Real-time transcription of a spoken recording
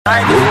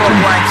Welcome to the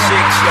year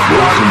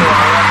 2009.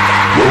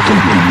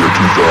 Welcome to the year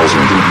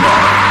 2009.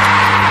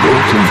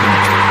 Welcome to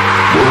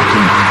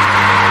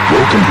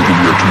the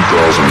year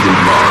 2009.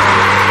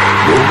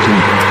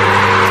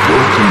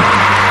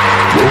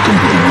 Welcome to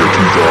the year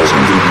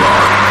 2009.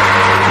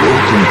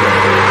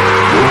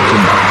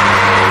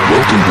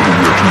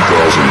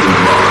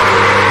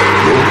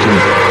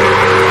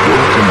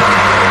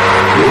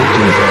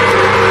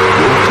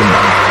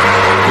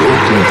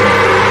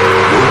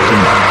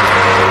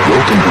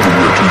 Welcome to the year 2009. Welcome to the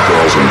year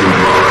 2009.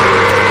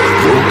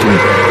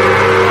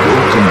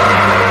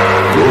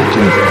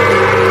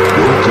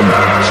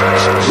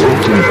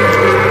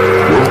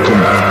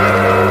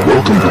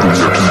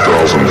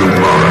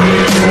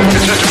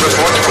 Consistent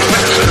reports from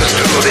witnesses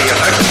to the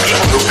affected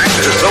people who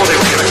acted as though they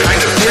were in a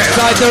kind of trance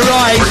inside the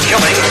ride for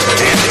killing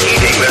and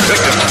eating their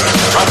victims.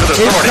 Trusted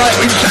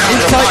authorities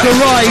inside the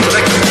ride.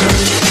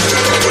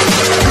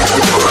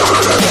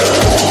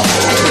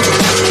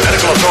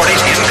 Medical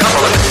authorities in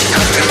Cumberland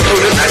have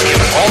concluded that in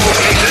all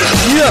cases,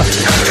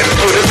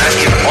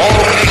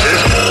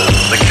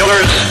 the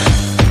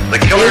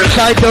killers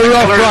inside the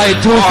rock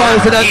ride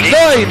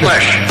 2009.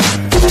 Fresh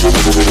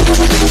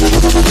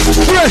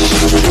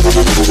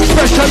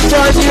and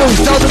brand new,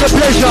 sound of the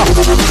pleasure.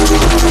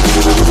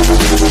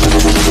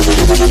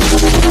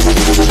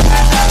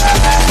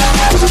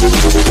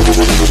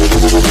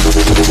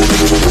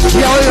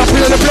 Yeah, we're up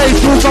in the place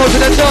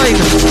 2009.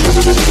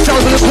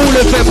 Sound of the Kool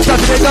FM,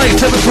 Saturday night,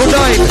 7 to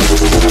 9.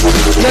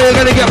 Yeah, you're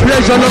gonna get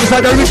pleasure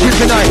alongside the Richard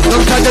tonight,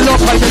 alongside the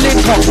Lok-i, the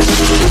Link-up.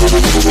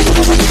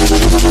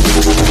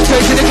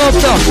 Straight to the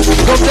governor,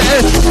 from the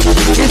S,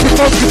 into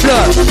Funky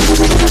Blur.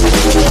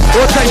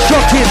 What's that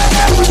shocking?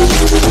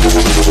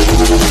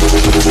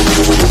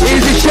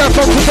 Easy chef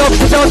up to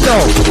Dr. Dondo.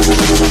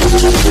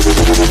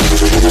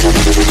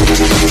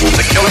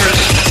 The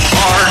killers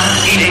are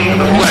eating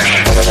the flesh.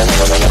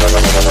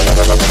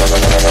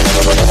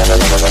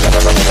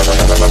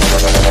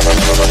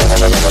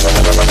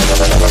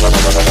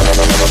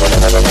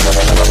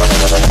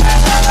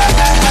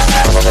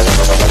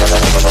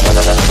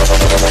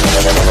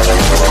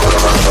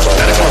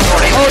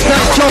 Oh,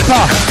 that's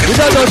Chopper. You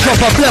don't know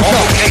Chopper, bless All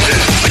up.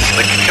 cases,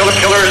 the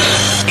killers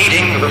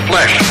eating the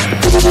flesh.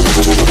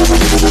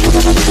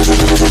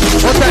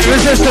 What's that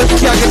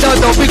resistance? Yeah, you don't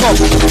know, big up.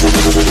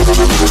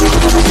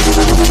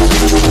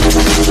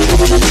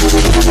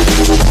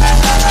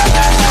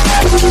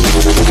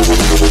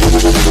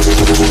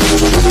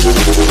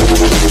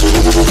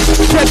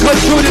 Second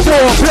through the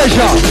door,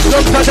 pleasure.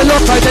 Looks like the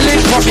Lok-i, the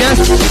Link-up, yes?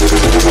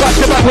 Back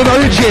to back with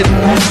Origin.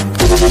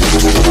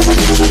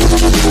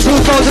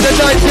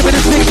 2009, give me the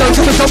signal,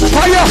 give me some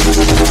fire!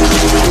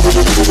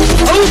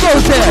 Who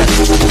goes there?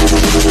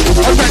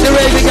 I'm at the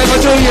raving game of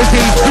New Year's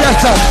Eve,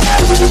 bless up!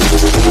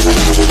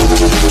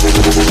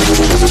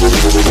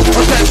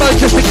 I'm at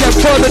Manchester gang,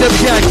 Birmingham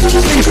gang,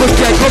 Seafood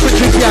gang,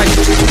 Coventry gang.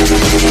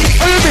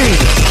 What do you mean?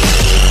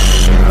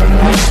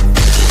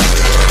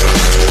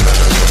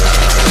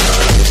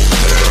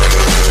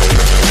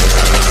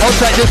 I'm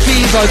at the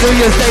fever, New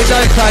Year's Day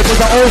night time was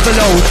an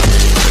overload.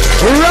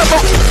 Wrap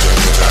up!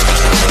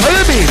 What do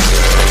you mean?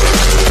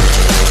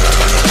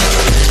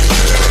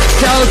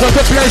 Sounds of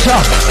the pleasure.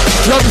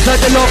 Alongside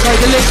the Lok-i,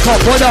 the Link-up.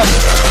 What up?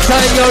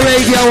 Turn your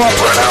radio up.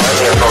 We're now in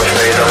the approach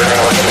phase.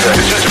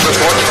 Consistent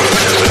reports from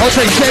witnesses. I'll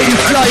say Shady's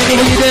flying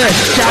over you there.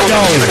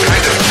 Shadow. The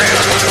kind of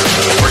trance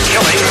for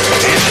killing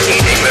and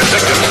eating their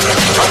victims.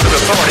 Trusted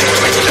authorities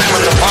to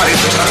examine the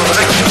bodies of some of the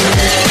victims.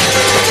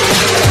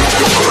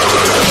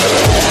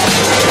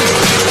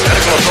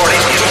 Medical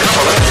authorities in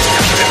Cumberland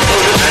have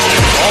concluded that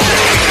in all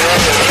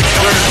cases, the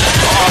killers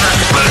are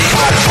eating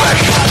their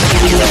flesh.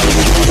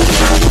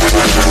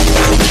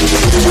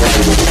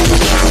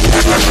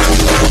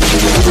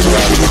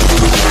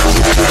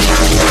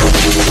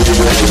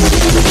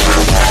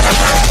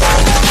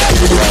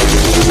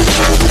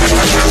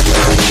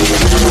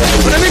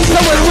 When I meet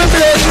someone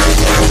Wimbledon,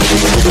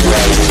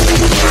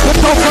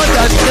 what's off on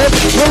that them?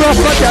 We're off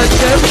on that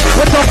them.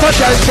 What's off on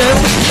that them?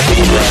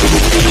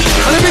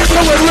 When I meet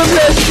someone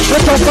Wimbledon,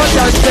 what's off on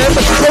that them?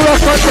 We're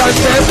off on that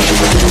them.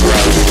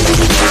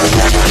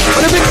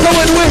 When I meet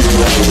someone with,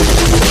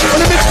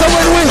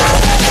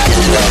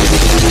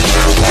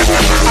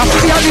 I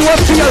feel the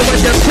one feel when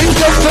them things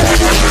are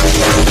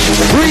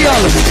real.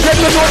 Let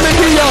them know me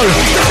real.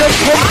 Let them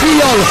come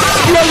real.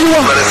 Here you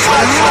are.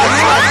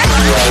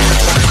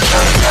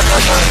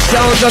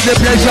 Sounds of the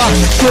pleasure,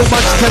 too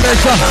much to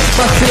measure.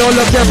 Must see all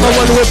of them, but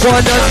when we're born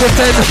and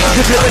defend.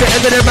 You flip at the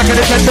end of them, back at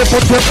the end, they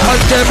put them on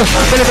them.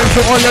 Relevant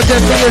to all of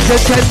them, there is a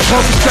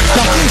 10-come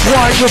structure.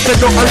 Why you feel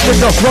no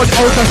enough, run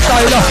out of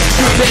styler.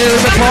 Keep me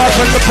in the park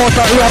when the pot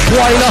are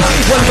Rottweiler.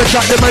 When we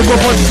shot the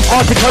microphone,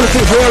 article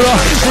to horror.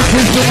 This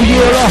is New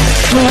Year,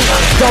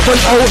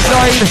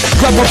 2009.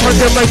 Grab up on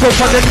the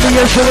microphone and me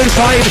and you will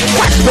find.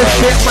 Watch the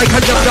shit, my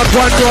kind of not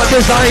one door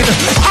design.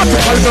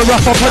 Article to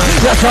wrap up on,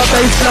 that's our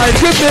baseline.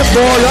 Give me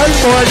more and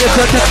more, you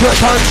take it your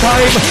time.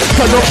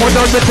 So no put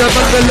on the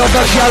devil, the love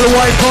of y'all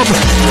wine come.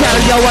 Girl,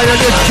 you wine and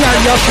this girl,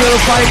 you feel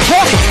fine,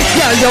 come.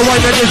 Girl, you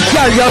wine and this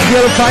girl, you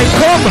feel fine,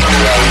 come.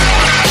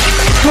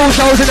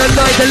 2009,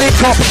 the link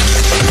up.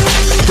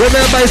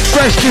 Remember, it's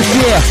fresh this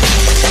year.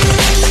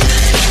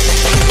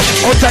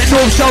 Outside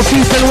North, South,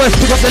 East and West,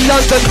 we got the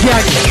London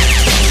gang.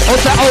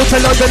 Outside Outer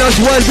London as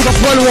well, we got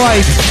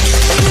worldwide.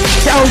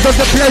 Sounds of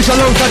the pleasure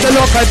alongside the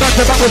Lok-i, back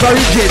to back with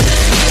Origin.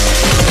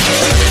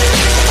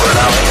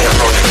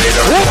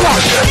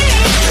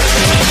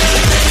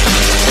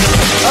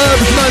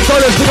 Herbs, man,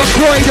 dollars, we got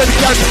Croydon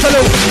gang,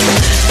 salute.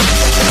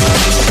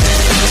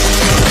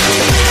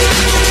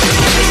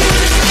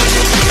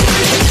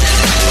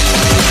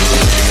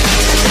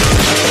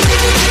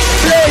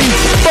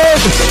 Blaze,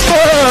 bomb,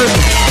 burn.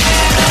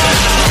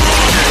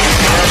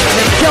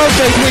 Can't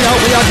take me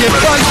out, we are the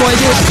fun boy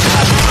this.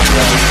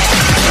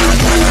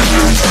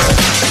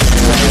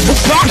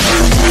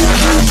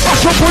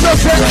 Bash up on the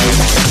set.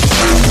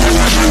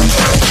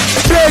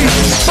 Blaze,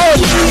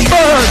 bomb,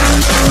 burn.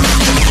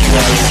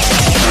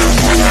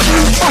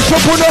 Bash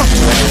up on the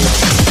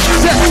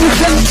set.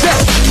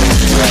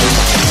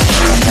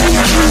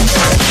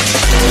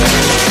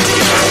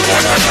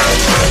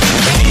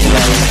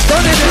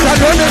 Don't it and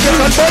run it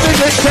and run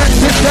it, check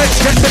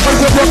the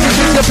people walking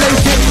in the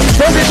place.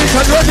 Don't it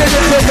and run it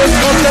and run it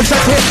from the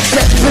set.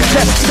 Check the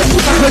check.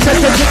 And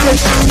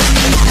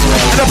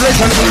the place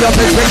and the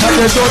place and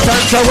there's no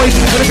time to wait.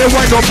 We're gonna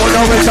wind up on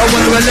our way, so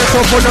when we're left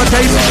up on our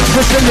tape,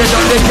 we're singing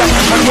up the gap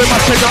and we're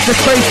matching up the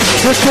space.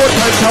 There's no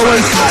time to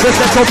waste. We're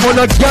set up on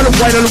a girl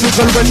while we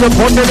wiggle when you're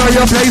putting on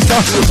your place.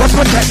 But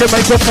protect the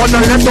microphone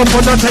and let up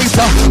on the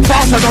taster.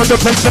 Fasten on the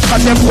place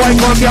because them boy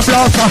gon' be a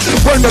blaster.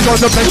 When they're on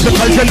the place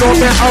because you know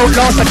they're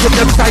outlaws. I give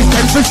them size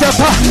 10 for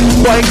stepper.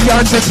 Boy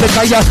can't just pick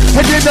a ya.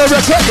 And in the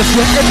record, if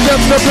you hit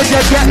them, look at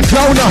you get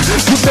clowner.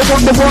 If they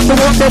want the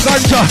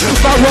ganja.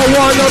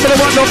 Marijuana, they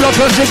want no blood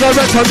for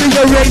cigarettes. I need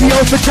a radio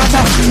for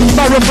chatter.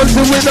 Marathon's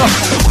the winner.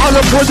 All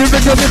of the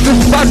rhythm is this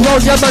bad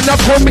round. Yeah man, I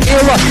come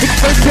era.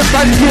 Expensive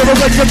bad hero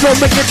when you don't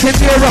make it in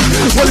era.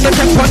 When they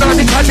take one on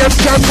the can, them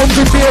can't come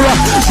to mirror.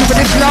 Give me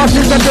the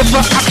glasses and the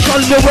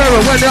action the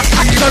wearer. When the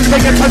action they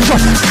get touch up,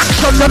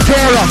 action the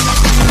carer.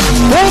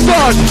 Hold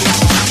on.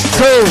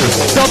 2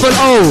 double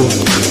O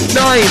 9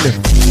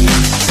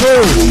 2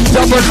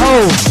 double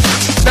O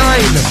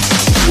 9.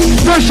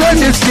 Pressure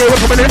this year,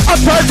 we're coming in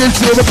upper this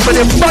year, we're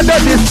coming in under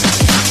this.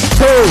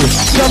 2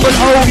 double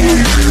O 9.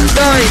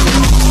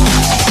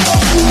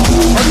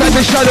 Outside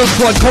the shadow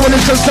squad,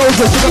 coalition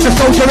soldiers, we got the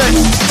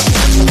soldierettes.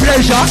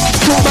 Pleasure,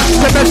 too much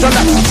to measure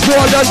that.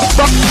 Jordan,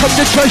 back from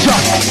the treasure.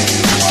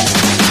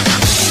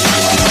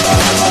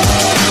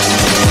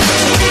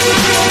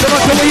 No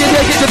matter where you're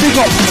there, get the big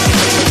up.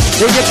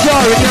 In your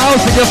car, in your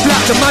house, in your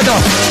flat, the manor.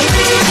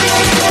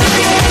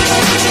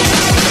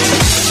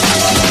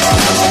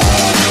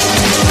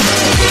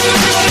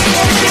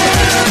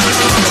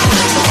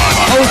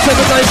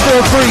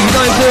 07943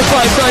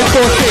 945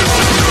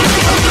 946.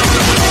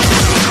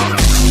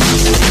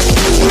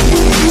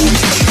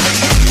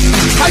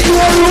 Are you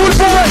a rude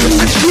boy?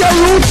 And she a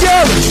rude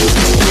girl?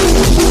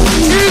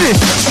 Hear it.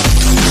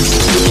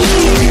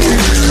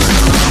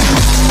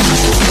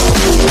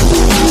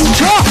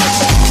 Chop!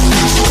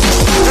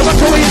 No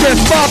matter where you're there,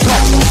 spark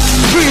up.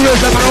 3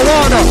 years of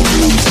marijuana.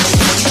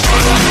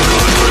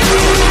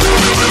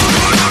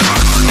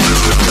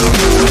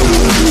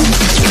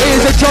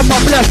 Here's a jump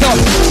up, left up.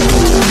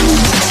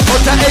 On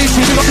the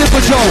 80, we got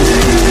Nipper Joe.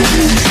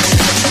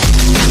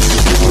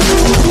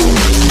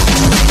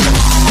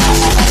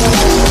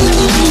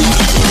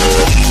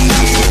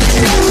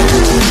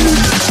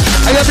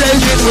 I am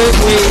blazing with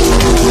weed.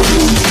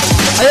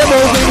 I am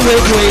moving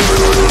with weed.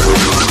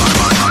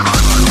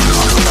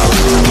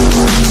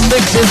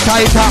 Mix this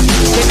tighter,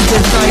 mix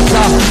this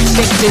tighter,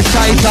 mix this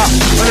tighter.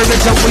 When I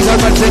mix up with a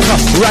magic,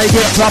 ride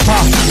it proper.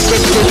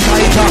 Mix this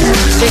tighter,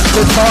 mix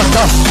this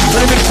faster.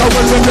 When I mix up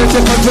with a magic,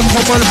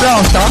 come on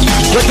blaster.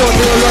 We don't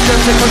need a lot of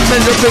seconds,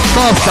 spend a big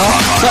faster.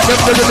 But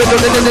them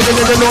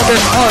know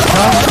this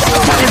answer.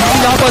 Can it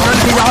be abundant,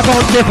 be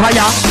about the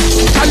fire?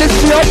 Can it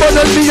be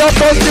abundant, be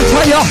about the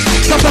fire?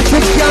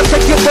 Capacity can't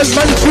take it, but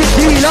man, big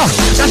dealer.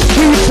 That's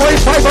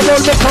 3.5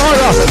 around the car.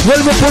 When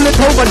we pull it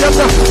over, them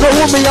know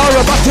who me are,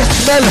 about to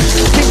smell.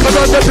 Think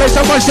about the place,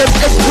 I watch them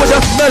eggs with a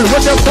smell.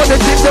 When they're gonna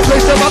take the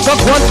place, them up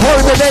one for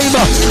the name.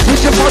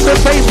 Push up on the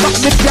face, back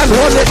me can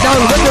hold it down.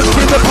 When you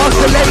see the past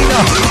the lane,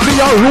 we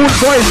are rude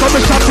boys, so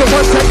we shot you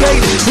once again.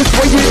 It's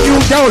weighing you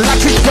down,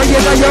 like it's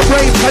spraying on your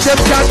brain. For them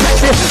can't take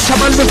me,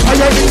 come on with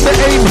fire in the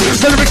aim.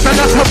 The lyrics are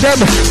not of them,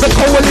 the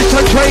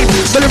coalition train.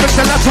 The lyrics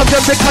are not of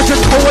them, because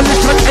it's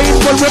coalition aim.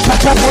 When we pop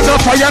up on the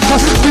fire,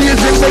 cause we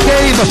is in the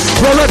game.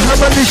 Roll out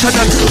ammunition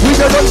and we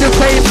don't run the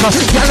fame.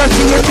 Y'all are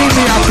seeing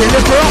me, I feel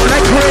it out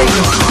like rain.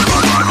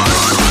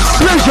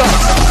 Pleasure.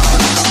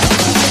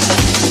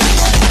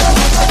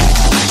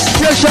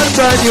 Fresh and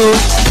brand new,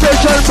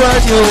 fresh and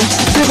brand new.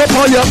 Big up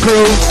all your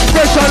crew,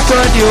 fresh and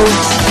brand new.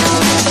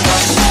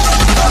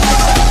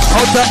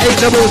 Out that 8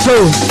 level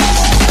 2.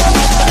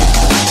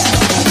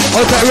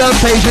 Out that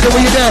rampage, you know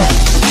where you there.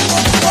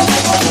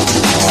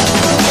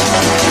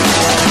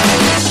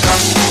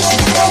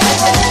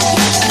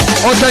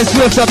 Out that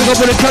Swift, I pick up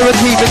with the terror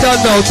team, you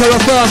don't know, Terra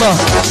Firma.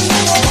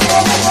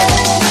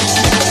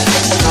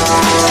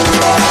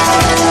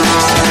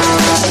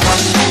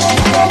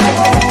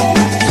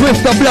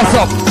 the bless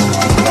up.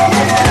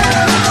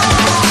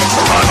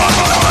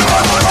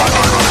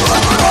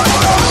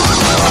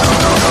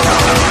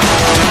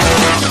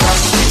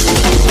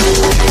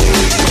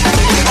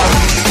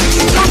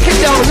 Lock it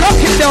down,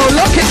 lock it down,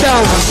 lock it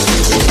down.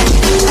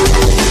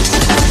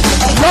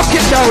 Lock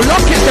it down,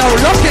 lock it down,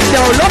 lock it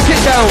down, lock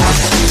it down.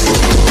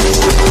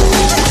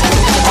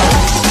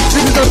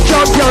 This is a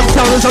champion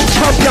town, it's a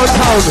champion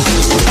town.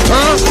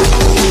 Huh?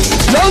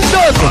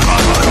 London!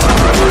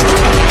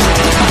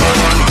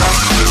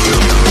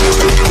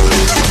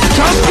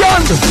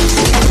 Champion!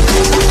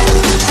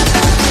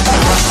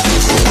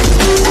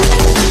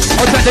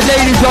 I was at the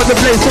ladies on the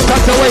place, took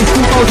us away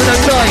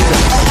 2009.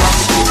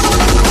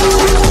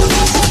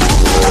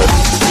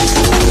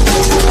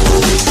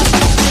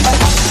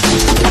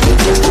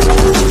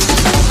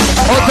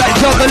 On that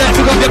job, the left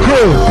of the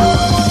crew.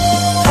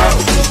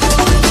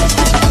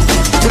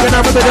 We're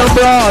gonna have a bit of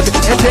broad.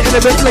 Enter in a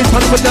bit place,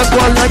 and with that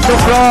one like the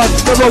fraud.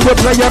 Never will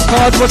play your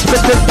card, watch me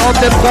this on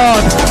them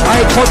guard.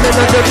 I come in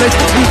and they make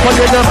people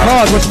in the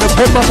card. Watch me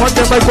put up on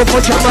the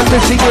microphone, jam and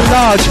they see you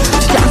large.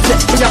 Can't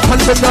sit in your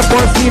pants and that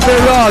one see me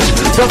large.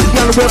 Don't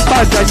yell we're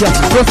bad and ya,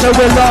 don't say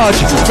we're large.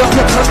 Don't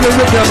you come here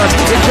with them and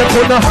it's your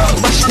corner.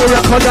 Mash the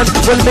record and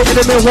we'll make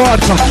it in the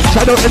water.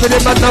 Shadow in the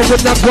man now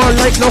with that one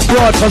like no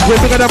fraud. Cause we're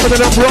bigger than with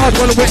the broad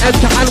when we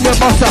enter and we're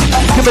buster.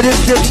 Give me this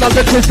signal,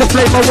 that is the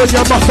flavor with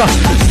your master.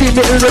 See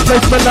me in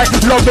replacement like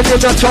loving in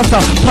the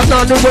trusser.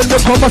 Panani when they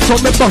come so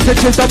me boss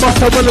it is the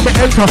master when we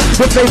enter.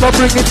 The flavor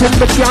bring it in,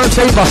 the can't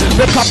savor.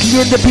 The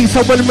cocky in the piece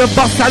when we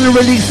bust and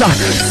release her.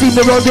 See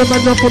me round the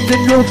man up from the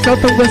north,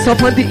 south and west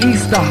up on the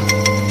easter.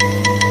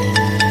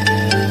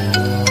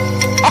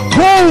 A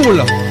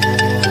cool!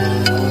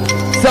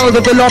 Sounds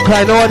of the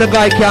Lok-i, no other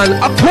guy can.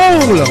 A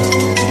cool!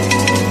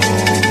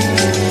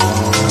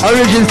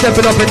 Origin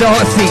stepping up in the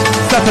hot seat.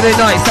 Saturday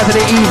night,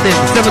 Saturday evening,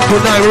 7 to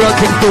 9, we're on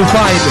things till 5,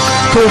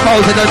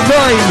 2009.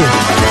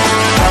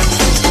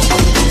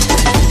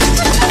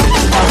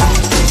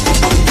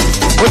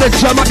 We're gonna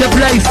jam up the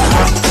place,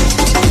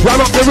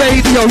 ram up the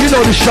radio, you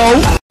know the show.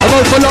 I'm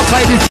out for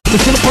Lok-i, this, we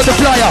should have put the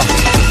flyer.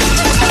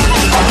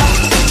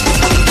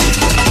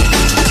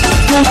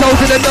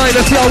 2009,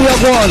 let's see how we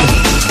are going.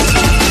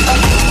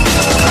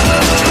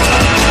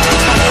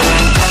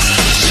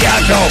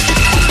 Shadow,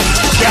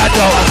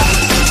 shadow,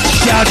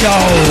 shadow.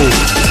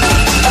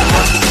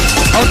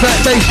 On that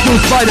bass, new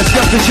spider,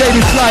 just the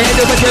shady fly, ain't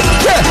over here,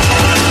 yeah!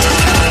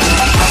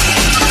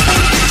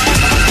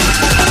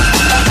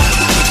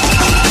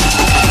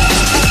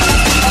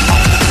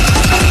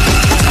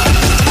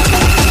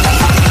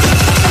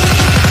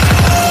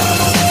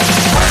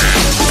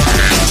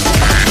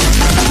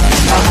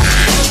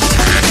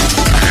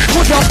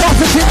 Would I boss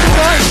it in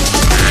tonight?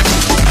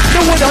 No,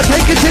 would I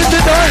take it in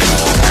tonight?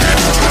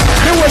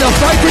 No, would I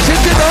fight it in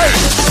tonight?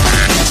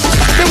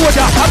 They would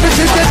have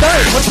happened in the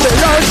night. What's the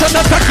large and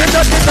attacking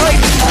at the night?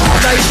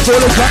 Night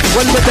full of rock,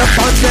 when with the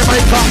band they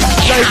might come.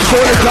 Night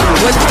full of rock,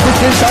 when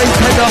this is I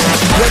tenor.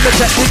 When the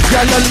technique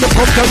girl and the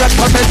come to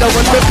recommender.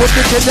 When we put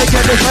it in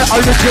together, my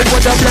origin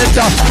with a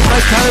blender.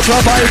 My time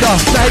provider,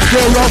 like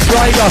your rough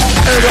rider.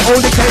 And the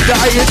only kind that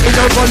I eat in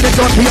a rolling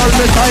dirty on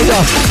the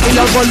cider. In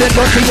a rolling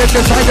dirty in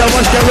the cider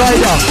was the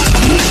rider.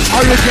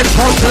 Origin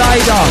come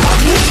glider.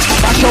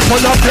 Bash up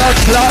on a blood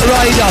clot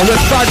rider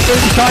with bad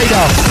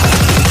insider.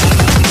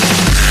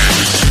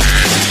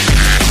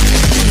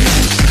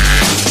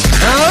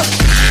 Huh?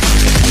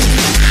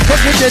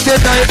 Fuck it in the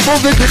night,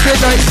 move it in the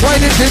night,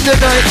 wine it in the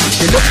night.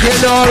 She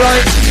looking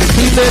alright, she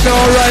feeling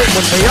alright.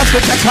 When they have to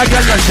check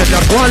again and she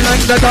not going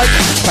like the night.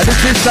 And this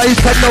is the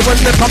east end when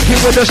they come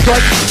with a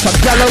strike. Some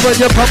gala when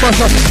you come us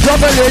up,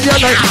 trouble in your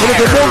night. When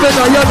they moving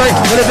on your night,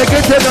 when they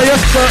get in on your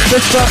skirt, the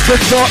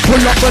skirt.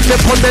 Pull up when they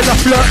pull in a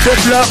flirt, the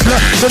flirt.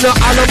 When the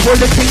Alan pull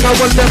the king and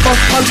when they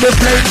bust on the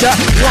plane that.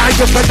 Why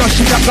you better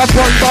she got a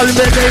one ball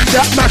me name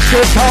that match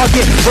the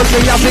target. When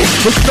they have it,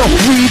 it's no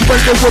weed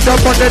when they would have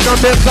running on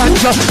the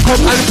ganja.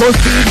 Come and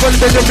proceed when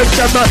they live in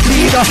them a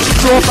leader.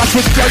 No back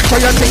it can't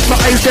try and think my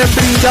eyes them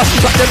bleeder.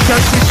 But them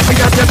can't teach me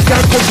and them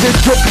can't put this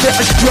joke. They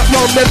are straight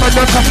round them and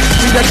not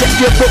me that get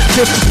your book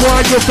to.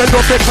 Why you fed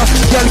up it?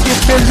 Girl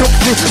give me look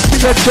to. Me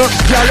a jerk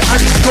girl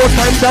and no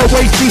time that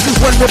wasty.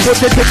 When we put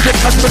it in the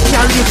cause we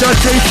can't leave no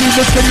tracy.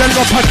 We still end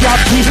up a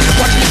gappy.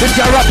 Watch the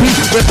therapy.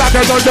 We're back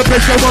around the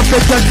place. I want to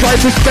just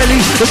drive his belly.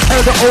 It's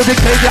all the old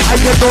decay that I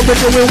get on the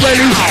doing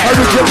welly. I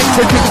was your mix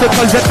against the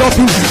cause they're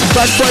dopey.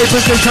 Bad boy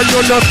position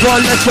you're not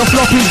gone let you're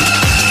floppy.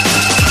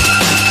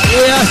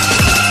 Yes.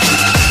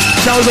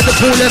 Sounds like the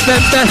Kool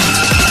FM best.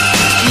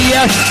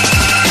 Yes.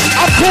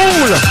 A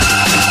Kool.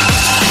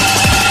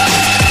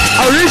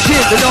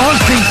 Origin in the hot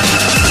seat.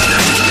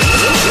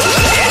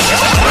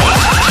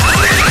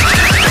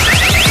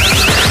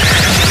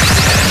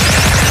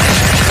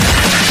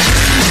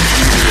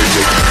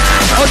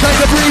 Outside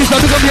the breeze, now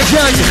pick up your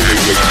gang.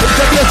 There's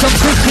gonna be some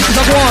quick things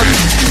I want.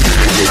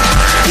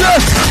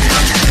 Yes.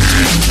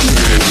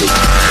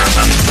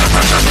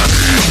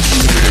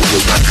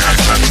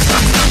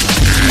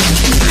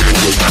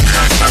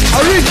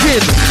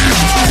 Origin.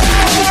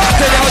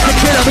 Say out the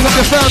killer, pick up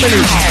the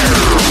family.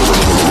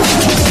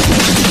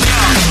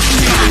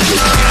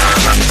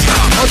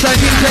 Outside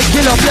DJ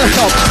Killer, bless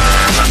up.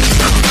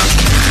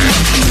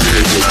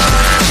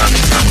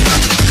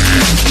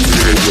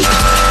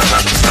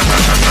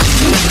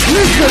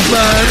 Listen,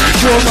 man,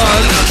 your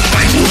man.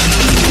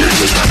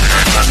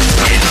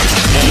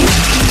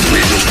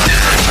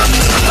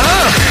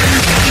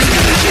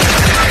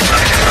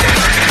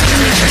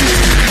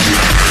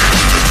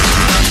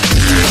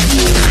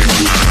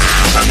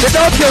 Get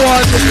out your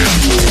one.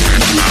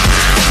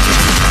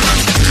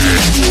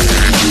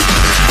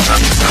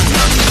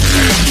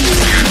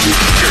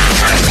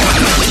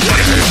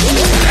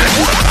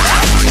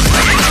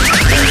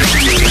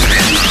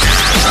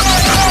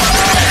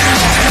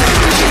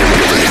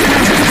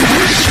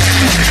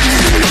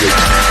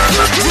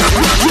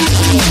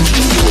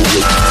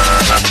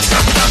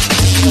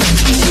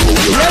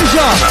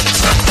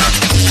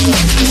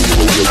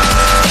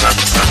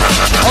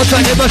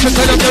 Outside the version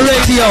turn on the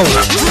radio.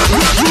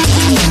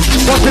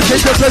 What's the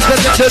change of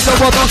president? There's no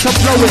more bounce and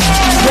flowing.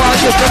 Why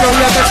you feel on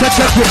like a check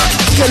it?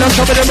 Get on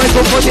top of the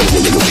microphone.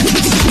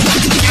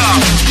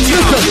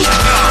 Listen.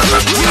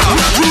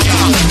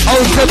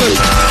 07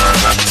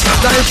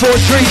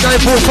 943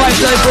 945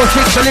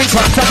 946 the link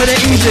up Saturday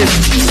evening.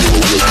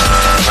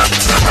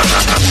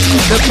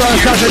 The first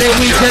Saturday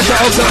weekend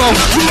of the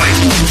month.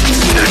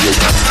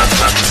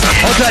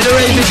 Outside the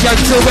Ravens, gang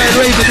still wearing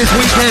Raven this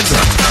weekend.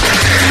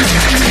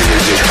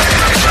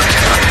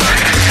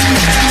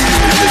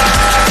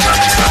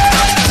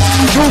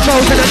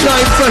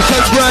 2009 fresh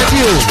and brand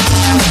new.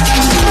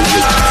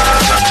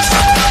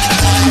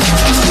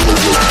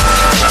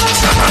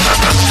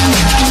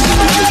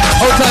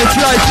 Outside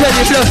Fly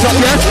Jenny, bless up,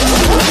 yes?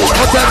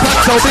 Outside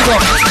Paxo, big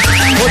up.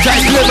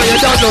 Outside Glimmer, you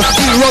down there.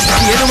 Steve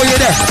Robsky, anywhere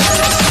you're there.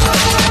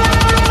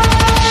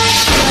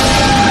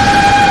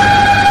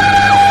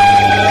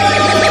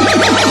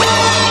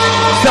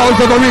 Sounds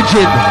of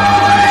Origin.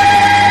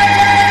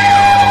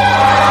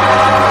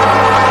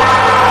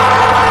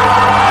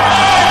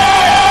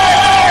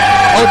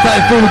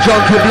 Outside Food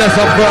Junkie, bless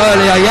up for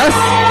earlier, yes?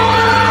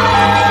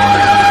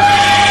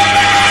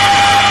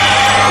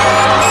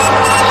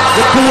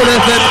 The Kool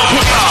FM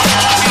kick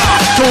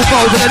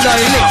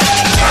 2009 link.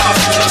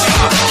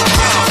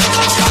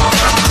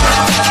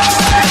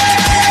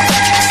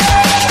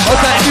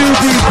 Outside New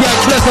Breed gang,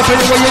 bless up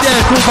anywhere you're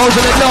there,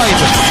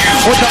 2009.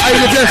 Outside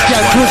Isle Bless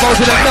gang,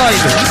 2009.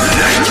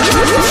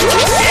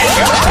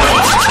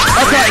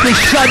 Outside the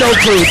Shadow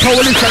Crew,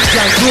 Coalition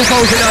gang,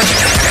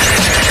 2009.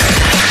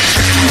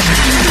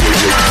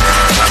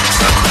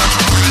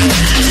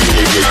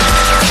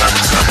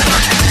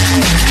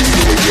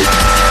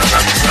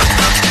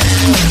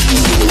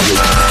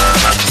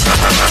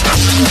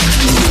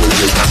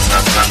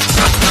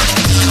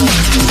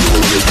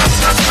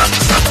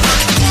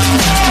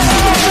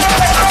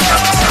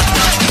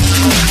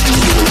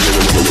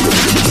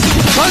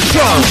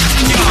 Control!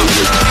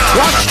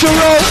 Watch the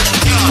road!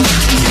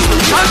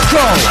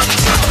 Control!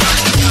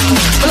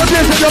 Well,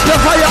 this is up the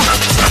fire!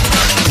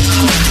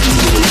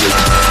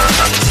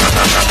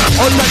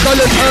 On the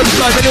Colin Herbs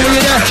live, anywhere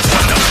you're there.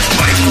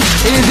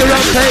 Easy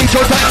Rampage,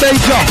 on that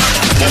Major.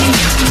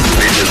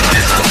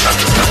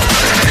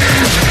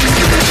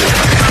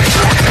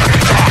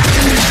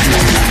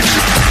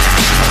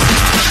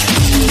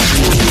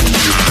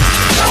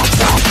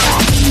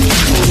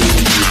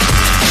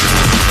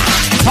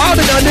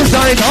 Harder than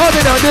design, harder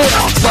than it.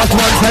 But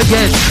once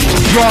again,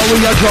 draw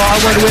with your draw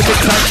when we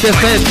mix and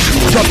defend.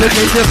 Drop it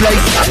in the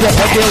place, drop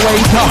on the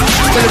waiter.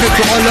 Benefit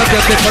to all of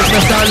them because we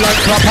stand like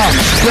proper.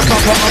 The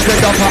proper of the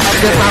dopper of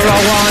the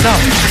marijuana.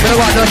 They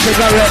want no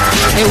cigarette,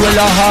 it will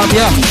harm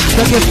ya.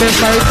 So give me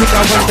my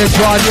ticker when they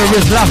draw your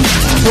whistler.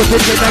 Put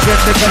it in again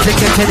because it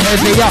gets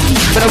heavier.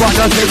 They want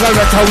no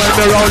cigarette when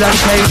we roll and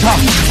paper.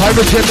 I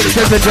will chip it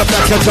to the drop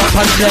like a drop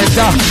and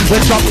blender. We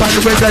drop and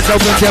we blender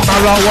with the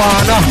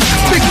marijuana.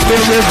 Mix me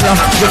whistler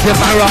with the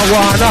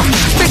marijuana.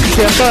 Mix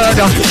the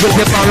murder with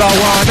the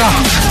marijuana.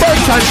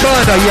 Burnt and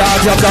murder, yeah,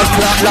 you blood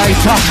clot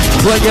lighter.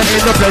 When you're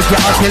in the place, you're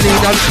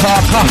Artilene and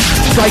Parker.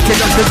 Striking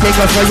up the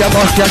fingers when you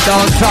must your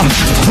dancer.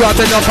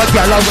 Grabbing up a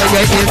gala when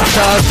you're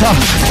inserter.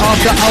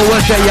 After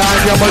hours,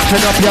 you're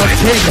munching up your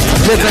king.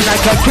 Living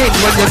like a king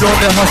when you know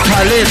me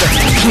hustling.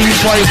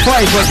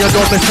 3.5 when you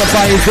know me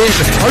surviving.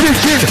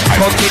 Origin,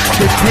 come mix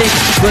the thing.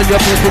 When you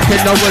put it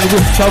in, when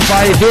we're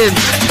surviving.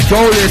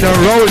 Strolling and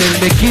rolling,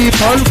 me keep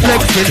on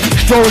flexing.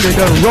 Strolling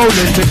and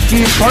rolling, me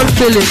keep on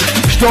filling.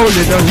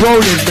 Strolling and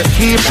rolling, me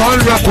keep on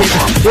rapping.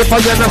 If I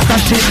ain't a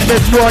stashing, me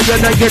know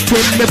you're not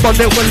getting. Me burn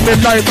it when me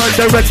live and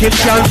the wrecking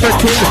can't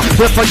fit in.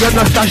 If I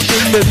ain't a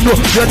stashing, me know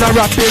you're not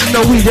rapping.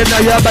 No weed in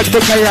your bag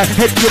because your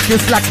head grip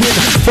is slacking.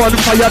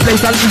 Bonfire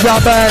blaze and leave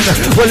your burn.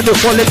 Well, me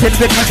fall it in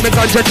because me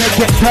ganja take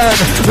it turn.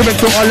 We make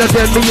to all of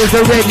them, me use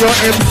a radio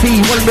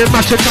MC. Well, me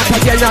mash it up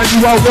again and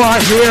you all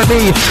want to hear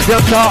me. You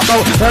talk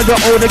about and the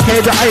only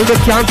cage that I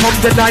can't come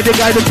deny. The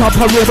guy the top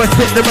of room and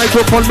spit the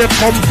microphone, me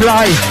come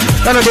fly.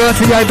 And I'm gonna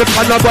see I the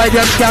pan of boy,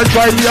 them can't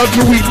drive me out.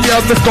 You eat me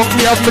up, me skunk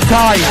me up, me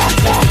tie.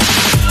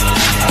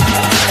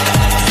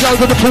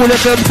 Sounds of the Kool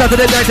FM,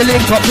 Saturday night, the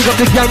link up. We got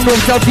the gang north,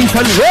 south, east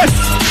and west.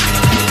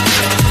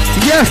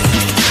 Yes,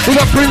 we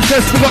got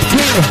Princess, we got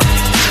King.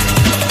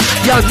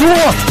 Yeah,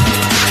 Noah.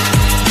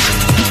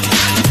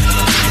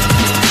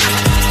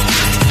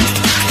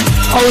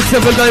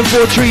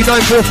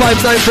 07943 945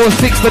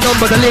 946, the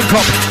number, the link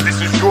up. This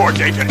is your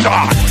day to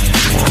die.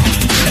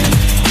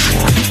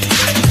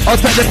 I'll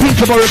take the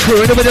Peterborough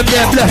crew, and with them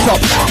there, bless up.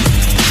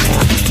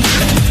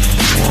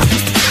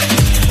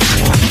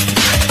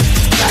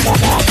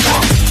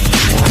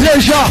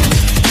 Pleasure.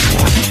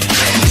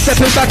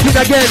 Stepping back in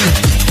again.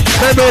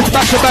 Remember, it's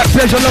back-to-back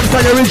Pleasure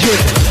alongside Origin.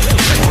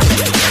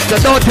 The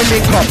Dalton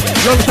link up,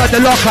 alongside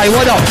the Lok-i,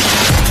 what up?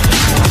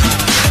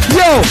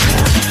 Yo!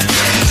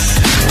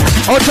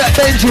 I'll take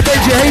Benji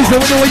Hazel,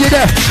 we know when you're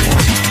there.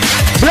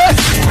 Bless!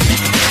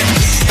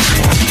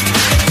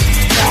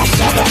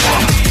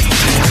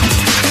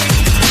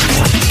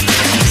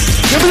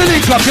 Give me the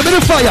link up, give me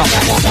the fire.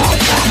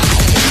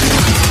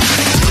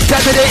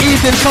 Saturday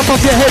evening, top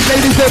off your head,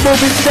 ladies, they're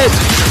moving stead.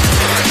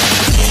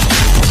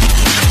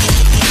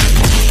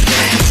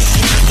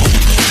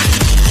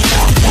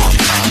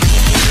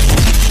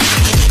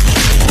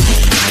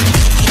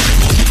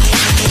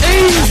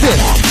 Easy.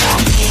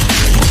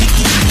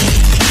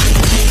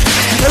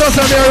 Tell us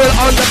I'm an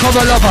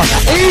undercover lover.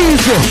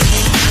 Easy.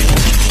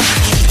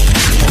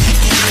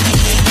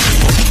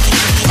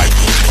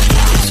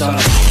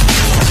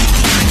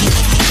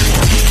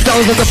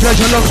 Sounds of the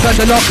Pleasure alongside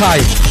the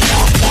Lok-i.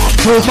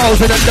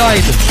 2009.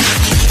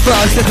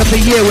 First of the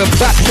year, we're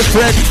back to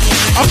friends.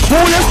 I'm cool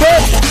as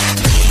well.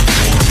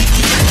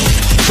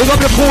 We got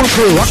the Kool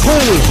crew. I'm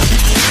cool.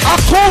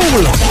 I'm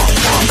cool.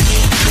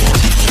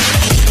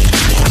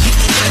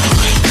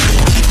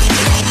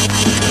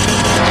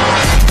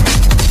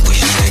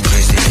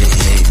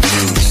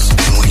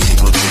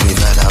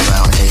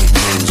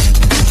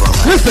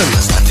 Listen,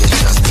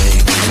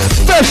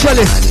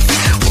 specialist.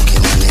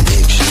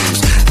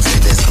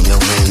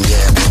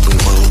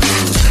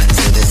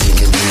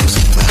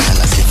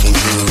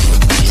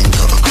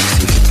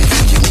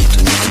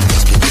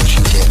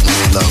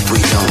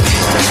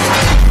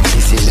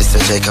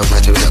 Jacob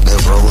went to the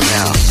roll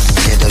now.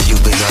 Get the you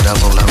big got up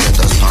on the red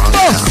dust palm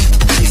now.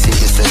 You see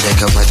Mr.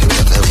 Jacob went to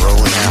the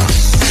roll now.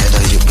 Get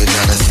the you big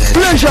got a set.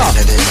 Pleasure.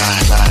 Said it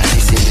lie.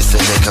 You see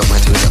Mr. Jacob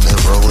went to the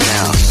roll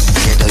now.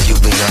 Get the you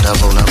big got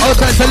up on the red dust palm now.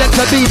 Okay,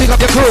 Selector B, big up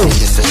your crew.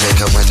 Mr.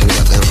 Jacob went to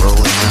the roll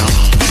now.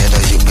 Get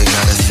the you big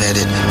got a set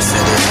it.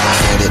 Said it I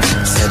said it.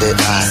 Said it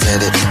I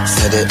said it.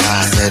 Said it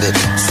I said it.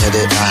 Said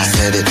it I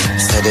said it.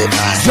 Said it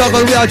I said it.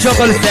 Juggle, we are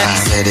juggle set.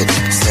 Said it.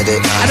 Said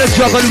it I and a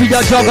juggle, we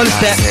are juggle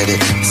set. Give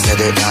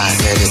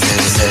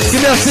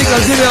me a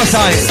signal, give me a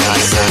sign.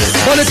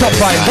 On the top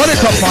line, on the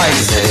top line.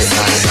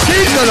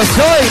 Signal a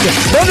sign,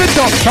 on the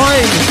top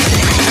line.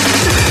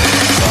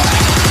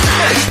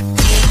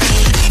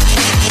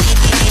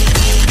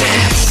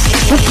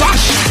 Oh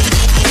gosh!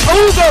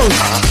 Ovos!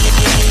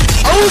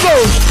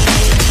 Ovos!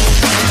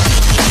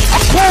 A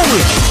cool!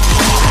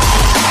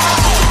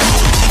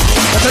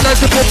 That's a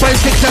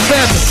 94.6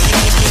 FM.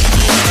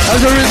 As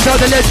we're inside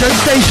the Legend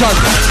Station.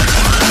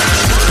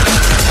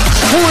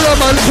 Cooler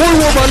man, cool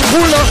woman,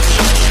 cooler.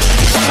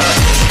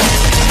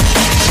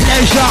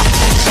 Pleasure.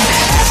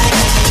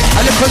 A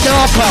little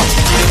darker.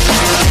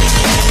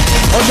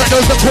 On that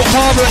there's the Cook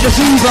Harbour at the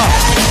Fever.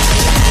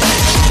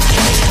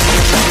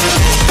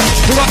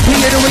 We got P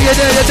in the way you're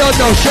there, you don't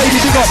know.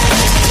 Shady, big up.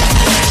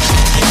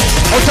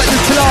 On that the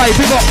Sly,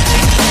 big up.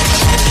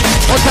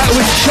 On that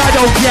with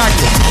Shadow Gang.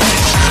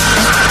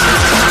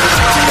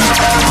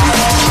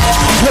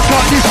 Look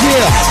out this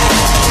year.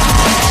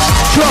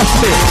 Trust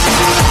me.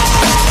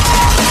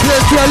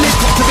 Plenty of link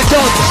to be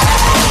done.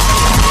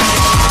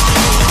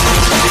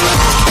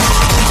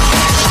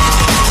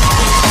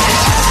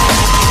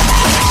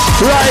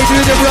 Ride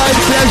with the right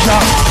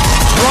pleasure.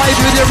 Ride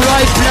with the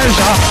right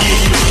pleasure.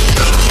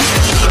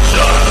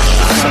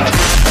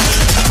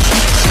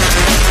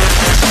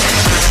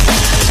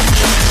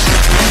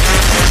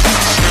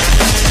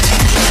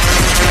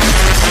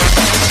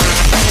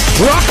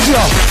 Rock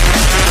ya.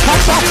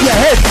 Pop off your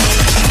head.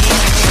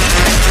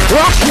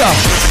 Rock ya.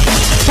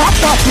 Pop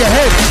off your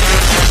head.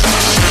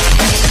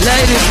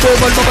 Ladies, move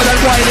on, move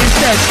and wine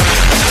instead.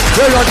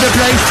 We're on the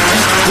place.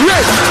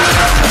 Red.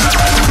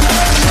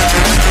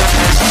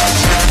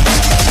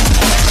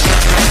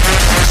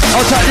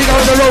 Outside the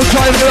on the road,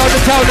 driving around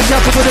the town, the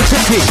capital of the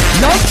city.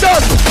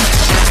 London.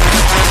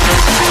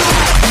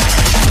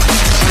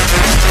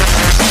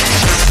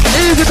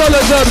 Easy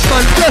dollars, herbs,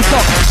 man. Dress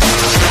up.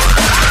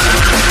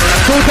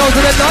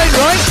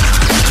 2009, right?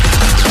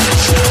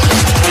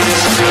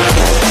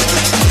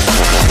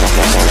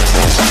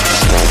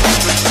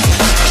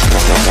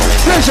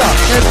 Pleasure,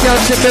 empty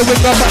can't see me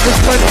winger, but this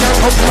man can't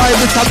comply.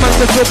 This a man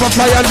the super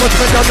fly and what's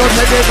me done on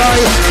any guy.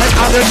 And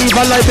I don't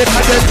even like it,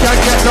 I just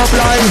can't get no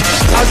blind.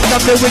 And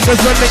some the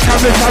wingers when the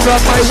cameras are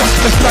on my watch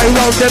me fly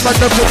round them and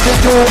the picture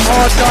do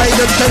all die.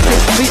 Them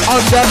taking me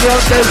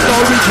underground, there's no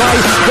retry.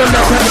 The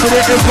letter with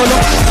it in full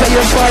up,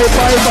 saying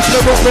bye-bye. But the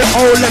rock with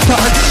all letter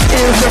and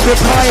ears of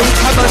reply.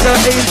 I'm on the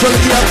angel,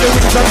 we have the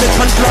wings and they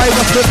can fly.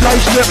 But the fly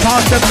straight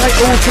past them like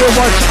all feel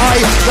watch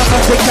eye. The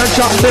nothing can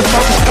shut me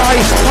from sky.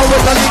 How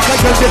will the link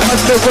again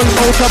because they will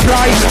multiply.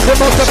 They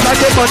multiply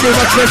the money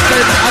what we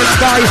spend and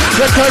die.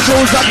 The turn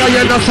lose a guy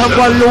and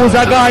someone lose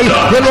a guy.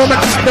 You know me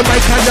kick the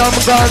mic and I'm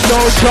gone,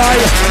 don't try.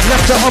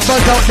 Left the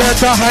uppers out there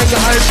to hang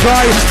and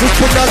try. It's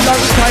been a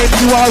long time,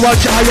 you are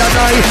watch I and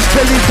I.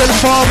 The little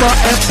farmer,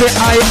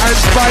 FBI and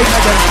spy.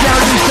 And the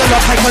can't reach the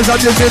lock because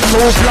I'm using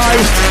no fly.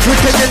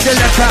 Written in the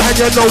letter and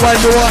you know I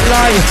don't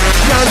lie.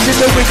 Can't see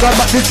the winger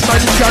but this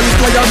man can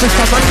play. And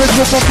Mr. Man the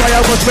super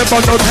flyer was me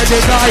born out any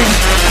guy.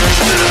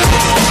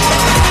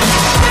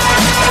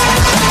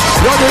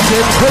 Run it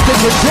in, put it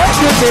in, drop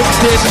the mix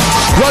in.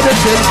 Run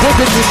it in,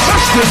 put it in,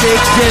 mash the mix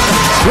in.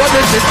 Run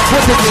it in,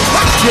 put it in,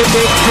 mash the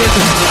mix in.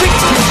 Mix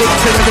the mix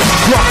in and then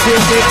drop the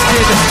mix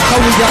in. How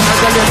we got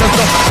handling the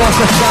stuff,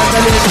 what's the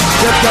scandalin'?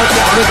 Let's go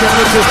get with the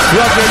little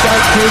rugged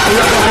and king. We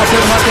have up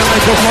in the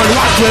microphone,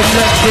 watch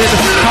reflecting.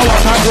 How I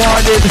can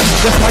warning,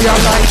 the fire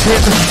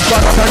lighting.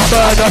 Bust and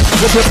burner,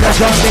 with the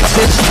pleasure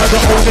mixing. And the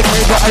only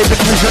thing that I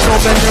vision no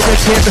men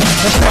lyricing.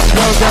 The sex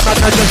round them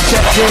and I just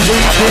check the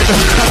reading.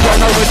 And when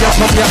I with you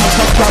from your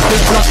some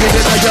traffic blocking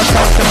and I just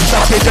found them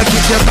stuck in the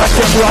kitchen back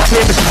and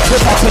rocking. We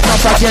pop it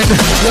up again,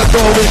 the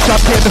door is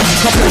shutting.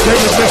 Couple of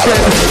days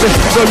missing, this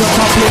go you're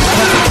popping.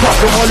 Pop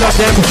to all of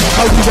them,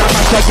 how do that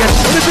match again?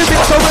 This is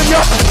it going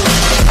up.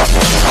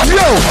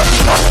 Yo!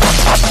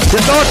 The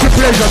naughty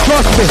pleasure,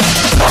 trust me.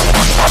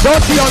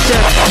 Naughty on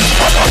them.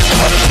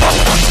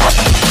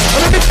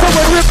 And the mix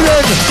over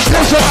rippling.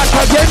 Pleasure back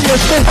again, you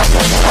see.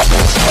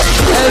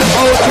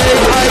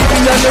 L-O-K-I-D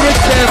and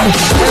lyrics them.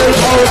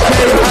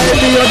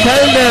 L-O-K-I-D you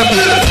tell them.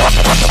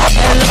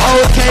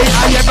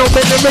 L-O-K-I you know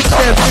me lyrics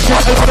them. This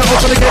is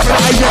open again but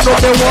I you know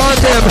they want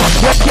them.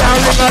 You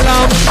can't ring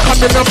alarm, come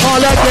in the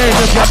fall again.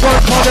 If you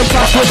don't call them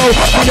back you know,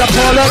 you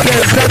fall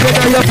again. Then you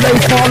know you play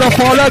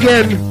fall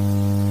again.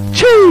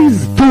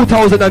 Cheese!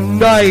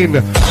 2009.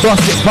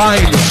 Bust it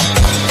fine.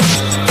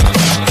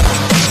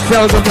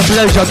 Sounds of the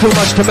pleasure, too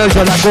much to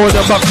measure, like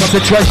golden box of the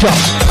treasure.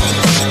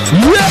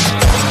 Yeah!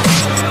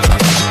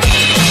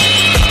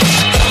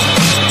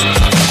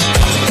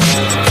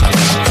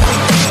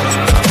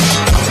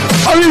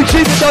 I really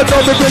cheated down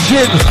on the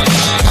gin.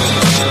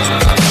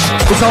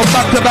 It's all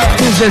back-to-back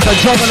business, a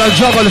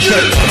juggle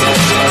shit.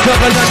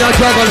 Juggle and a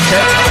juggle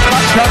shit.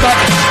 Back-to-back,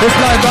 it's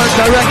live and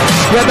direct.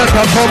 Where the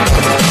come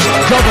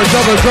juggle,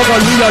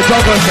 we are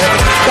juggle shit.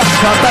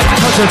 Back-to-back,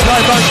 because it's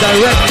live and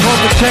direct. Come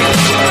and check.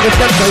 If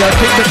them say I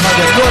think the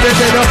target. No, they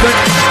did nothing.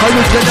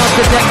 Origin of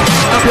the deck.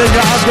 I'm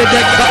pleasure of the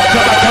deck.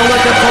 Back-to-back, and when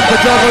they come to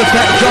juggle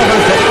shit.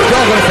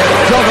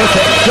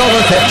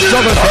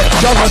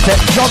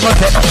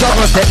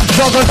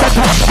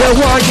 They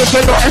want you to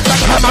know it's a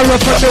camera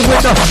for the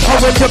winner. I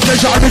went to pleasure.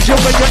 Origin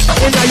when you're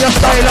in your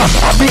styler.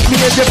 Meet me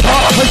in the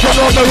park, cause you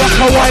know the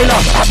rock a whiler.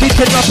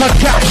 Meeting up a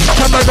cat,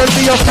 come on and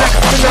be a flex.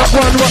 In that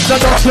one, rock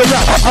the dog to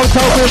rap. I'll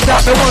tell them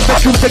that they want the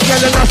truth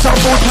together. And some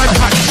boot and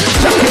hat.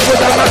 Check it with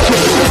a matches,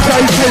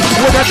 sizes.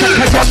 With a check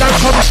again and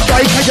come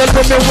strike. And you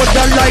know me with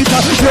the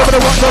lighter. You ever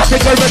want no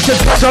cigarettes,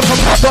 just pleasure from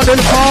the sun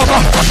and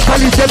farmer.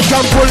 Police them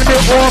can pull me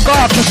over.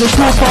 Cause it's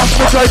too fast,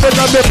 me driving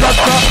on me blood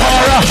car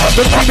horror.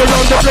 They see me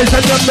around the place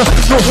and them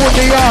know who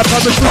they are.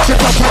 I'm a switch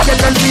it up again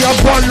and we are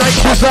born like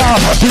bizarre.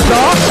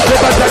 Bizarre? They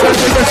better than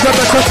me, they say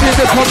better see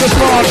me from the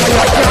start.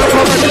 I can't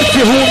come and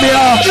see who me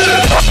are.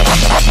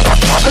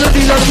 And the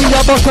dealer we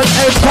are bust and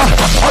enter.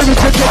 I will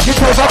take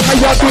it over, I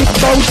am big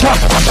voucher.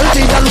 And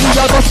the dealer we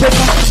are bust and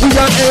we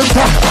are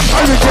enter.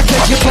 I will take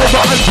it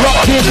over and drop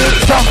the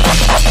mixer.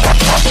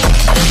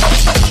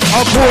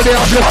 I'll pour the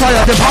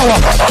amplifier, the power.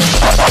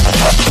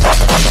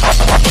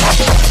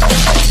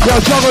 Yo,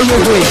 juggle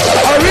with me.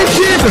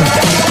 Origin!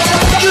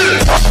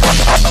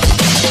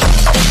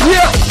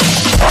 Yeah!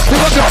 We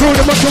got the crew,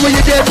 the much where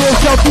you there, North,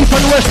 South, East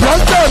and West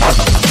London.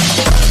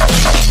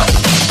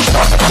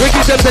 We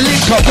give them the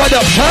link up, what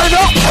up, turn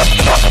up!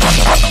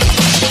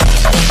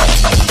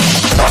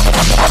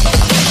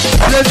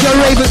 Plenty of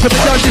ravens to be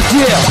done this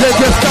year,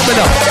 plenty of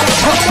stamina,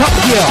 top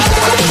gear.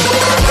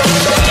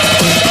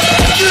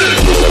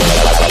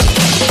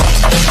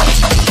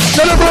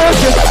 None of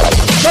mercy,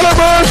 none of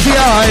mercy,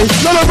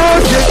 none of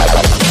mercy,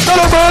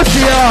 none of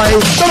mercy,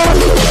 none of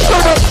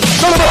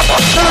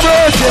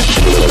mercy.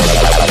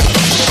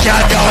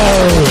 Shadow.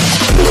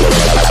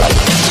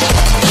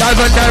 Live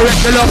and direct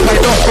the Lok-i,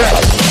 no fret.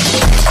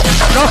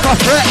 Not a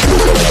threat.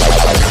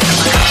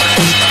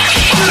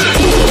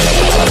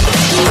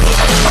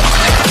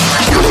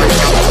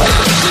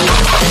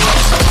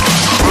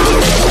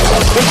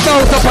 It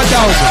goes up and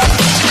down.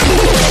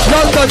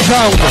 London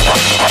town.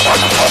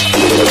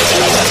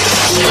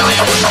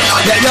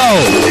 Yeah, yo.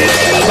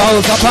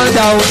 Bounce up and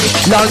down.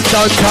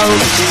 London town.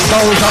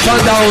 Bounce up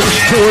and down.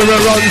 Tour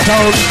around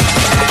town.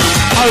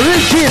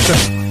 Origin.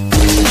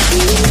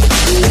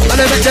 And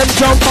I make them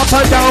jump up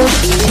and down.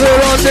 We're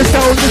on the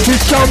sound, this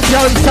is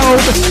champion sound.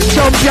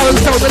 Champion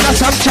sound, and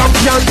that's some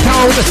champion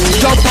town.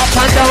 Jump up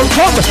and down,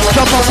 come.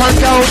 Jump up and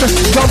down.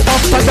 Jump up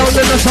and down,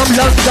 and that's some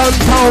London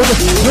town.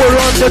 We're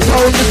on the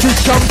town, this is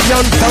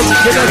champion town.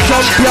 In a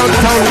champion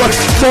town, what's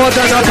more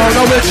than a town?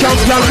 Now we're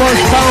champion was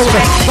found.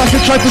 But you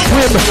try to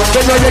swim,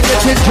 then when you're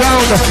getting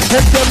drowned.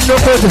 Let them no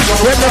good,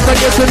 we're never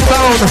getting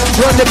found.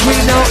 Run the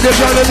queen out the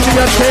ground and we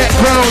are take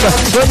ground.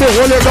 When we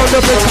hold it on the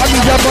bridge, I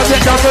need your body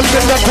down and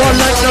bring the ball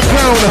like the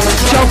crown.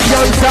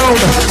 Champion sound,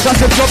 that's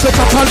the drop it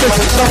up on this,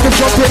 that's the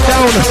drop it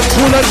down.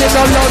 Cooler than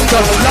a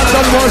London,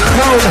 London was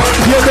crown.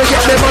 Here we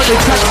get the money,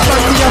 catch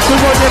man, we have to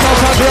run them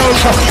out of ground.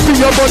 See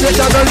your money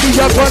down and leave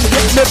your gun,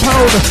 get the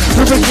pound.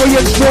 We was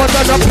weighing more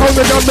than a pound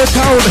on the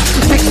town.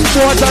 6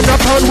 more than a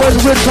pound when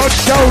we touch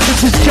down.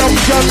 This is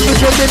champion, we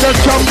come in a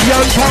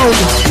champion town.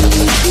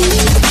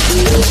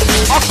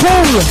 A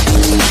cool,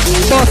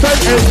 boss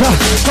and enter,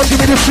 come give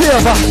me the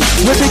flavor.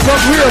 We big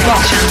up river,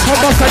 come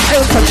boss and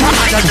enter,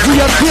 champion and we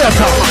are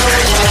theater.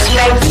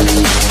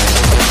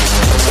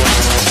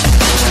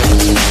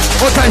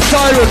 Okay,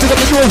 Cyrus, we got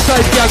the north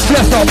side gang,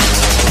 bless up.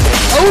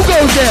 Who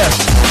goes there?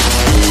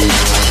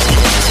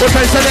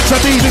 Okay, Selector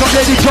B, we got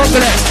Lady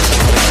Chocolate.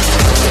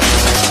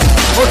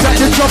 Okay,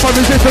 the drop on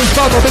resistance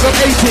bubble, we got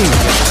 80.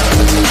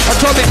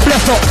 Atomic,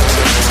 bless up.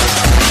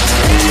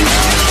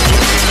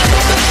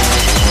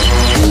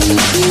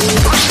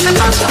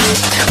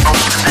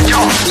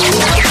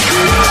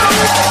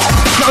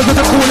 Sounds of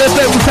the Kool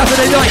FM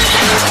Saturday night.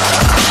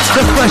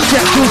 The Fresh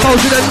Check 2009.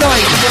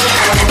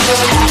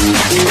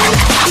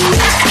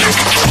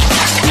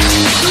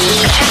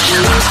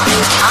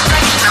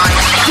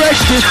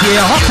 Fresh this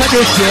year, hotter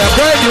this year,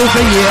 brand new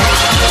for year.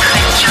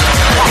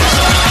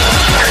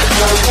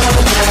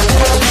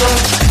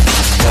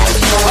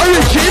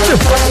 Origin.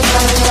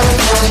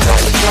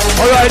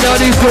 Alright, now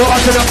these two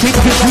utter up things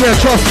this year,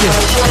 trust me.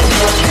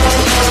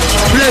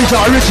 Blazer,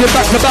 Origin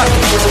back to back.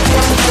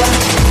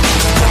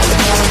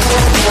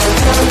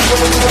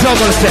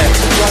 Juggle set.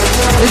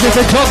 This is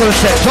a juggle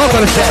set,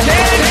 juggle set.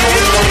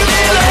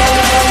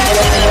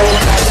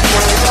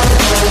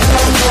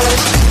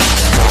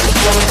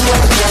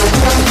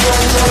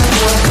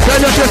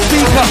 Turn up your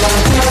speaker.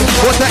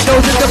 What that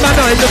goes in the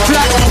manor, in the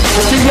flat,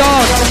 in the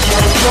yard,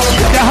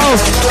 in the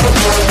house.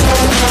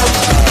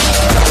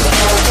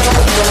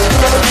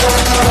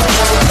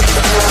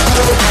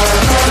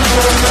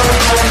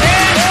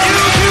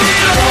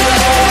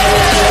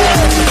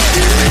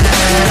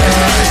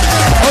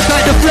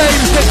 Outside the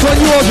flames, next one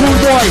yours,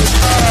 rude boy.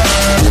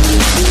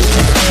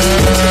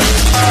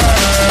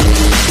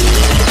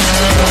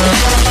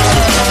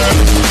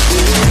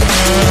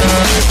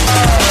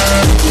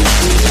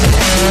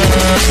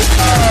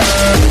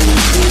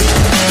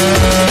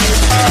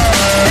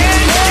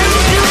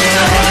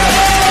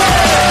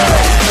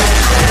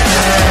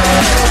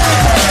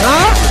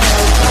 Huh?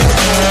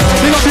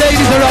 We got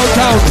ladies around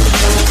town.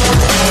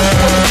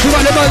 We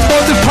got the man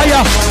burn the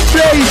fire.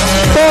 Blaze,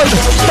 burn,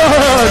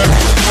 burn.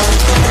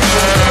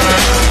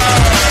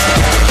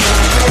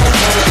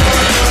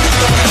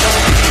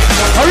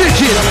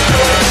 Origin.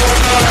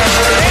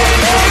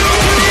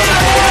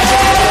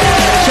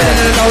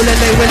 Shouldn't know that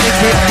they will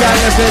get down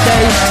every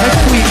day. A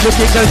sweet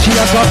looking girl, she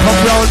has got come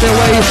round the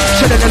way.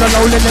 Shouldn't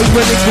know that they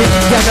will get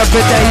down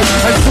every day.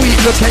 A sweet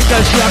looking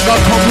girl, she has got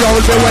come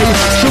round the way.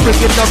 She will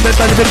give them the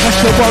benefit because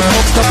she won't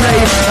come to play.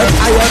 And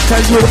I will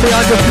tell you me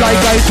on the fly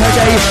guy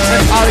today.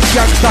 And all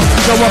gangsta,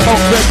 go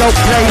about where don't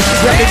play.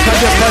 Let me tell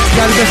you first,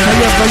 girl, this tell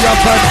you for your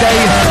birthday.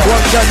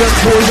 One girl them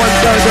cool, one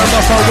girl them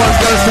up, and one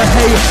girl say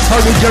hey.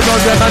 Original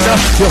them and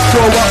you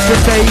throw up to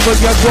say. When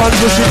you're gone,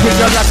 you should think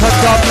you're like a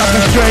dog, like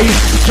a stray.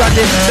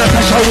 Johnny,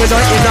 that's how we're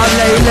not in our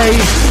lay.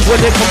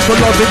 When it comes to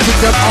love, it think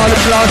them all the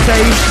class A.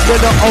 When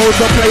the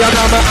older play and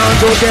I'm a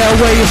handle their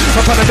way.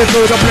 I'm gonna be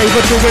through the play,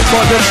 but do it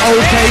more than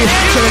okay.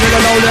 Chilling in a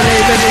low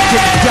lane, and it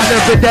kicks down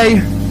every day.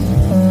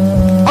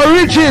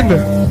 Origin.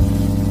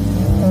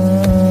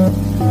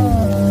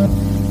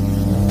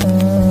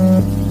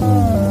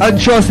 And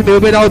trust me,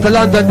 we've been out of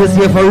London this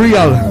year for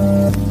real.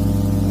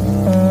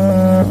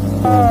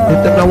 If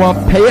them don't want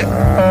to pay it,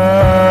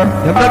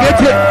 them not get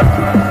it.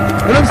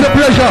 It looks a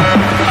pleasure.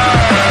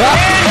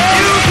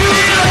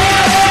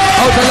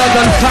 Out of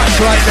London facts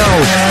right now.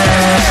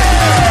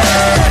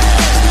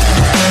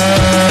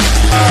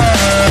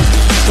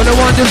 But I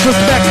want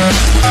disrespect.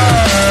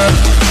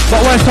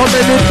 But when so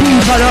many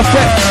people are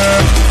affect.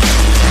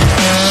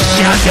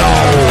 Shadow.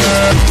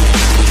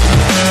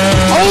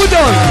 Hold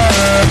on.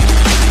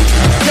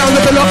 Down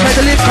with the Lok-i,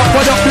 the link up,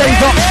 what up,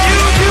 blaze up.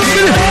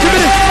 Give me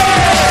this.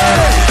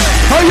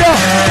 Oh yeah,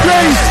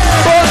 blaze,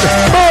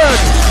 burn.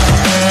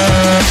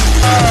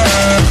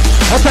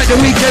 I'll take the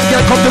weekend,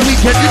 girl, come the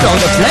weekend, you know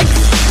the flex.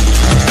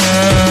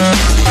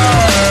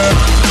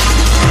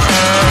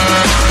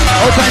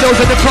 Outside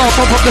those in the car,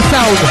 pump up the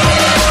sound.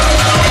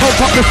 Pump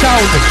up the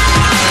sound.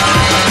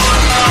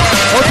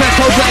 Outside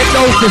total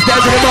hypnosis, the end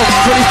of the month,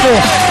 24.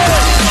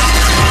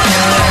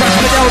 Crash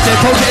me down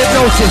there, total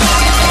hypnosis.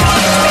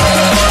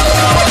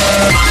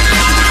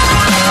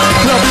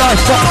 Club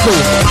Life,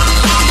 Vauxhall.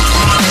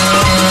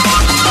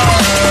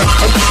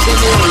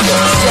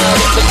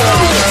 Sound of the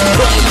barrier,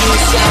 brand new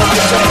sound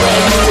with some brand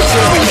new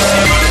material.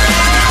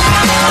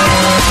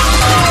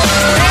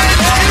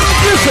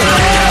 Listen.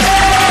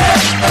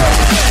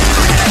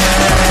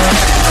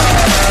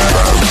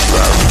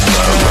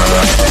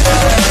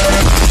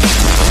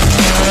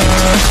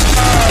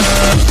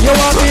 You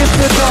want me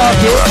to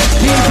target,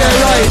 DJ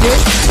ride it,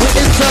 we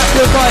insert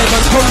the vibe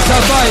and come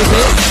survive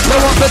it. You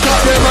want me to talk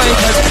the mic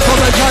and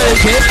come and try it.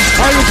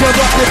 I need to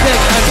rock the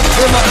deck and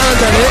in my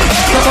handle it.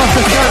 Some of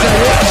the scandal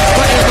it,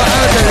 but in my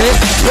handle it.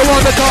 You want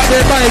me to talk the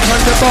mic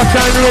and the boss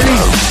and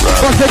release.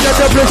 Boss and get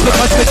the bliss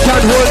because we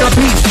can't hold a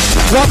beat.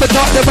 Want me to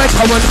talk the mic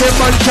and when the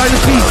man can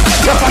speak.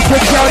 The boss we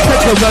can't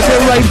take over the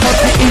right from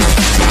the east.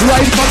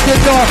 Right from the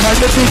north and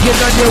the begin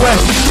and the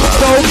west.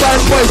 So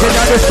bad boys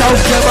and the south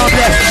them are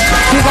blessed.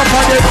 Give up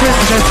on the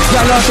business,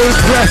 y'all are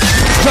impressed.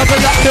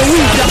 Trouble up the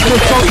weed, that the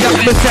song that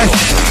me says.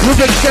 We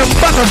make them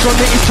battles from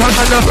the each one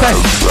and a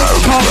fest.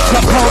 Calm to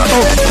calm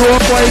out, no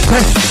boy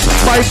pest.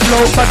 My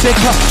flow, but they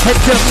cut, head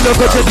them no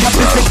good, they tap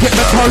this and get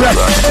me correct.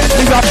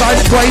 Me a bad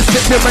boy,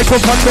 sit the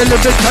microphone, me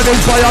live it, and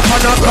it's boy up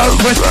on a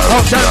conquest.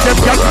 Out down them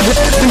young,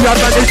 me a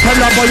man is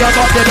tell a boy I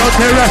got them out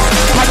the rest.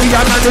 And me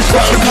a man is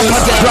fucking up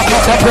and drop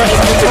up a breath.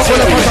 All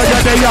of us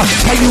are there,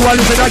 and you are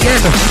living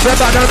again. We're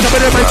back on top of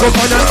the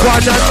microphone and go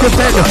on and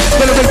defend.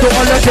 Gonna make to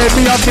all of them,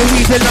 me have the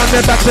weeding on the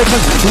back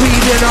because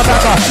weed in a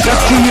bagger.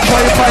 That's 3.5,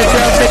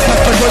 they'll make us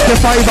for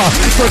 25er.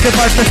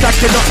 25 for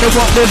stacking up the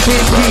what the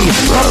BT.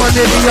 Come on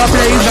in your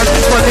blaze and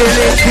money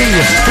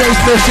lady. Blaze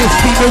the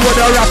 50, me would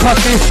a rap at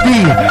 50.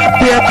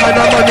 Beer kind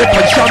of money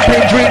for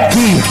champagne drink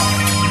tea.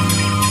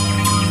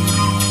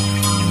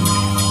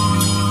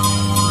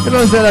 You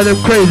know say like them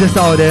craziest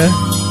out there.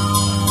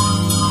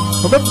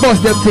 I'm gonna bust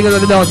them things on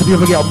the dance so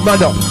people get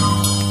mad up.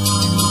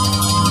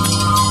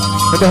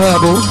 And the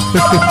herbal.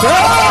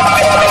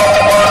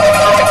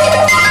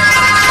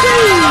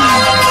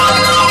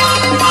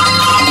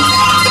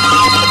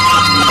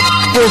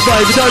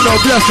 4-5, you don't know,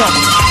 bless up.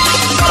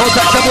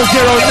 Contact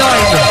 009.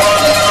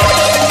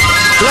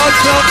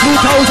 Lockdown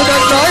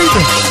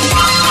 2009.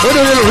 What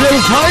a little real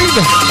time.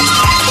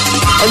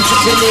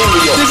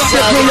 Entrepreneurial. Dig up the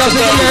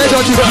curiosity in your head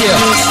on this year.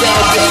 New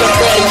sound with some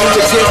brand new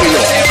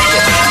material.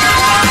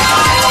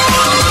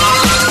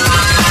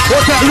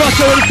 What's that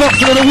Russia and Fox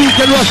on the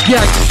weekend rush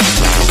gang?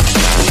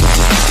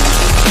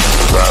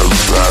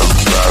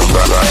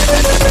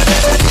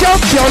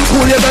 Champion,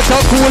 cool, you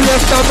better cool,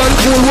 yes, man,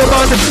 cool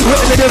woman.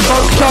 Written in the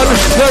function,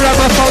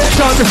 wherever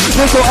function,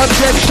 there's no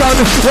objection.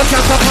 We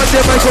can't up on the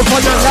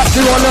microphone and rap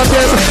to all of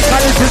them.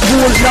 And it is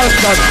cool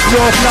London,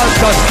 North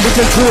London, it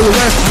is cool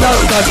West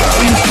London,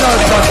 East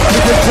London,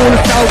 it is cool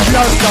South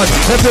London,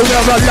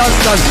 everywhere in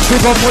London,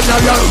 people from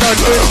London,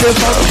 in the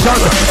function,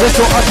 there's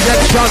no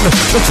objection.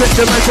 We set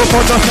the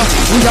microphone up,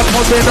 we are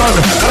coming on.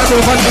 And the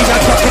one thing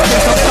that's up,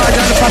 it's some style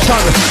and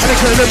passion. And they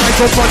kill the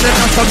microphone and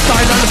have some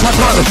style and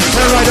pattern.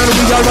 And right on,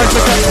 we are right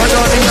with them, and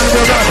on the end of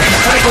the run.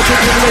 And they go to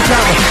the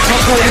jam,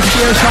 come for the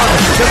station.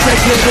 They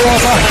take it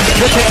over,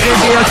 they take the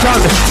nation.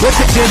 They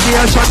take the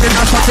nation, and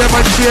that's what them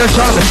on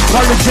station.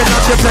 Origin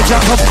of the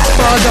pleasure of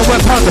further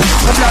weapon.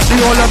 I'm like the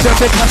all of them,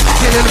 because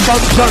killing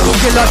function,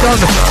 killer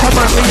done. Come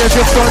on, me as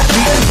your front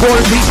beat,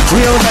 gold beat,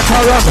 real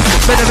veteran.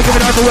 They never give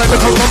it out the way,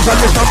 because comes on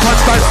this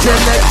constant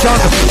selection.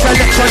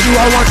 Selection you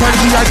are want, and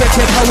we are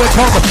getting how we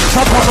come.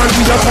 Come on,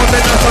 we are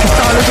coming, and some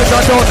style is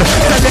not done.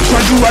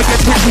 Selection you are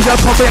getting, we are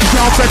coming,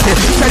 can't bet it.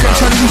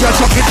 Selection we are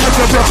talking, and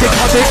we're breaking,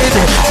 how they in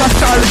it. The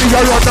style we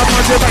are on, the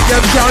man, they make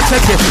them can't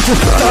take it.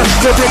 Just start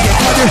to bring it,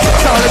 and it's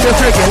style of the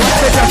friggin'. What's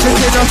the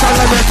difference in a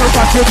style of it, so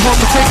back you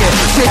come sing it.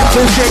 Sing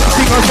to shake,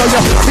 sing on so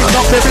you sing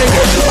up the bling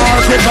it. All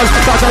people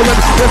start out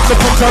with the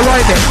pumps are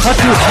riding. At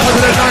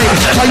 2009,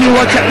 how you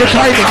want check the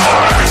timing.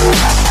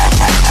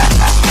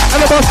 And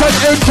the boss and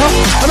enter,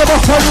 and the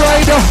boss and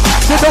rider,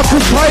 the doctor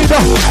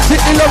spider, the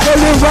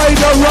illegally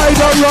rider.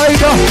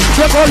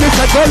 The gollis,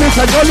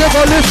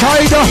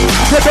 hider,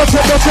 the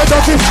doctor,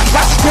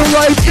 that's the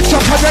ride, it's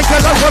up and the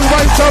girl on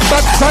right some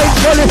backside,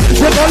 golly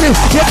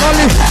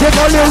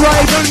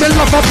ride, and the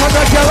love up on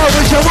the girl, I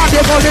wish you want the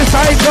golly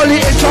side, golly,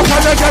 it's up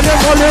and the girl, the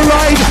golly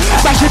ride,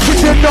 bash it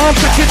in the north,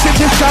 back it in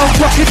the south,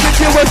 rock it in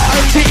the west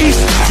and the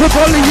east, the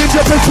golly in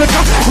the Pacific,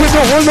 with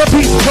the whole of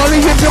peace,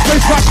 golly in the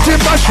place, back to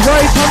mash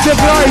right on the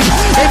bride.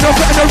 Ain't no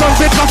getting around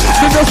because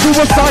there's no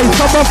suicide.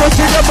 Some of us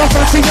see them, some of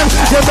us see them,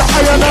 they're the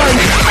iron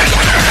eyes.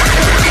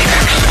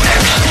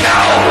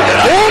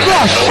 Oh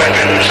gosh! The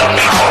weapons of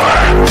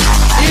power.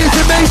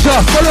 Easy major,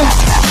 follow.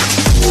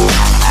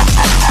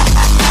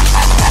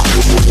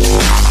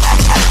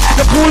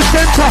 The Kool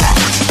Center.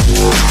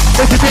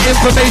 This is the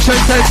information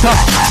center.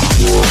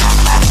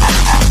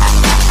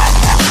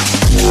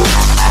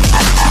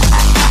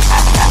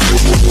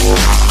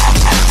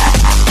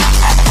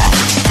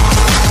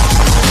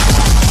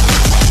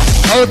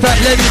 Hold that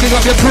lady, big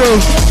up your crew.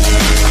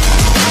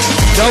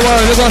 Don't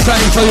worry, we got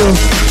something for you.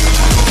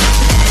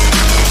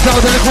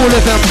 Sounds of the Kool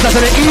FM,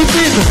 Saturday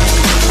evening.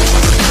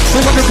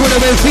 We got the Kool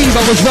FM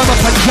fever, was rum up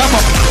and jam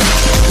up.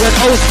 We had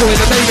old school in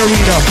the main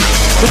arena.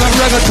 We got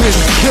Ragga Twins,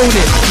 killed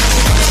it.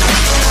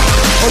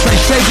 Hold that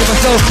shaking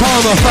myself,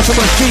 Palmer, fucking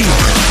my feet.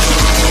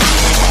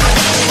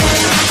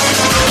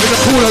 In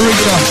the Kool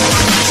arena.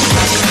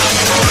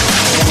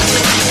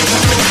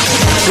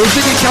 We're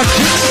singing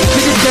catching, we're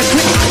singing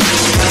getting.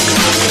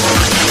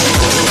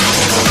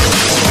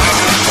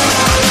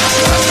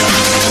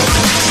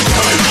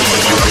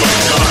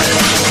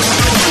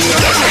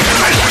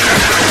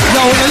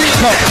 Yo, in the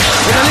link up,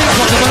 I'm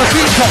on a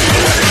feet up.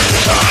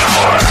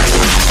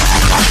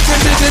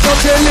 They got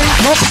their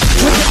link up,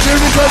 with the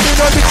lyrics on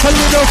the big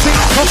little thing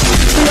up.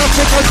 We have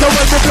to go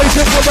and replace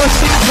it with a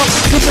sink up.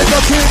 If they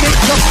got their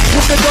link up,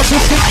 if they got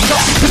their sink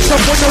up. Pick up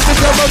one of the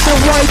jam on the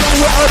right and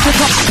we're out the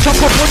top. Chop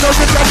up one of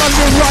the jam on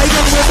the right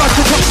and we're back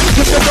to top.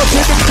 If they got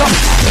their link up,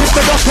 if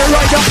they got their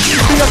right up.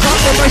 We have got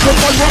the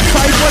microphone one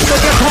side when they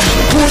get up.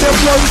 Pull them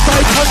one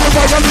side on the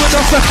right and we're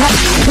off the top.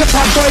 The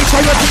top right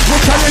for your things will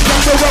challenge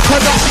and the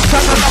weapon up.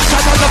 Stand up,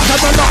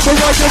 the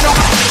right and up.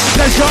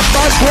 Let's up,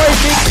 bad boy,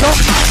 mix up.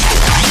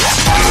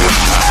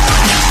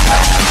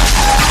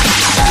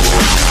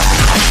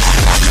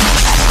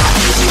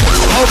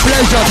 Oh,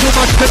 pleasure, too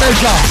much to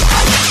measure.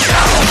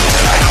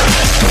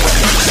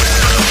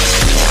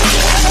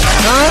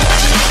 Huh?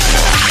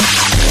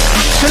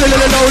 Chill a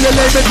little lonely,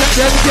 let me take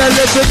them girl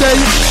every day.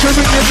 She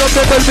ring in the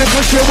middle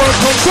because she won't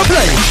come to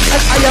play.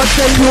 And I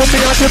tell you, me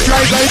on the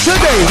fly guy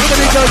today. One of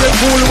the girls them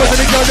cool, one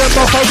of the girls them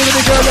buff, one of the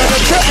girls them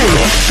dirty.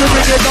 She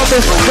ring in the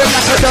middle, them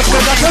like a duck,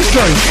 them like a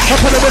stray. Up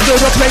on the middle,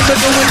 the plane, the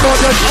doing more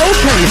than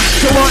okay.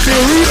 She want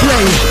the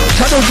replay.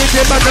 Shadows in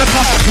the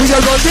manapa, we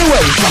are on the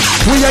way.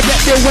 We are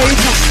get the weight,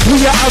 we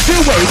are out the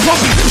way.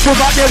 Come, so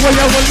back there when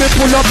we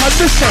pull up on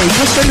the stage.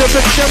 Cause the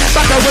lyrics them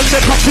back when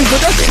they pop into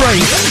the spray.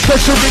 So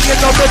she ring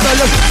in the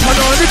middle, turn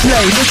on the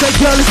play. They say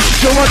girl,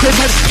 she want it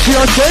and she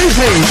a say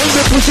hey. When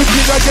we push it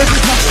in again,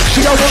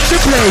 she a want to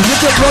play. You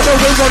just run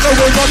away,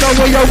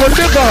 I want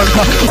the gun.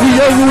 We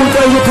are rule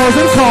the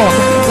opposing car,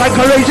 like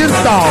a raging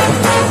storm.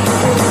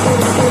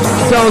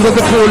 Sounds of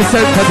the Kool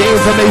Center, the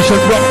information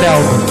drop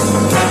down.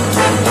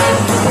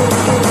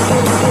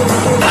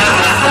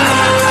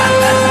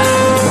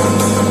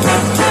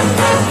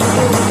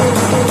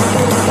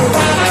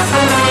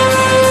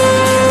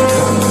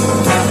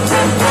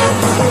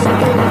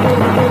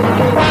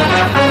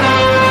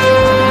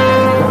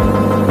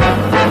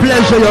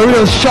 Pleasure, you're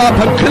real sharp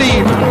and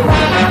clean.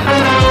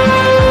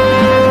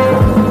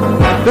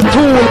 The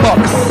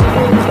toolbox.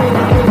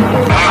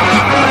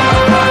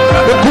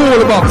 The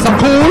toolbox. A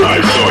cool?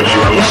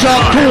 The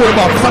sharp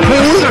toolbox. A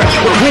cool?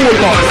 The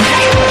toolbox.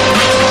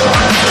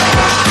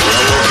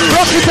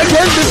 Rock it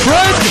again, my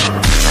friend.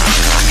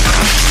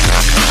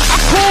 A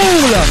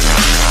cool.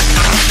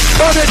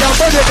 Burn it down,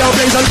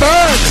 blaze and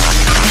burn.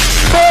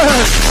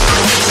 Burn.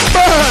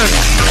 Burn.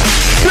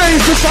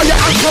 Blaze the fire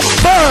and come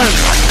burn.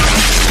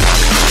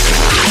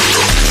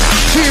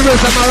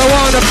 Serious and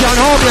marijuana can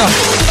harm ya.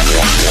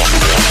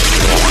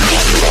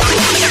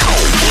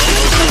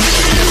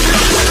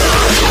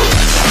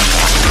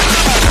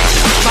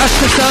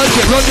 Master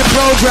Sergeant, run the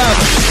program.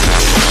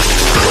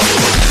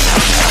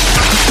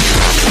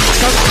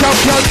 Some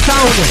champion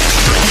sound.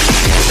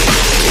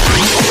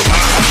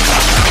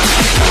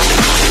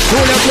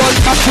 Cool everyone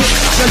back it.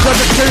 There's a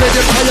period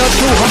in fire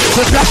too hot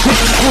to flash it.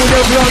 Cool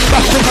everyone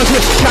back it cause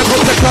it can't go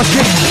to crush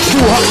it.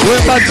 Too hot,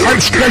 we're bad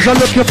and there's a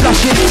look you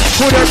flash it.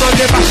 Cool them on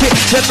the mash it,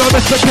 them no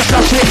mistake you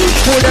flash it.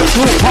 Cool them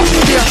too hot,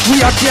 yeah,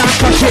 we are can't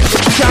crush it.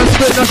 Can't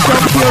spin the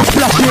champion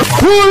flash it.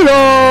 Cool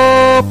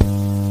up!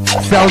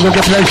 Sounds of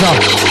the pleasure.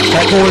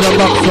 Like all the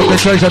box of the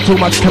treasure, too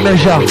much to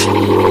measure.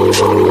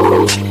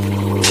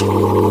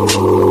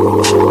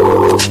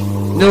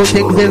 New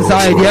things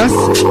inside, yes?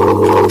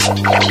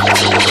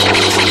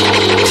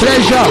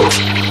 Pleasure.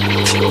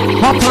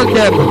 Hop on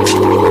them.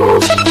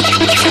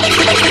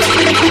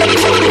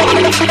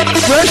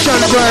 Fresh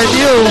and brand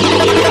new.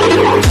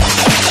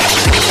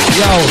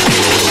 Yo.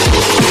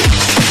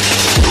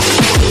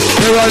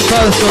 They're on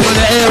first on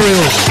the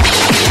aerial.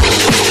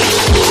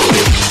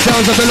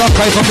 Sounds of the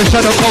Lok-i from the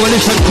Shadow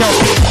Coalition Club.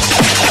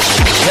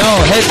 Yo,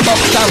 head box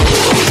stamp.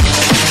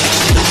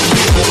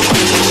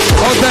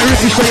 Out there,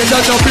 Ricochet, you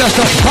don't know, bless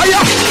up.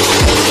 Fire!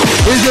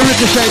 Here's the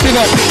Ricochet, big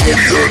up.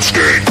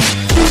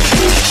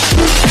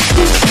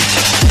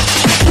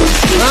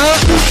 Huh?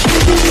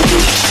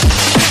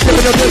 Give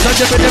me the bills and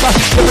give me the bash.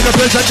 Give me the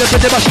bills and give me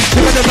the bash.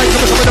 Give me the mic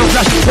and give me the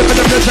flash. Give me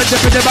the bills and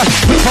give me the bash.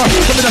 Give me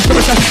the mic and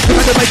give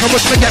me the mic and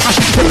give me the bash.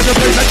 Give me the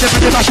bills and give me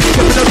the bash.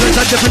 Give me the bills and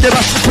give me the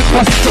bash.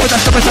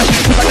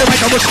 Give me the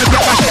mic and give me the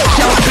bash.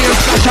 Champion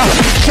slasher,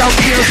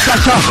 champion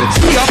slasher.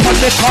 See up on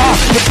the car.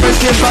 The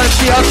president man,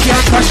 see up,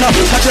 can't crash up.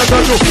 And you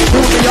don't know who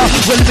we are.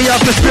 Will be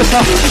up the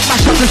splitter.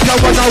 Mash up the show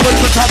and I will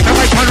put up the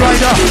mic and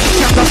rider.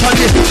 Jump up on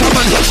it, come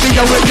on, be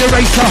a with the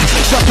racer.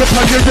 Drop the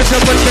punches with the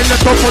wind in the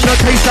top on the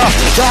taser.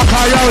 Dark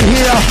eye out. down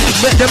here,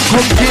 let them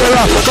come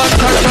clearer. Back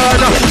and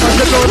down, as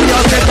the know me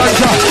I'll take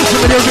ganja.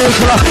 Give me the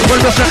regular, when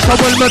the flexer,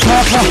 when the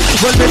talker.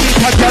 When they meet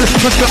a girl,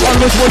 cause they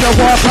always wanna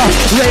walk her.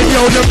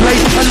 Radio the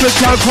place, and we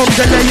can't come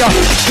the layer.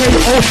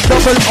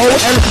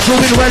 K-O-double-O-L,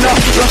 doing well up.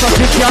 Like a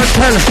kid can't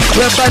tell,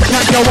 we're bad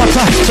can your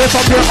water. We're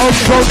from your own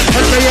road,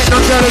 and they ain't no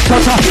girl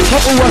cutter.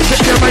 Not who was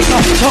sitting your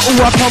maker, not who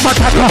was from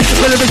attacker.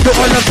 Well, if it's the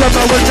all of them,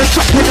 I will just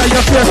chuck it on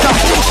your face.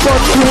 Run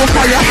through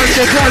fire, and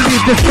the girl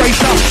leave the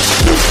spacer.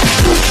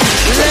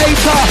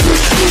 Later,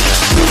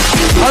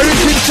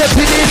 Origin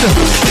stepping in.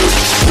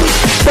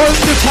 Burn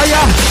the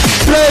fire,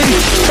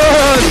 blaze,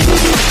 burn.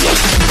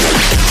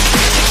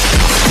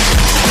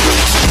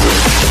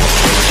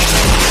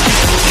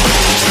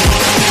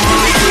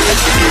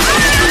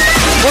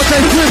 What I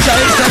do is let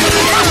me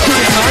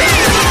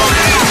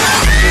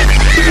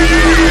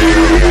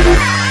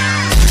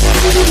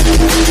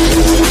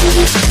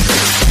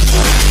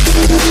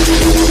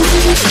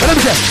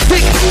say,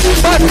 thick,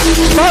 bad,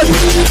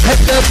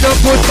 head them no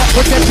good, but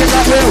we're getting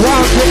that way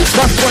around it.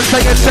 That's one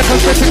thing and second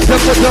setting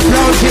them with the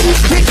brown it.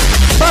 Thick,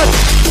 bad,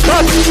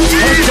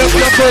 head them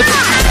no good,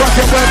 but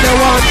when they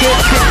want it,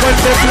 thick when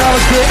they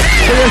blouse it.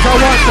 There is a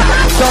one,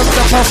 some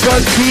stuff of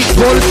run feet,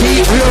 roll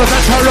feet, wheels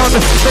and to run.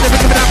 Then they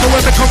give it out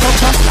where they come from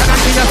top, and I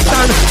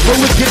understand. But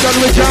we get done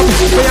with jump,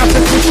 we have to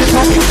switch it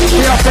up,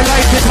 we have to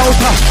light it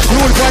out,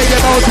 rule by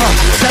them out.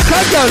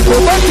 Second girl,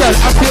 woman girl,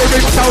 I feel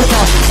it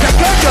outer.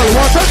 Second girl,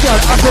 water girl,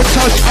 I feel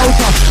touch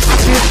outer. I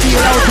feel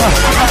feel outer,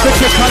 I feel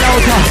tickle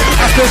outer.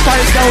 I feel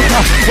find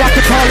outer, what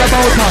to call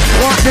about her.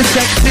 What the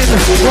sexing,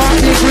 what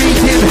the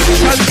greeting,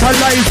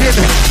 tantalizing.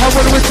 How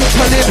will we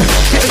tickle in,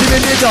 sitting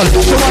in the middle,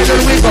 so I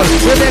don't wiggle,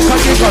 we make a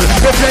giggle.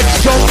 The flex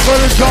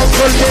jungle,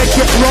 make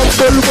it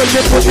rumble. When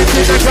they put it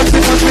in the gun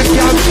because we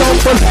can't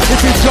stumble.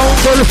 It is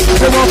jungle,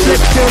 they want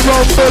flex to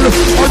rumble.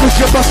 On the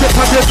ship of the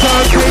public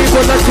can't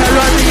table, the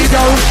terror knee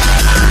down.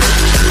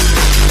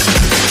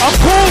 I'm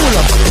cool.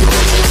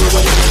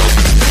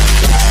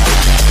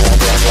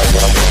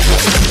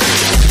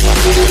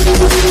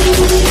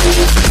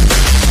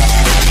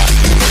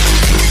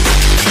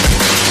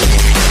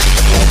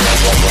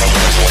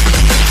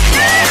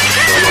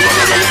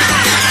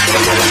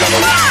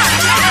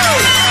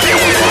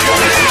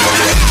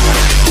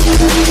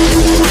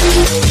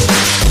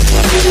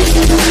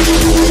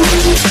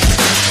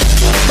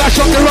 Smash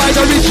up the ride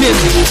origin.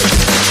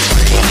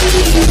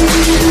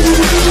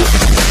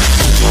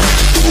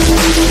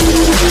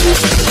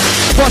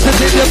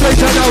 Positive the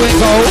place I know it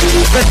go.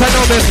 Better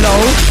know me flow.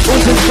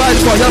 Who's in style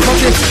boy? I'm from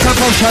this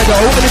camp of shadow.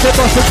 And if it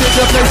positive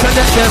the place I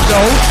let them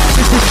know.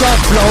 This is sharp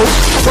flow.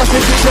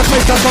 Positive the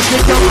place I'm from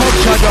this camp of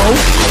shadow.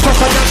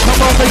 Papa that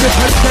come over you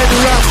can send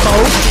Rambo.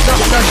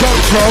 Not the junk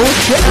bro.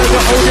 You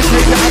ever only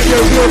take that and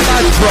you're real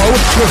bad bro.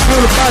 You're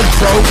real bad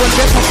bro. When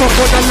they pop up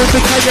on a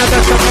little Kenya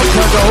that's a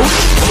shadow.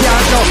 Yeah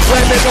I know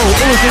where they go.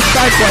 Who's in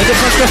style boy?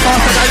 Because they're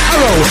faster than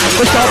arrow.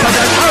 We're sharper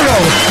than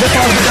arrow. They're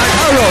faster than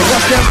arrow.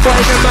 Watch them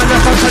boy the man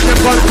up and them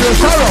gun through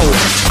sorrow.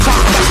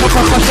 Fuck back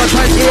up a shot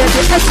and hear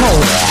the echo.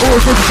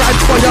 Who's in style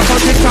boy? You're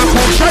from the camp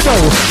of shadow.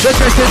 The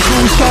dress is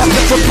too sharp.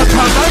 They put a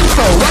pan and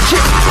so. Watch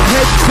it.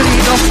 Head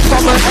clean up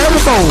from an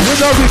elbow. We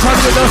know we can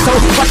win us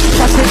out. Watch it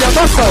in the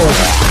muscle.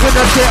 When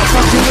I say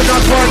fuck you, we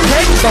not one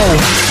tempo.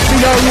 We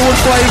are rude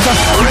boys.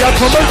 We are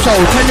commercial.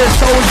 Tell your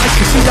soul.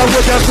 We are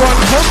with us one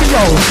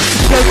Tokyo.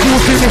 Then you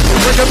finish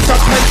when them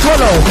stop and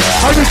swallow.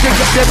 How you think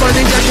up their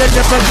money and then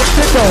they forget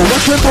to go.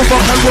 Watch them move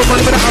up and woman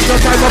when I have no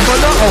time up on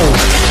the O.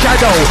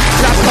 Shadow.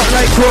 Black up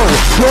like crow.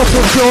 Crow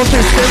to crow.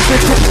 System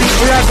to the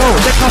Irago.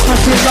 The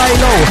capacity lie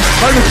low.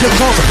 How you can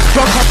come.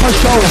 Drunk up a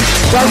show.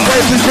 One way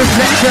we just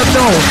let them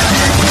know.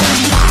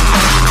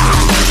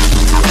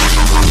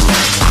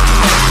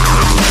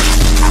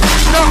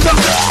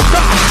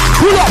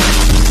 Pull up!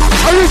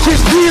 Origin,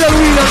 real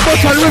and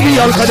bust and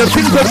reveal. Cause them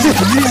things them this,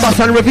 bust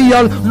and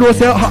reveal. No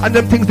say hot and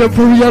them things them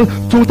for real.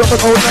 2 double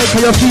out like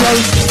how you feel.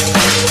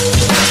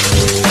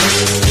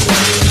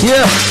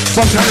 Yeah,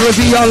 bust and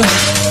reveal.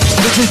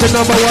 This is the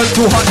number 1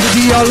 too hot to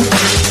deal.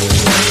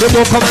 They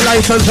won't come a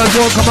license and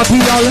won't come a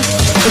appeal.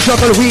 The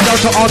struggle weed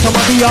out to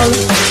automobile.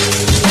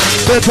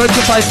 The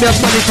 25 make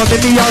money from the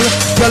meal.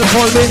 Girl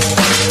call me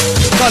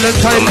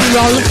Valentine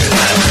Meal.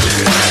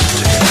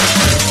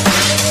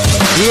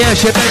 Yeah,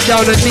 she bent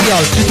down and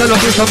kneel. She's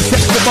looking some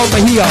sex above my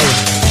heel.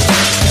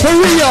 For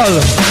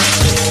real!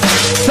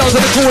 Sounds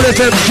of the Kool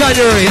FM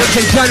January. Let's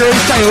say January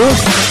style.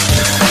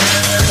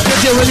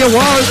 Get it when you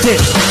want it.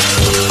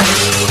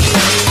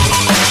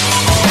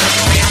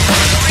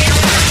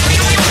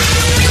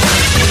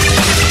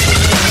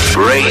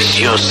 Brace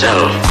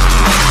yourself.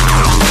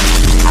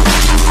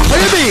 What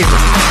do you mean?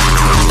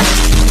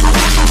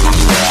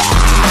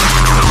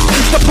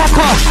 It's the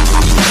papa.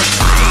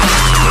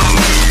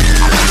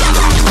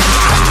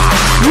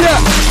 Yeah.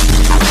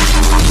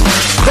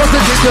 Bust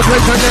it in the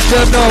place and let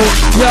them know.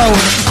 Yo,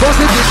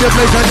 bust it in the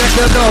place and let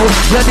them know.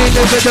 You need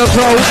to be the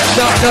pro,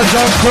 not the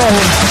jump pro.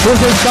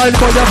 Who's in style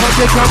for your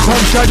body can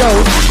come shadow.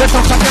 The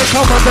top of the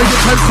come under you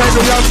can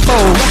send Rambo.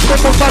 Watch the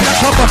move on the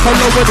top of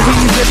follow when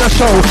we's in the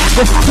show.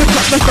 The switch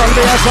up the song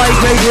they are by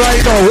grade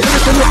right now.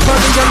 If it look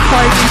funny and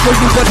fine, people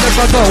you would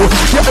never know.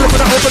 You open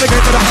the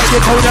gate for the high,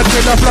 you code and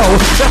kill the flow.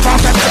 The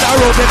fast and the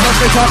road, they come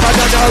the top and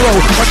the row.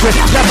 But we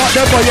step out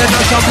the boy and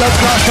some blood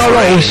class a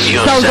row.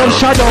 Sound of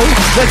shadow,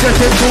 they're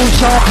getting too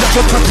sharp, that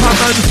look at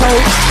come and soul.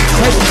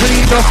 Head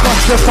clean off,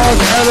 bust the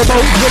false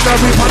elbow. With a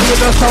refund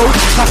with a soul,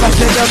 half a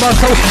thing of my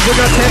soul.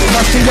 With a tip,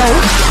 that's the yo.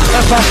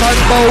 That's a fan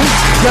bow.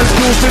 Just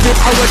do for the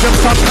hour, them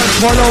stop and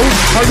swallow.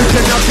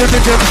 Original to the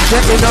gym,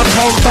 get in a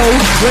combo.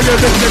 When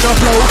you're lifting a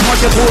flow, on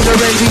the board the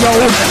radio.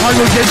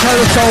 Original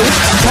soul,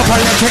 pop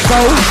and let it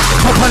go.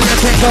 Pop and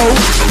let it go.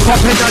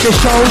 Pop in at the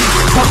show.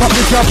 Pop up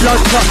with your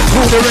blood clot,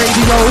 pull the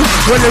radio.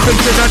 When you're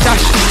lifting a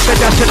dash, the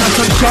dash in a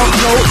some sharp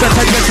flow.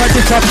 Better get a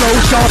this a flow,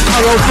 sharp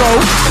arrow flow.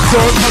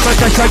 Don't come and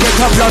dash, I get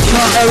a blood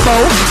clot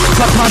elbow.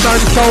 Pop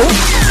and soul,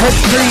 head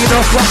clean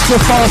off, watch the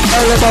fast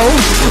elbow.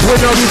 When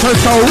you're with a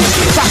soul,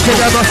 back in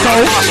them a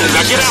soul.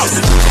 Now get out.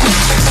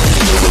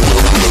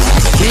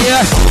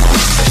 Yeah,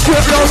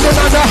 straight round the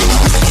manor.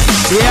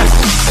 Yeah,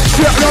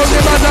 straight round the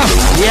manor.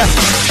 Yeah,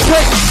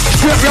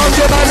 straight round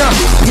the manor.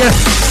 Yeah,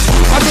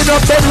 I'm in a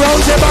bed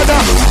round the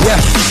manor. Yeah,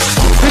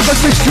 because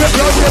we straight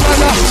round the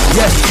manor.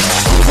 Yeah,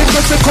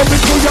 because we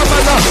coming to your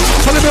manor.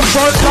 Follow the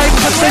front line,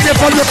 cause they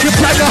never look your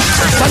planner.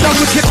 Manor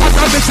with your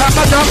manor, this time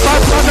manor,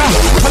 bad manor.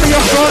 Follow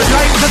your front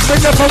line, cause they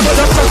never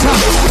want a butter.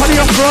 Follow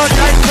your front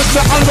line, cause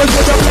we always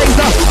with a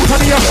blazer.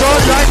 Follow your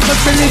front line,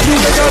 cause we leave you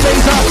with a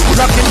laser.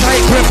 Lucky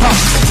tight gripper,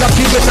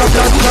 lucky with a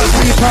blood clot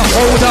creeper.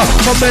 Holder,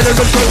 from mineral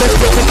to the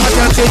script, I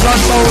can't be gun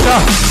boulder.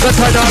 The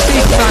turn of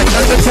big man,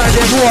 and the turn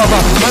them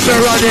over. And the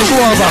running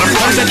over,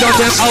 and the done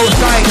them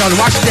outside and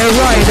watch their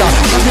rider.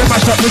 And they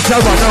mash up with the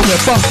run, and we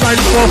bust man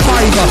for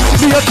fiver.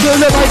 Me up to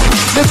the mic,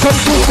 they come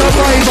to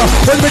survivor.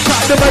 When we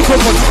tap the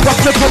microphone, rock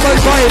the common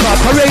driver.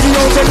 For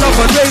radio the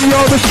lover, radio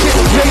the shit,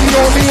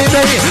 radio me in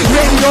the hit.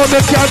 Radio me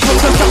can't come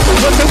to stop,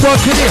 when they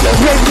working it.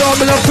 Radio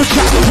me love to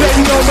chat,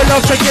 radio me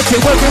love to get it.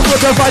 Working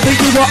with the body,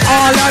 you know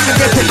all and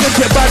get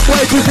it. Bad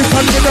boy, this is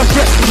something of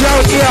shit.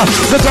 Round here,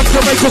 the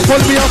doctor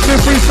microphone me off the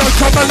freestyle,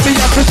 come and me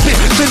up to spit.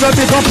 Sing a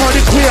big up on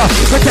it clear,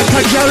 we take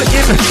a girl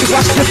in,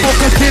 watch the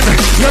focus in.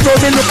 You know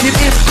me looking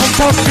in,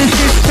 come off the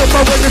system,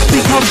 but when the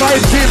speaker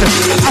vibes in.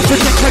 After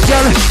take a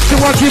girl, she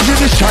want give you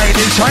the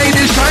shining,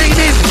 shining,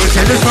 shining. We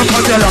tell us from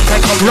on the lock, I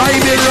come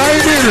rhyming,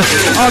 rhyming.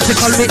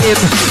 Article me in,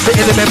 the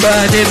enemy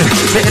burning,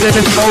 the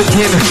enemy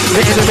smoking,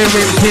 the enemy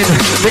rinsing,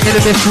 the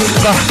enemy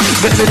swinger,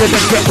 the enemy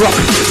get rock,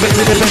 the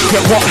enemy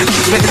get what,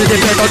 the enemy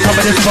bed on top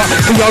of the spot.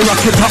 We all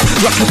rock it up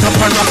and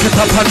rock it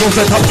up and move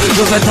it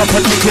up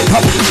and take it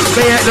up.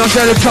 Me ain't no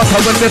jelly trotter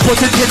when we put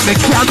it in, me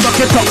can't rock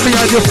it up. Me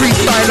and the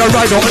freestyler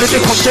rider, when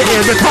it comes to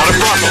air, it up.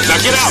 Now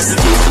get out.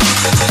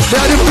 Me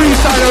and the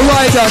freestyler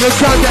rider, they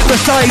can't get the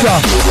cider.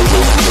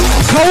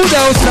 Cold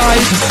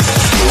outside.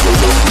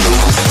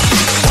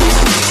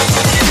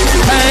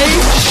 Hey,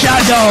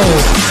 Shadow.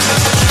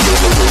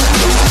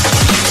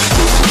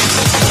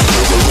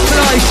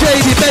 Nice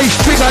shady bass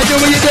trigger, I know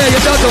where you're there,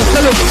 you don't know.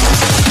 Tell them,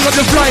 you got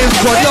the flying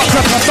squad, lock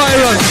up a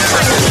Byron.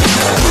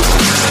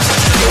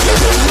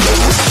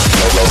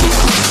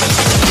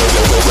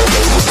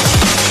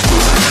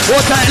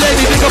 Hold tight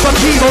lady, pick up a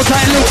key, hold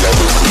tight look.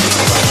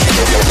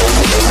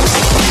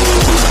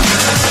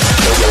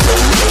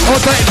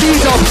 Hold tight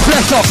beat up,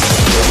 press up.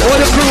 All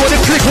the crew, all the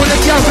click, all the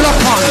gang, lock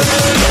on.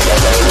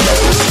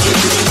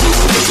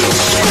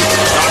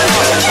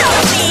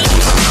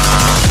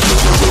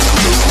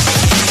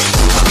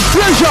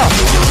 Pleasure.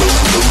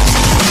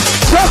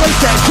 Trouble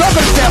set,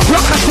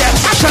 rocker set,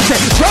 action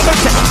set, trouble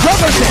set,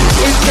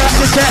 insert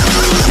the set,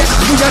 set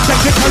to your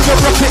technical, you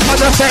rock it on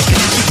the set,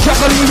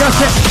 trouble in your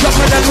set,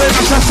 trouble and we'll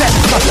mash a set,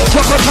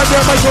 trouble on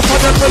your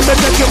microphone and we'll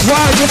make it,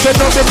 why you can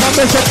know the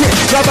time set it,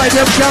 grab by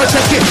them can't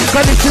take it,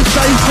 cause it's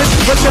incisive,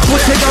 when they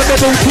put it on the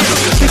boot,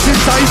 it's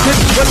incisive,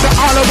 when the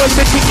all of when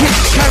they kick it,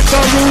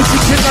 kangaroo,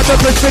 kicking on the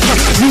precision,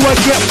 you will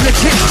get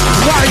flicked,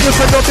 why you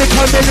can know the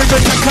time in the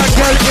can't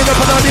girl in a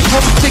banana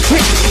pump stick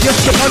it, you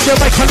skip on the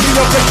mic and you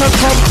know the can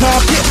come talk.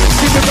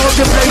 Sing it out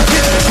the place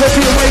it, let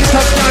me wait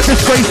up, not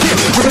disgrace it.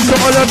 With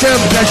all of them,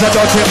 pleasure,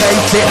 not to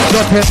base it,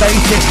 not to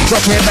base it,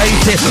 not to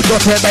base it,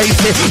 not to base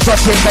it, not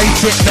to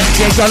base it. Let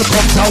the girl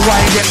come to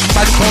wine it,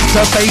 man come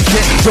to base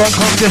it, don't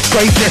come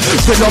disgrace it.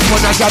 Fill up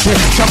when I grab it,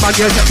 come on,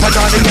 you're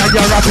banana and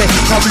you're rap it.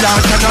 Come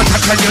launch and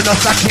attack and you're not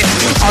sack it.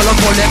 All I'm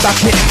pulling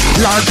back it,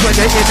 launch when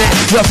you're in it.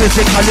 You're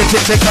physically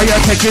fit, because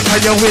you're taking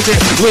and you're with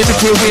it. With it,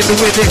 with it,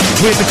 with it,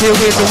 with it,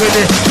 with it, with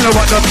it. You know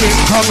what the king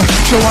come,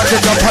 you want the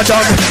jump and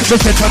down. The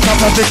sit on top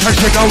of it and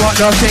she know what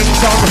the thing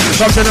song.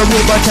 Comes in the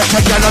room and take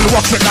a girl and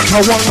walk it like a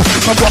wong.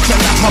 Come walk it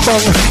like a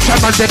bong.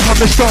 Shaman they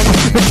come strong.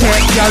 The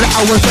take girl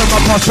hours and my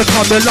past to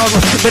come along.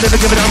 They never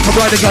give it down from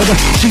where the girl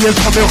she is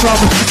coming from.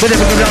 They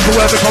never give it down from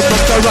where they come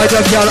from. The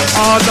rider girl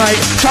all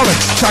night.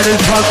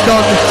 Challenge was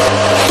done.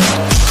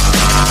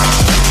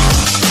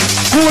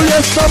 Cool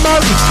yes no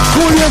man,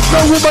 cool yes no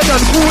woman,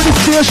 and cool the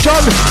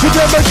station. The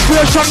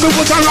demonstration, we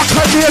was a rock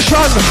a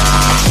nation.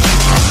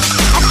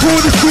 Cool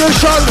the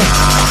station.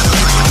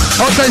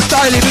 Outside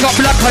styling, we got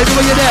black eye,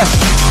 where you there?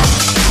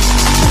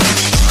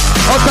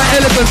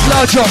 Outside elegance,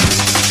 large up.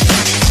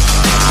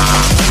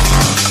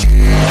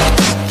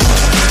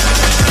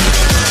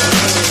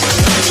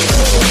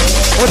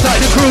 Outside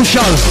the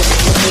crucial.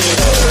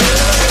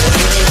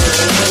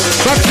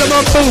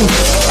 Maximum boost.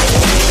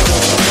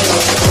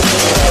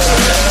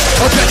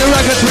 Outside the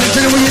ragged twins,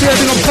 and when you there,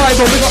 we got 5,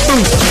 we got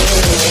boost.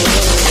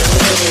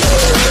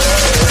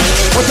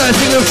 Outside the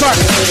single fact.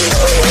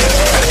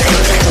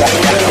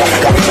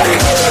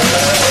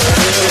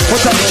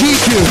 What's up,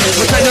 GQ?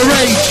 What's up, the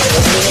rage?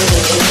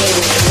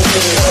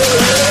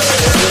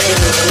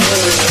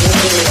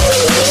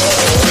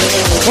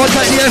 What's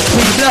up, the SP?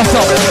 Bless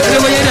up.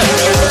 Anyway, in it.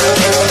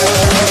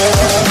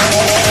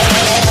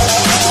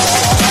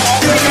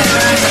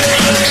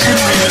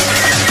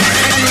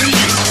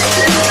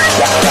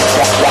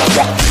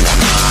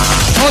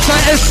 What's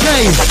up, SK?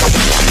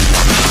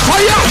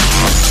 Fire!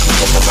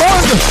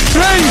 On!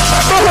 Blaze!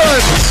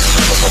 Burn!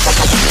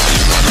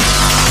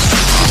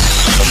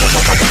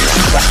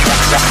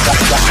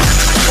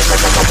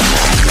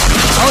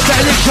 Okay,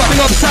 let's shopping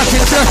up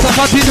Saturday, bless up,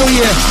 happy new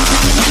year.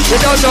 You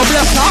don't know,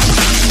 bless up.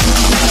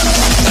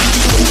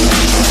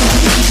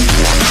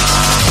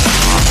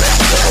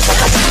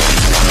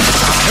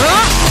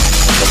 Huh?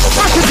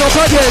 Mash it up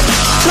again,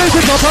 place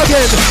it up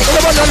again. The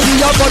one that we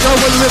have, but I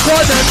will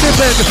record and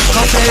depend.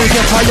 How there is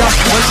a fire,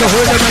 when you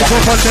hold the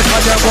microphone, the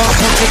fire won't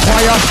come to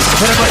fire.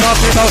 What am I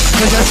talking about?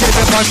 We just see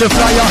them on the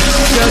flyer.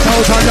 Get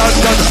out of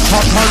London,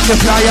 hop on the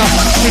flyer.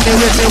 See me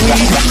with the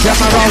weed, the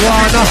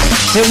marijuana.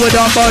 They would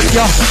have burn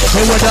ya,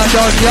 they would have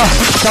done ya.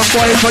 Some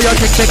boy for your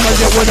tick because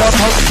they would have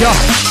punked ya.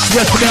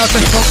 Yes, we have the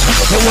smoke,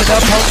 they would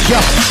have punked ya.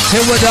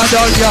 They would have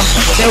done ya,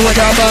 they would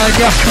have burned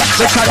ya.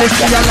 Look at this,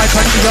 your life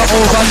and your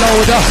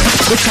overloader.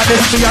 Look at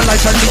this, your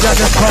life and your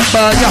just come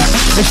burn ya.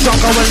 It's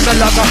stronger when the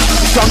lugger,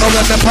 stronger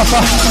when the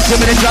puffer.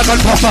 Give me the dragon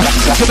puffer,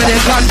 give me the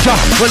ganja.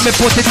 When me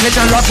put it in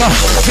the rubber,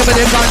 give me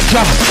the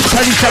ganja.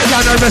 Tell you some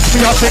can rest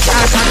me up in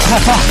hand and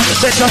puffer.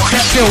 They just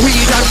get the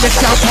weed and they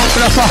can't pump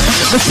bluffer.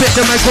 Me spit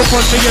the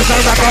microphone, me use a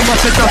ragga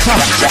must it duffer.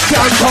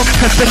 Can't come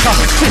to bitter,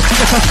 this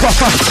is a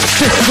scruffer.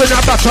 This win a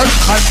battle,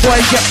 and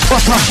boy get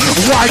butter.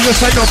 Why you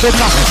say no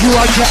bitter, you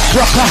are get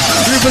rocker.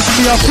 Lyrics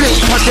me a flip,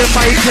 and the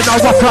mic in a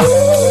whopper.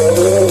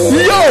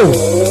 Yo!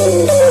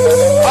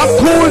 I'm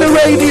Kool the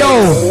radio.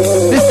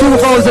 This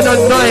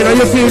 2009, are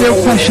you feeling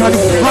fresh and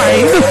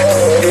fine?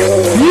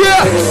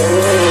 Yeah!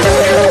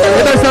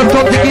 You must have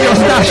something in your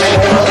stash.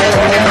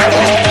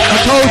 I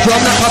told you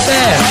I'm like a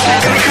bear.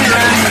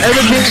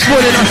 Everything's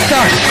full in a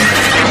stash.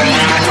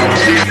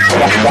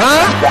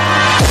 Huh?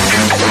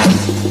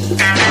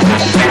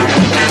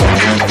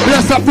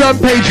 Bless up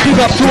Rampage, big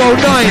up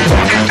 209.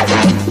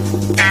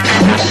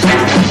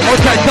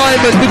 Okay,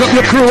 Diamond, big up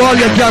your crew, all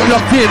your gang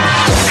locked in.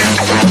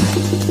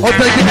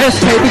 Okay, the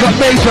SK, big up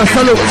Major,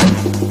 salute.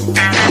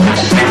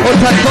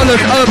 Okay,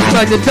 Dollars,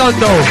 Herbsman, you don't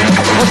know.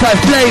 Okay,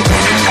 Flames,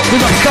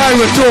 big up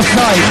Cyrus,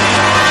 Northside.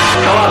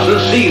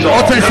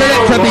 Okay,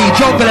 Selector B,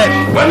 Jungle It.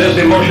 When this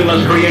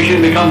emotionless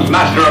creation becomes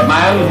master of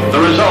man, the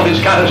result is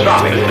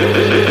catastrophic.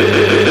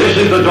 This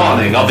is the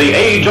dawning of the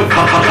age of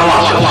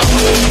Colossus.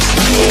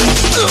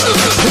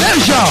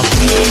 Pleasure!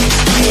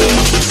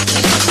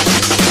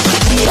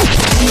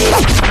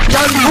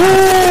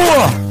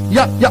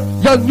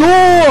 Young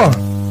Noor!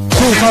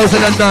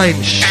 2009.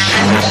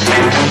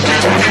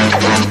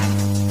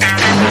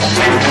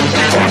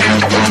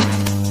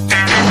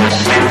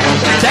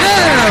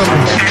 Damn!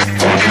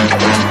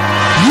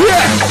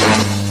 Yes!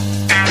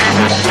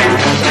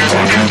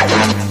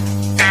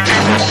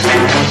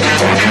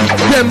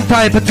 Them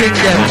type of thing,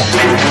 them.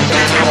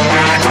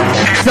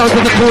 Sounds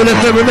of the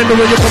coolest. Remember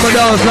when you come and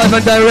dance live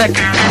and direct,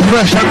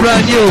 fresh and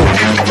brand new.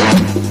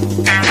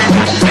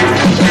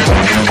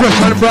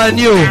 Fresh and brand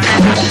new.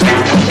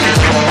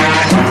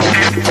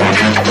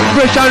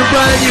 Fresh and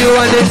brand new,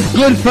 and it's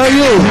good for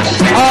you.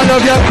 All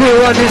of your crew,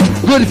 and it's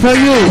good for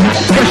you.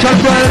 Fresh and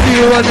brand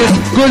new, and it's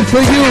good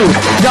for you.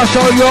 Dash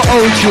all your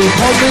old shoes,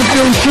 come with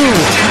new shoes.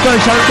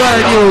 Fresh and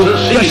brand new,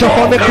 fresh up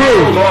on the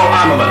crew.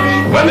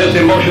 When this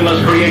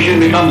emotionless creation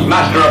becomes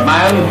master of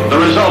man, the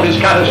result is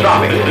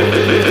catastrophic.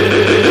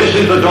 This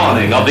is the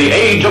dawning of the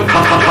age of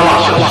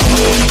Colossus.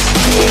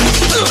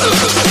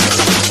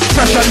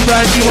 Fresh and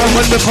brand new, and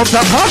when we come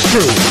to pass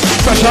through.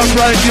 Fresh and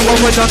brand new, and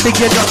when I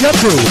begin up your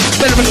crew.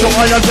 Then we go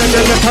all of them,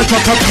 then we touch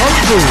up and come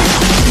through.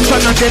 Son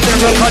of them, they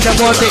record them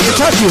all, they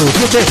touch you.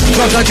 Today,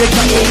 cause I get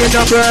in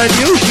a brand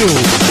new shoe.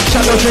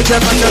 shadows in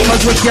them and the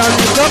cause we can't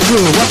go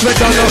through. What we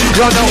done up,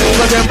 run out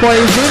for them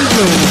boys in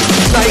blue.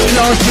 Like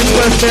lost in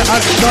where the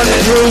action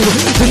through.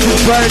 This is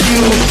brand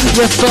new,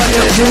 we're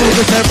starting new.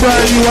 This is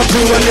brand new, I'm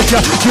through. And if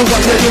you do what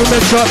you do,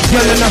 make sure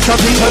yelling at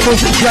some people move,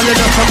 yelling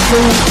at some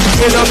blue.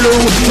 In a blue,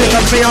 pick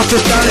up me off the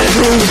stand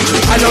through.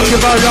 I don't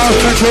give a loss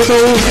and to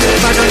move.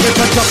 Man, I get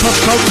a drop of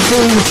come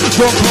through.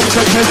 Don't come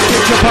to test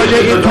it upon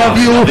the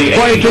interview.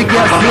 Why they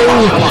get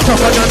through?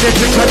 Tougher than the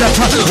trick of the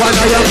top, one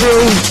I am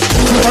through.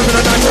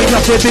 2009, we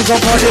have to big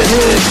up on the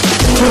roof.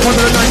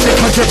 2009,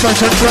 because you're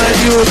fresh and brand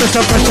new.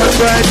 Mr. Fresh and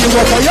brand new,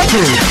 what are you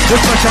doing?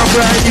 We're fresh and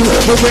brand new,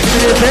 we're waiting to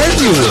the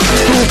venue.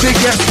 Two big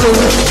get through,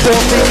 four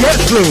big get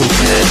through.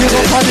 Big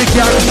up on the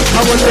gang,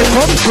 how will they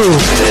come through?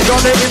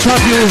 Done the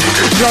interview,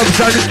 gloves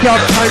and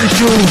cap and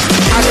shoes.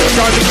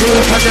 Action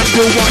group and them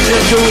do what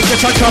they do.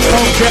 Get a chop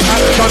out, get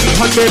action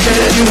on the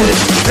venue.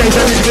 Blaze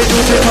and it's been do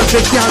because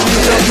the gang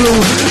is a blue.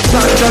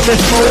 Stand on the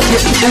smoke,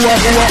 get ooh,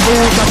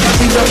 that's a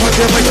thing up on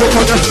the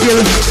microphone of skill.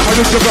 I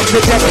will give up the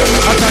deck,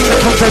 I got the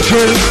come to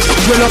drill.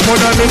 Drill up on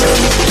the mix,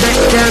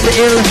 make them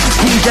ill.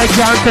 DJ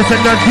can't test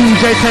and the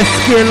DJ test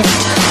skill.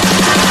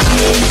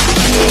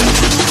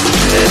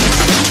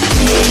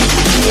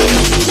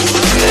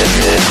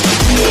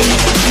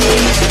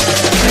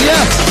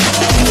 Yeah.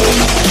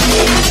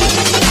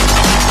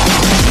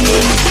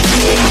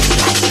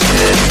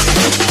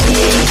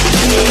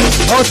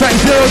 I'll take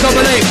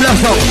 088,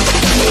 bless up.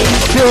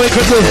 See what we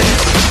can do.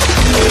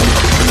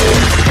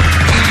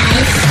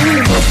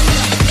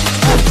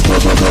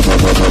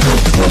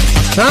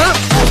 Huh?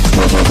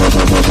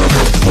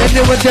 And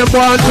then when them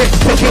want it,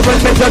 take it when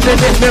they done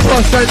it, me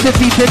bust and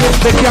defeating it,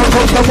 they can't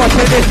come from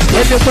watching it.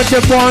 And then when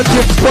they want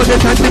it, one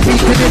it and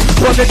defeating it,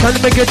 one it and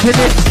me getting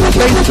it.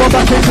 Face for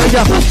back into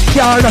ya,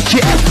 can't watch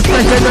it.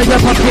 Nice in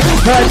your pocket,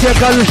 heard your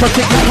girl shot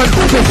it, you can't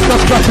just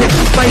not drop it.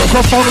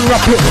 Microphone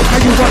rap it,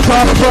 and you want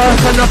to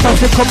burst and after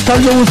you come to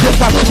lose it.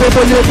 Watch me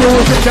when you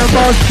lose it, the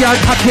boss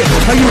can't hack it.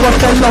 And you want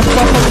to love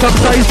for some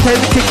size 10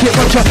 ticket,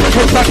 watch ya.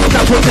 Head back,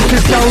 snap it, this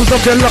is sounds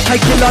of the Lok-i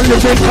killer,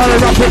 lyrical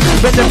rapid.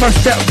 When they first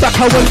step back,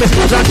 I will be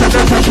land and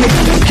attack it.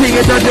 King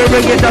it and the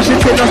ring it, dash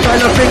it in a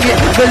style of bring it.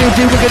 Believe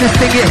you, we're gonna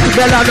sting it.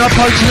 Well on a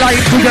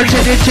punchline, we are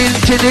chin it,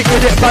 in it.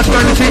 Bad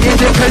man fit in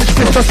the French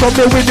pistol, so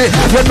me win it.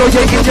 You know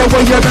you're in your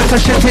way, you're not a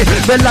shit it.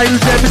 The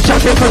lines them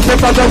chat it, cause they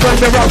bother when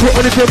they rap it.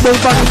 When if you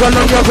move and go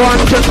on, you go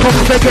and just come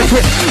to get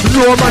it.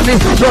 No money,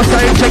 no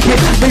sign, check it.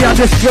 Me and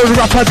the skilled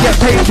rapper get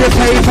paid, they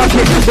pay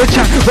pocket. They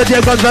chat with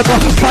their guns, they go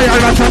fire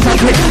and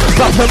attack it.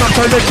 Back to max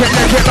on the check,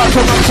 let it back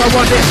to max, I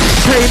want it.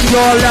 Claim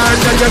your land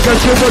and you can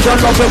shoot with a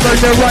love when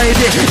they ride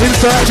it.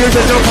 Insert it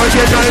in the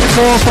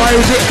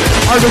 945 it.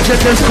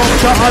 Originals come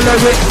to holler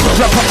it.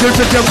 Drop up your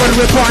system when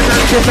we point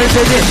and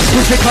defending it.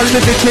 Physical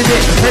limiting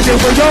it.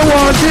 Anyway you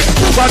want it,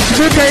 watch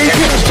me take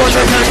it. But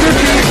the time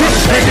defeat it.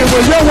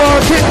 Anyway you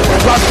want it,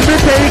 watch me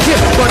take it.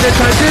 But the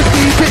time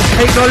defeat it.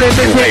 Ain't no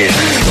limit.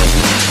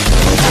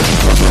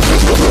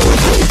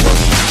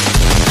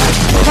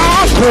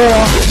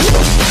 Hardcore.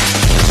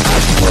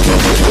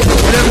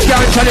 Them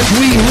can't challenge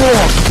we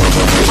raw.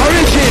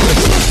 Origin.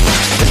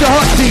 It's a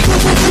hot seat.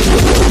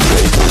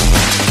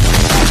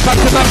 Back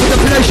to back with the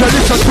pleasure.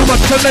 Listen, too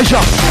much to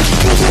measure.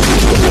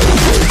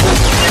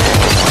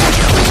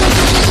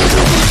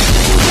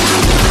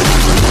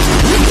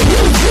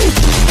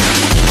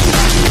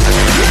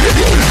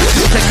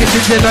 Take it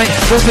in the night,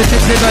 move it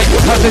in the night,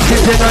 have it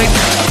in the night.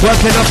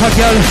 Working up a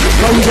girl,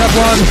 go that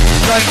one.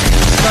 Night,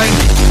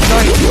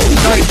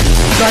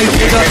 in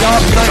the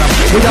dark night.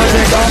 We are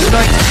the dark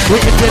night, we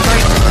in the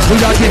night. We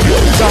are the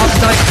dark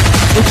night.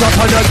 It's up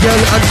on a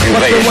girl and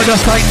what they wanna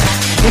sight.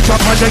 It's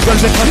up on the girl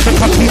because they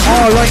cocky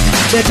alright.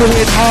 They're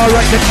doing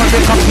alright because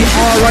they cocky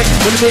alright.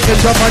 When we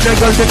end up on the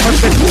girl because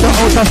they're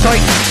out of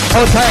sight.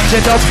 Outside the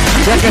dub,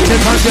 they're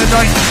getting on the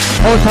night.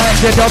 Outside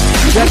the dub,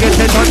 they're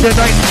getting on the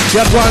night.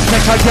 You're going to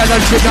take a girl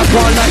and she's not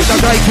going like to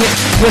like it.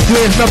 This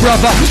way is my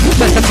brother,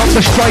 let them come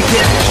to strike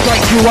it.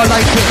 Strike you, I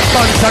like it.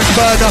 Buns and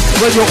burner,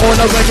 when you're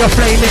on or when you're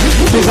flaming.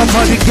 Big up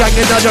on the gang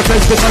in other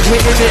place because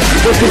we're in it.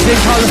 We're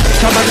physical,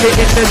 come and live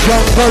in the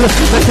jungle.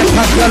 Let's take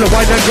a girl,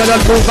 wine and girl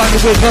and move and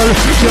wiggle.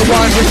 She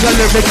wants this girl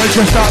because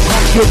you start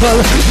comfortable.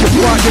 She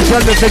wants this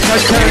girl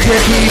because turn the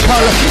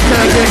people.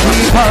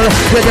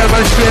 The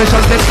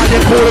demonstration, they can the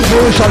cool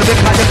motion, they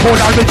can the cool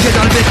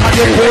original, they can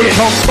the cool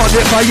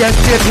somebody for yes,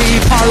 the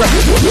people.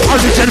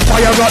 Origin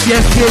fire up,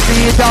 yes,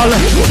 the doll.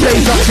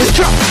 Blaze up the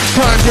trap,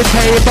 turn the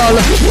table.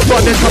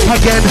 Run it up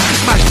again,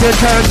 mash the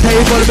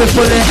turntable. Be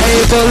fully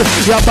able,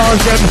 your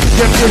balls them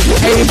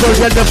disable.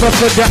 You never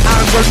put the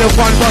angle, the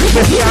one must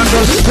be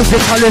scandal.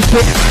 Physically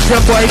fit, the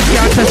boy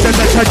can't test the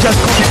better, just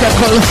come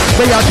circle.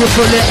 They are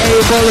fully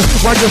able,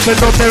 when you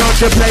feel up there on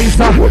the place.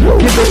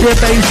 Give me the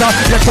bass,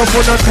 let's up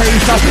on the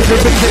taste.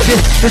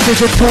 This is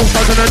a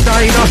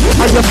 2009,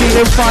 are you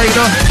feeling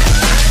finer?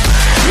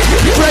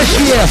 Fresh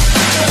year,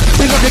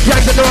 we got the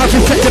gang that know how to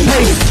set the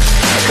pace.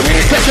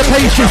 Set the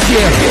pace this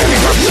year.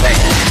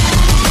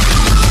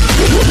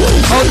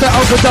 Out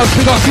the dubs,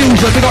 we got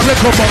Fusion, we got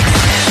Record Box.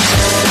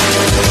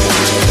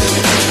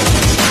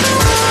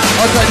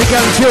 Outside the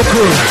gang, Kill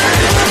Crew.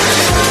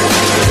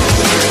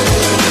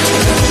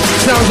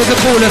 sounds of the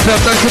Kool FM,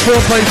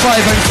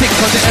 94.5 and 6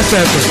 on the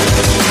FM.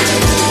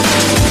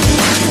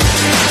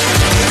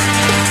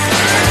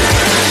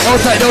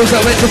 Outside those that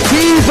went to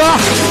Fever.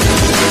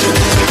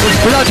 It's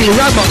bloody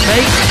ram up,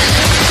 mate.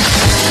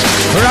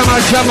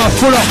 Rammer jammer,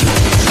 full up,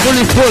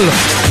 fully full.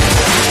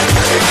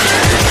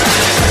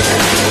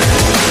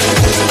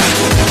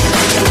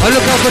 I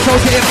look out for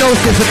Total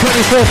Hypnosis, the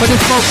 24th for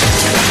this month.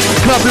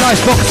 Club Life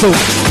Vauxhall.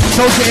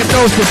 Total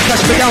Hypnosis,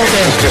 catch me down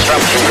there.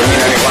 Disruption can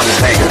mean only one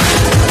thing.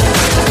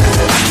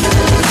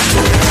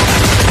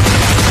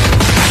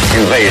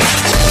 Invasion.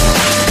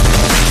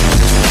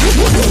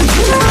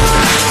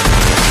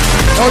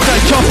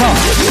 Outside Chopper.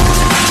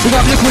 We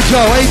got Liquid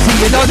Joe, 80,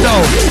 you don't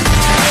know.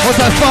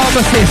 Outside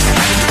Pharmacist.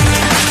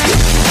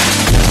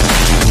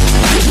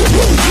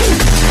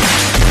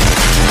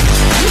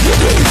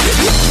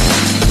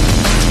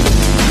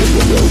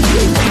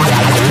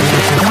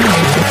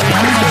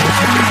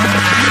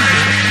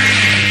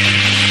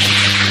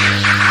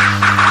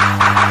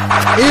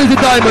 Here's the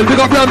diamond, we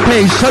got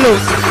Rampage,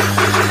 salute.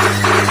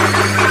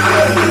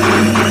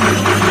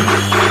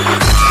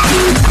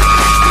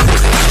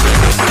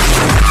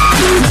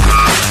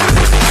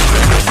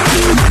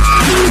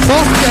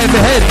 Boss them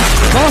head,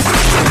 boss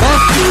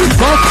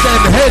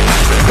them head,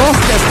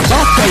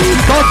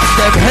 boss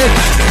them head.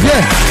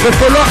 Yeah, we're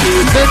full up,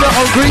 they're not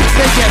hungry,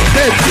 they get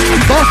fed.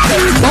 Boss them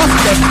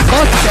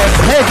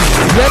head.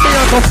 Yeah, they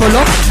are not full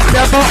up,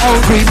 they're not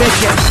hungry, they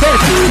get fed.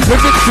 We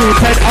mix through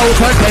 10 out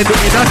and 10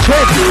 in a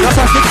trend. That's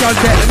a 6 and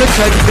 10 in the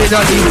trend, they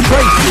don't need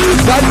trace.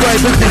 Bad way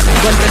business,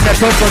 when they let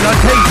up on a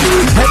taste.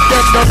 Head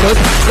them not good,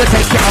 they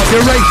take it out the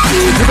race.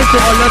 We mix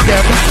all of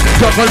them,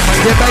 juggle on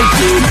the base.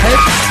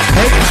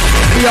 Head,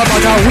 we are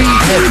on our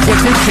weed head, get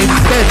this thing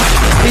dead.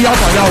 We are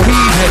on our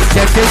weed head,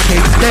 get this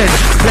thing dead.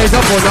 Plays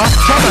up on us,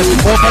 shaman,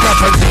 open up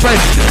and spread.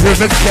 We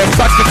mix them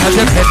back because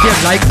them head get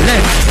like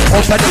lead.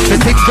 Open up the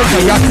things to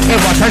tell ya, hey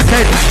what I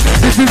said.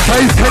 This is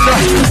price tender,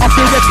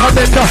 after the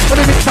calendar. When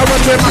we mix a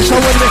when we mash a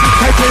when we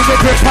take in the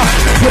gripper.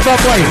 Give a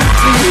boy,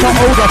 need to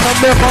older, from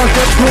their bars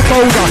them to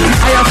bolder.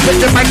 I have split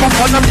the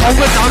microphone and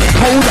power down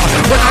colder.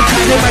 When I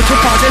try the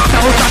microphone, it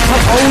sounds like a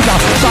older.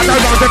 Got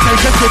around the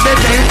place and see the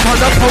name on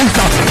the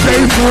poster.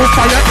 Blaze through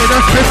fire in a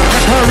fist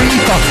and a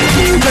reefer.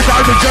 The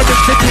garbage of the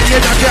city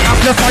in a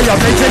amplifier.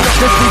 Making up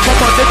the speaker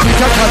on the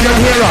teacher for your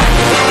hearer.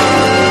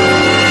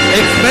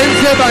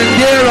 Expensive and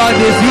dear on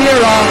this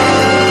era.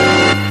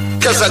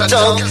 Cause I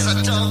don't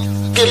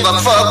give a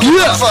fuck.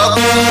 Yeah. Fuck.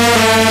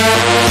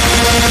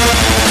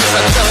 Cause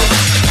I don't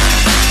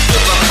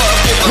give a fuck.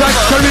 Right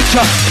to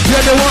richer,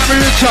 yeah they want me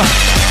richer.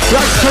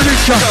 Right to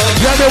richer,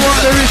 yeah they want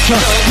me richer.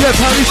 Yeah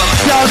Paris,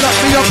 y'all lock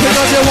me up in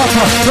the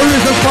water. The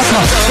river's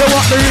butter, they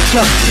want me richer.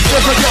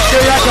 They forget the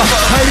ragger.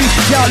 Paris,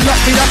 y'all lock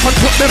me up and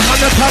put them on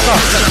the tagger.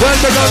 When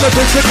they go with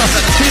the sugar,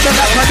 see them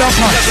like a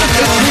dumper.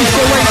 Increase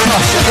the weight,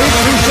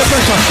 increase the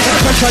pressure.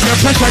 And the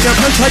pressure, the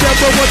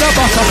move with the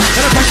butter.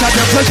 And the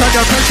pressure,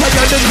 the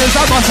niggas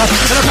are butter.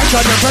 And the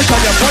pressure, the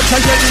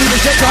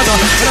niggas get gunner.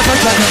 And the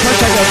pressure,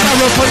 the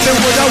power put them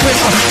with a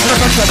winner. And the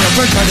pressure, the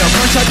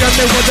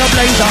me with a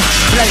blazer.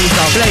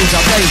 Blaze,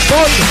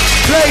 burn,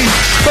 blaze,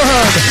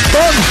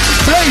 burn,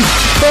 blaze,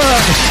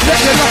 burn. Let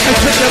your luck and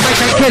trick them, make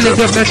a killing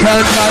them, the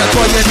turn.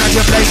 Money in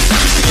your place,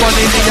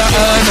 money in your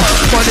earn,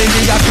 money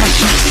in your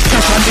cash,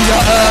 cash on your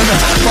earn,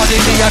 money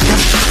in your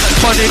cash,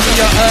 money in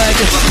your earn.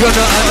 You're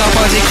not on a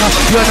money cup,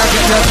 you're not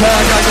getting your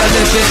turn, and you're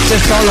living the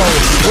sorrow.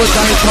 We'll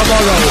die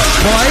tomorrow.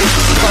 Why?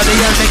 Money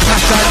and the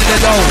cash on the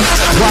low.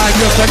 Why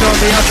you can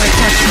only have the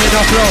cash in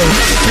the flow?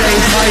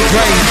 Blaze high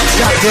grade,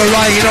 got the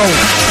rhino.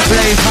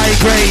 Blaze high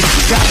grade,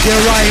 got the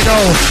rhino.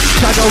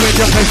 Shadow in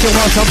the place, you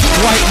want some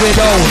white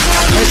widow.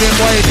 Any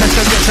boy test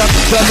to get some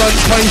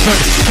demonstration.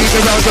 Keep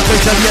around the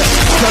vision, yeah,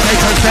 so they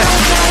confess.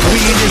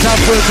 Weed is a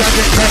good and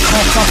it takes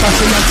off of us.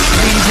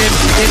 Leaving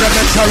in a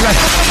mental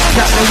rest.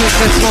 Got the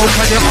witness smoke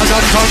and you're on a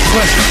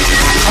conquest.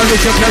 And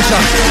with your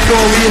pleasure, no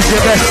we is the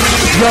best.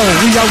 Yo,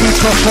 we are we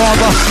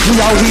performer, we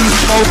are we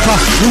smoker,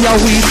 we are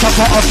we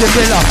topper of the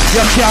miller.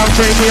 You can't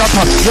bring me up,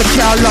 you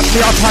can't lock me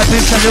up. I've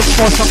been selling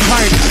for some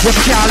time. You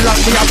can't lock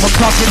me up, I'm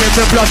talking in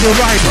the bloody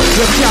rhyme.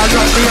 You can't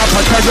lock me up,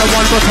 I'll tell you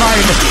one more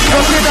time.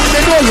 Looking at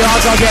the door, you're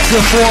gonna get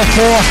your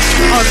 4-4.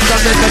 Under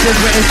the bed,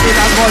 it's in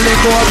a gully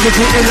more. Put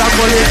it in a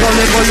gully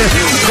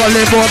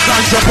more.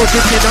 Ganja, put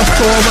it in a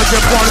store. When the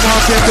one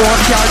off the door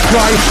can't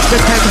dry, the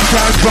Thames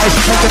can't dry,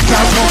 and the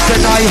can't come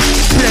deny.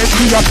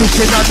 Plenty of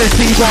fishing on the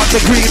sea, want the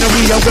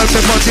greenery. And when the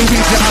money we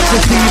can have to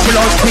see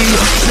blood tea.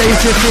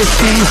 Place it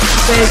 50,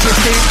 make it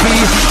stinky.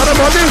 And the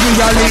money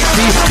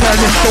reality, tell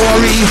the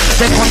story.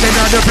 They come in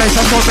another place,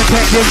 I'm gonna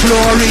take the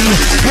glory.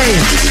 Hey,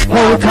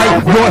 hold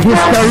tight your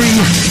history.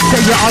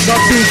 Say you are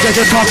not big, that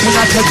you're talking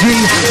like a G.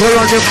 We're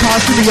on your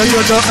past me and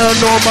you don't earn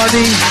no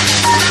money.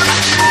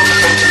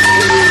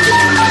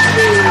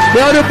 The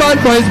other bad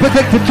boys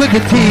protected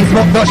tricky tees,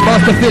 not much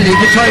master Philly.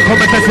 You try and come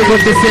and test it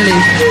with the silly.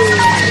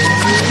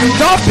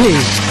 Dumpy!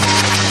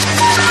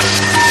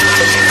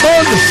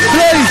 Burn,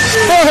 blaze,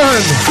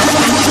 burn!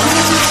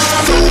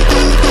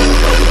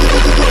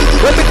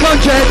 When we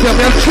clutch your head, we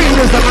have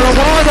treatments that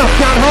marijuana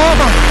can't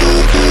harm us.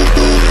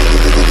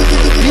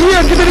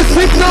 Major, give me the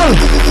signal.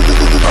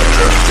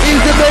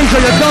 Easy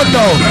Major, you don't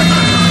know.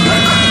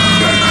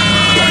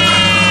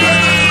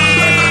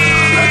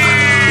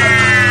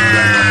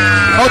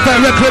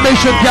 Outside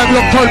Reclamation Gang,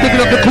 look tall, big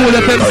up the Kool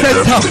FM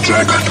Center.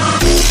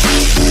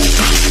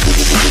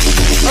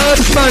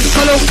 Earthman,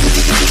 follow.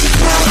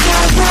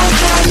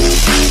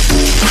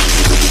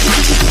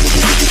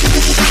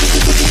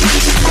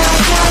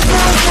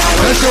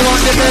 Yes, you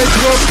want the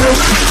bedroom book,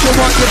 you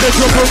want the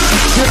bedroom book,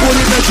 you want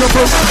the bedroom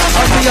book,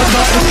 I'll be a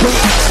part of you.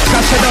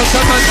 Cash it out,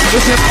 the man,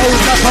 with him out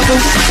of a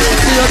book.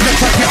 See you get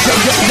a picture,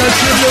 get the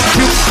look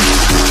you.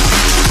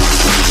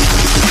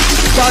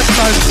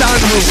 Batman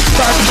stand room,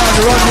 Batman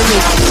run the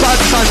room,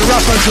 Batman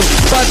rapper room,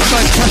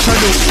 Batman pressure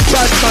room,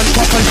 Batman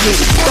papa room,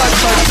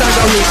 Batman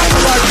dagger room,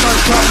 Batman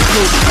trap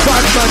room,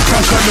 Batman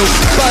pressure room,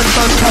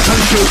 Batman papa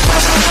room.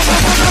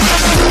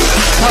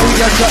 How we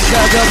get that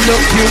dagger look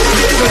you,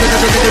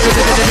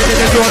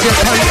 don't get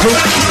time to.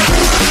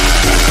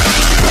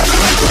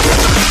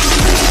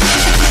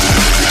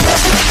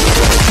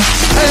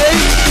 Hey,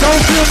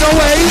 don't feel no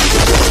way.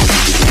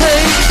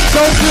 Hey,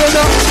 don't feel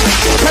no.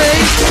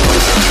 Hey.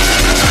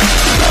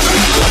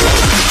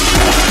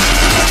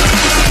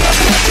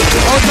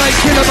 Oh my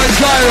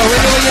Kilimanjaro, we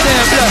know you're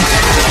there,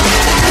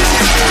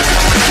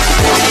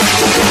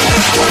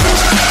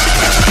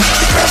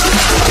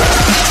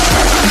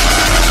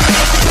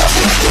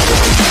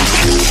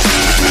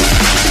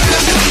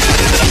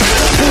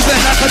 Move it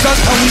like a gun,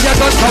 we are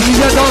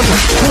done.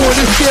 Pull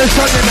the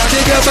station in a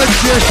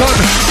demonstration.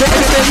 The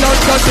enemy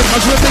London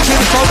because we're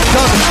making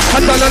function.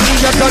 And we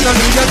are done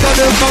in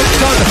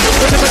function.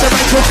 With the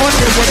microphone,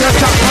 we're the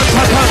pattern.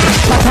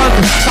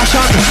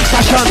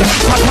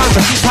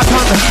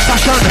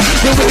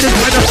 We're with this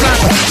kind of slam.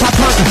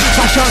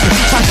 Pattern.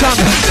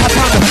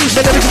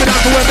 Then they give it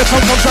out to where they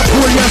come from, some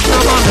cool, yes, no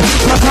man.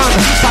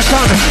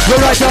 Pattern. We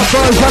write our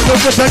version,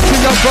 we're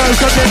presenting your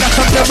version. Then that's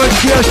some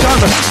demonstration.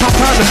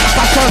 Pattern.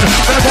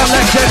 Then I want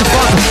legend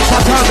fun.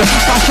 Pattern.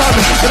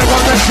 Then I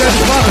want legend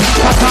fun.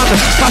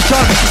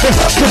 Pattern.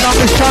 Still on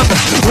the shun.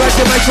 Write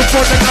the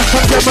microphone, then that's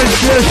some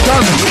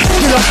demonstration.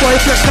 Kill us for a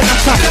flex and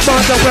that's a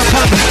murder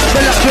weapon.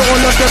 They left you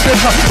all of them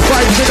bitter.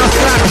 Vibes in a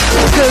stand.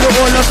 Still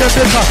all of them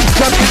bitter.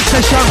 Jump in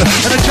session.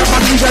 And a jump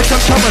and we get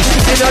some trouble.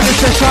 In a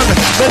session.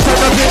 They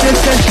turn up in this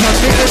session.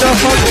 In a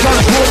function.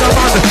 Pull a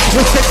man.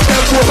 We six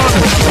them woman.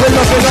 We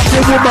loving up the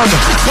woman.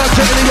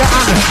 Function in your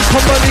hand.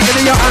 Come on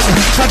in your hand.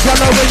 Can't tell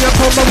her when you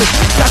come on with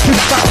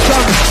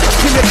satisfaction.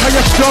 Feel it how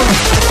you're strong.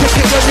 Take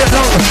it when you're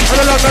long. And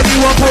the longer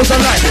you are pose a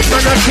light.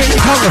 Man a King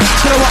Kong.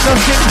 You know what no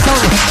King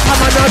Kong.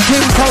 I'm a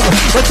King Kong.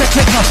 We take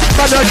it up.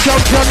 Man a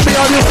champion. Me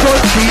on the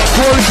front seat.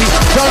 Full seat.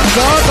 John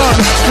Gargan.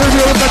 The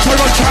real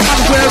veteran champion.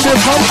 Where we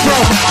come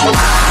from.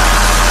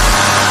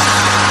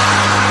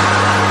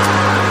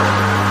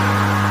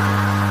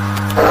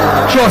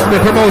 Trust me,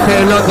 promoter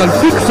in London,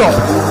 fix up.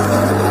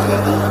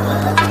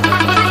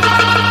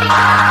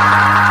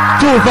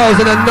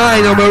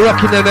 2009 and we're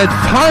rocking them at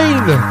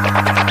fine.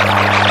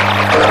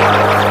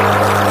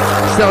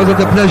 Sounds of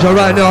the pleasure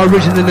right now,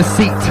 origin in the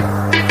seat.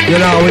 You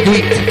know how we do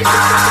it.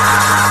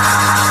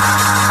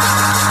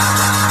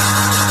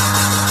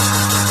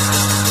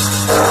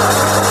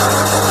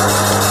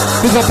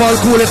 Big up all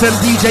Kool FM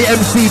DJ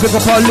MC, big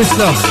up all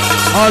listener,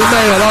 all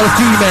male, all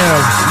female.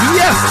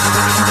 Yes!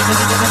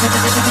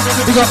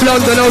 Big up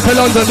London, out to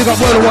London, big up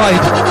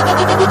worldwide.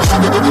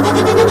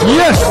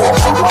 Yes!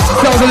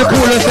 Sounds of the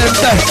Kool FM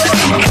best.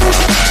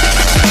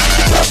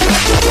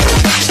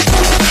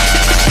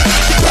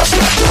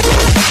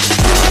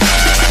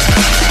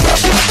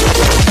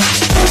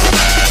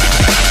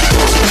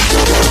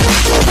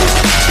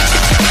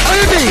 How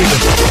you mean?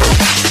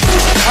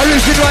 I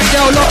listen right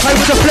now, Lok-i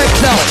with the flex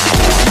out.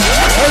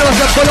 All of us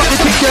have got up the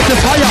ticket to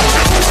fire.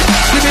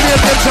 Give me the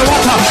attempt to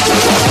water.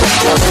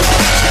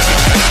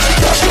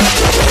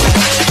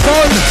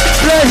 Burn,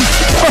 blaze,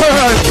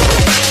 burn.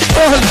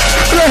 Burn,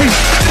 blaze,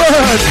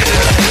 burn.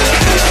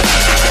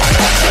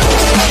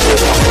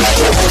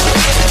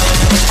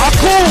 A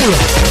cool.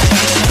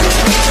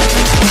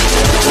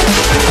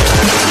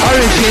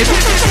 Origin.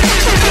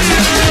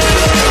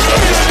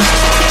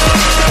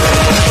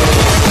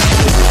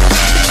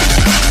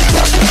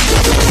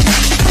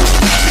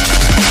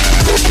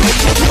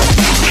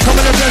 Come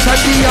on, there's a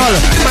deal.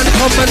 Man,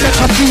 come and let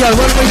a feel.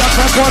 When we have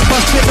a one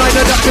past midnight,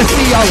 that's the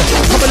seal.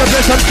 Come on,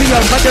 there's a feel.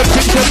 Man, them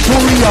things are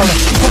too real.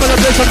 Come on,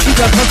 there's a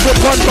feel. Cause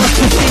we're one past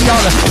the seal.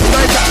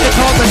 Night at the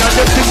common and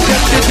them things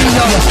get the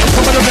deal.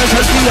 Come on, there's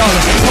a deal.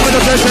 Come on,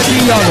 there's a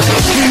deal.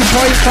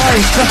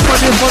 3.5. Just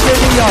money for the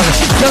deal.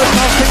 Don't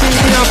talk to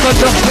me, I'm not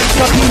just fix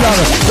the deal.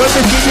 When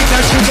we see me,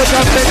 that she would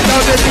have been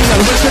down the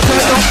deal. When she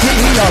turn off the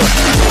heel.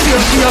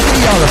 Feel.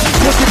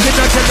 Look at it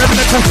again and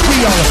let us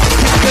feel.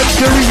 Get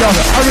the real.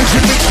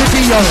 Origin mix the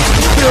deal.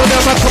 Feel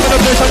them a come in the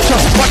place and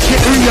just watch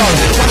it real.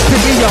 Watch the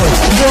deal.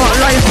 What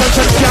license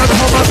and can't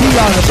have a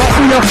deal. But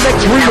we are flex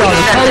real.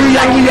 How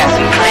real we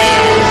are.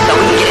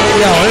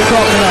 Yo, it's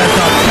talking like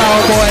some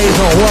cowboys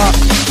or what?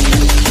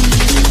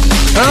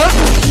 Huh?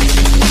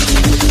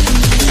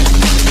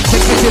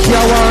 Ticket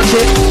you want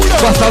it.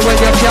 Bust it when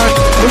you can.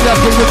 We got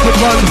the wicked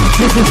one.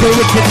 This is the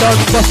wicked done.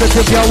 Bust it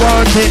if you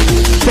want it.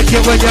 Take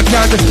it when you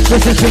can.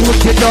 This is the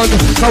wicked done.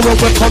 How we're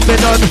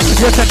coming on.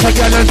 You take a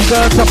girl and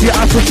skirt up. You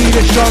have to feel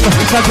it strong.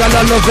 Cause y'all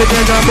are loving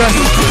in a breast.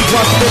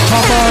 Watch me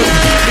come on.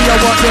 Me I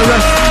want the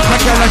rest. A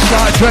girl a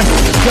short dress.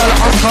 Girl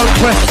on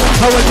conquest.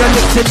 How when your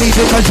lips in me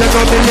because you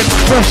know me lips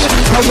fresh.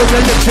 How when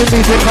your lips in me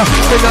because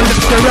then I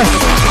lips the rest.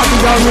 I be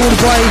a rude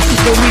boy.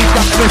 The weed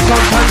that me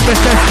sometimes me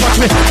stress. Watch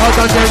me out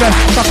on the rest.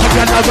 Back up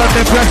your love on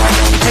the breast.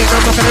 Ain't no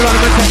fucking around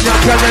me touch your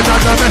girl and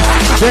on the mess.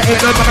 There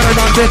ain't no fucking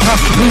around me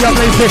touch. We are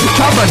blazing.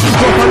 Come on.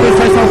 Go from this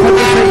side south from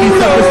this side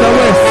east and this side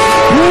west.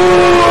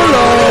 Ooh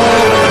Lord.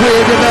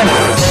 Play the best.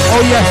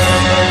 Oh yes.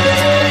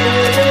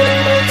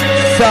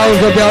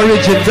 Sounds of the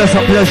origin, just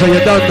a pleasure,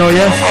 you don't know,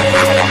 yes?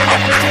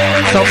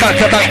 So back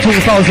to back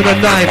 2009,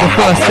 the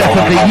first step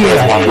of the year.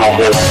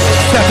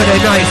 Saturday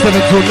night,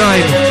 7 to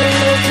 9.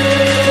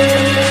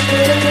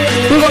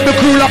 We got the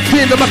crew locked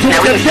in, no matter what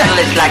they're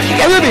dead. Like you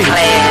got the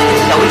plan,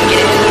 so we can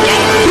get into the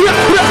game.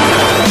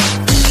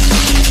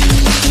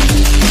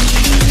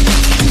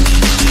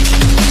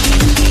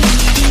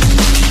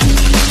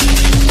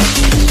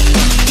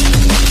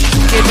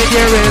 Give me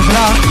the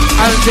razor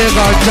and the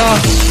ganja,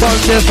 burn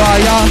the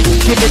fire.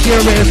 Give me the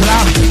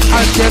razor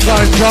and the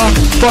ganja,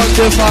 burn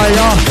the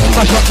fire.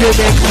 Mash up the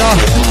mixer,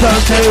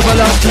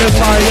 turntable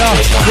amplifier.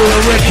 We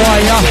will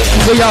require,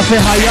 we have to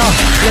hire.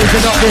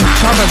 Blazing up the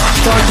shaman,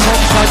 burn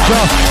some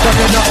ganja,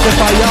 burning up the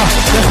fire.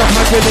 Let's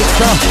up the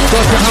mixer,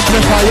 burn the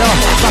amplifier.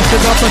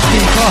 Mashing up the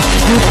speaker,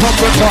 you come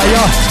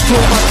require. Too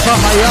much for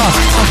hire,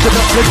 mashing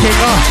up the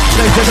kinger.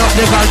 Blazing up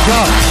the ganja,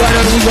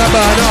 burning we a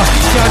burner.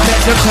 Can't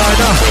take the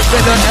corner,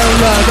 then the hell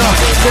learner,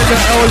 then the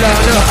hell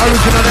learner,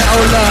 original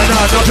hell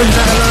learner, not the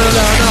hell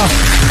learner.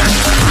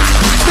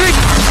 Big.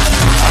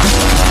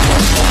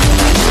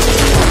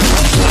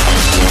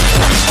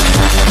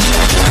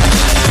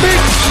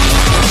 Big.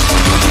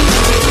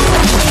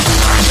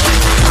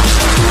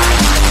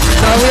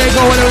 Now we ain't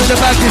going in the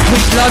back this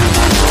week, lad.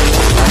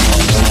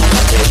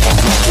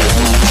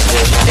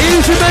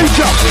 Easy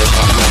major.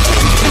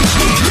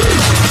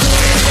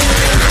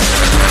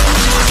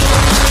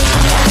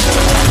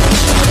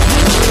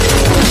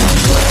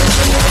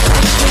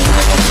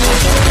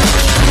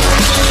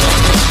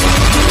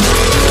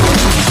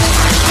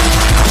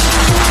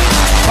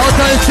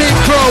 Outside Team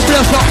Pro,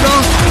 bless up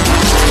now.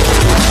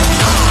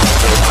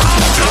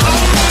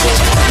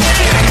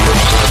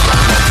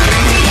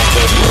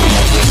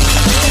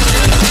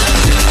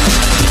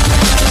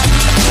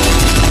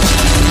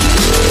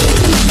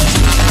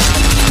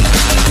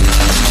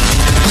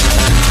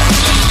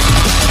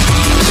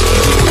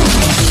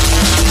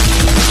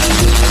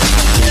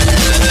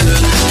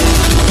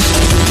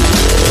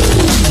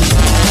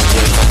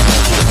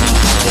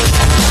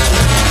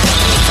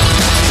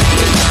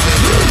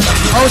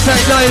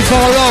 Outside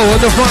 940 on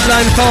the front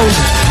line phone.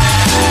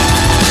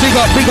 Big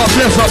up,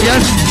 bless up,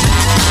 yes?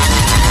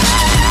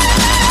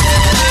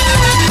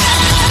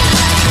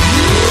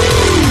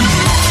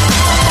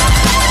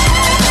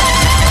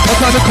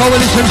 Outside the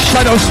coalition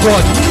Shadow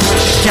Squad.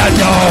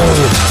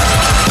 Shadow!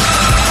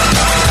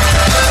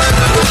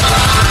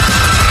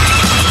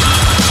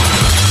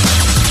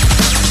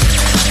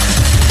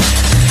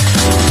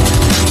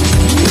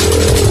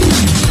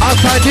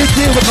 Outside this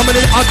year, we're coming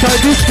in outside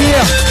this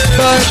year.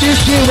 Burn this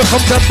year, we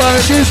come to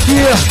burn this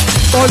year.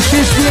 Burn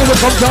this year, we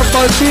come to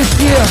burn this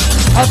year.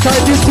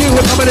 Outside this year,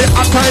 we're coming in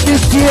outside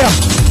this year.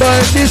 Burn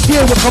this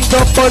year, we come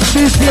to burn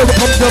this year. We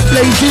come to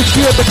blaze this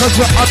year because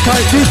we're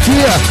outside this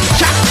year.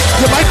 Chat!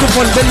 The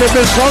microphone, the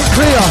lyrics gone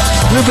clear.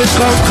 Lyrics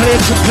gone clear,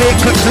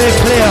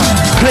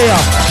 clear.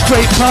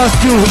 Straight past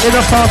you in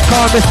a fast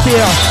car, the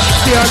steer.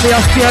 Steer,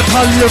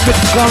 tell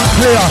lyrics gone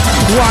clear.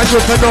 One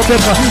with an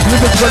omega.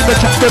 Lyrics when we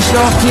check them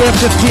now,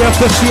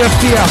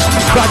 fear.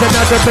 Got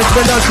another bit,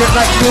 we don't get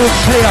like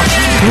nuclear.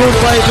 Room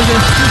vibing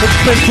is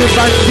expensive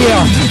and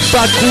dear.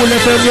 Bad Kool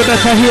FM, you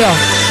better hear.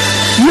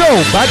 Yo,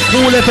 Bad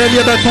Kool FM,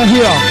 you better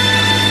hear.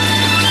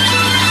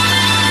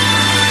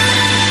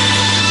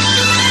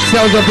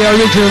 Sounds of the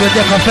original with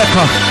Deca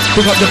Fecker.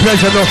 Pick up the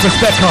pleasure, no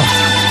suspector.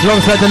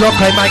 Alongside the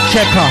Lok-i mic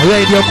checker.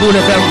 Radio Kool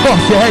FM,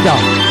 boss your header.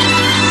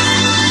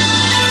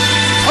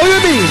 Oh, you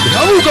mean?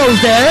 Oh, who goes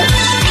there?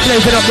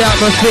 Blazing up the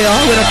atmosphere.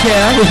 We don't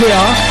care, we're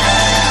here.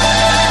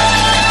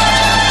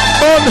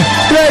 On,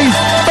 blaze,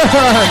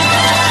 burn.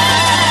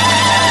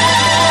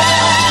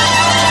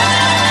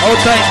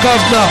 Outside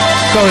governor.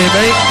 Sorry,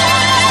 mate.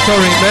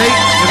 Sorry, mate.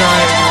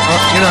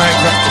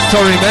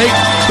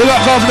 We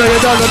got governor, you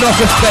done enough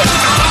respect.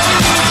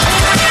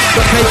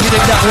 But taking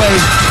it that way.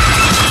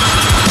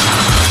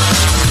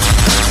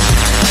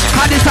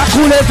 Had And it's a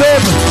Kool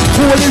FM.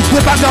 Kool is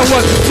the bagger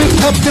one. Big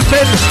pump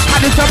defend.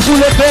 And it's a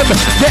Kool FM.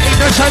 There ain't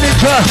no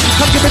challenger.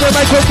 Come give me the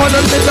microphone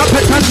and then up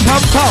and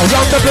pumper.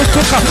 Round the place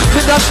quicker.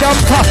 With that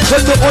jumper.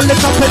 When the only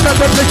top and the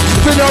place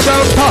spin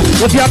around her.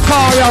 With your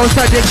car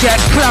outside you get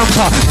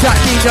clamper. That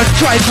means you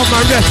try come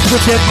and rest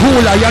with the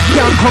cooler. You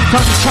can't come to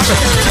the chopper.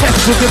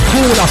 Test with the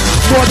cooler.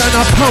 More than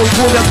a pound.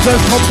 Cool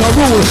themselves come to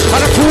rule.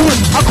 And a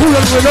cool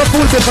and we're not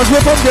fool because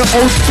we're from the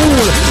old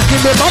school. Give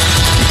me back.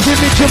 Give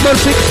me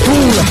gymnastic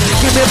tool.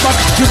 Give me back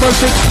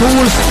gymnastic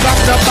tool. Back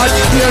the bad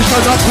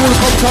station. A cool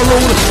come to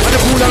rule. And a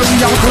cool and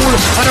we are cool.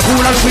 And a cool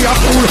and we are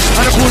cool.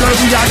 And a cool and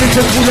we are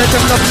little cool. And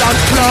them the blood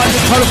clot.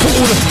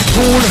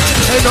 Cool.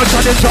 Ain't no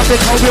challenge of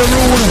it how we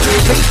rule.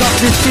 Fix up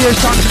the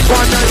station.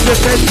 One and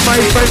defend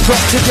my friends.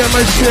 Rock the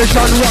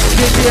demonstration. Rock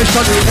the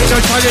nation. Ain't no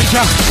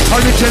challenger.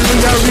 Origin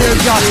we are real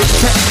God.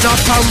 Techno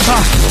camper.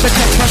 The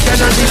tech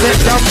and the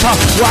bit dumper.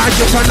 Watch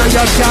it and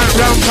you can't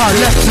ramper.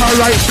 Left or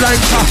right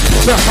flanker.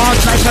 The heart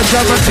like a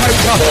German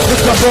tanker.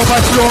 It's a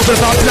overflow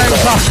with a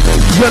blanker.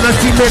 You don't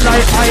see me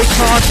like I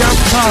car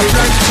damper.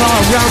 Blanker,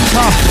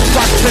 ramper.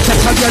 Watch the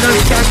tech again and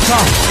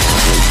scanker.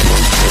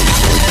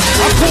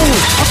 A cool.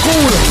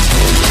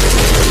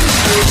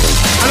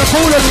 And a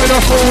cool and with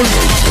a fool.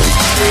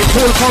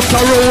 Cool comes to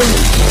rule.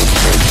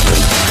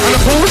 And a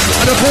cool.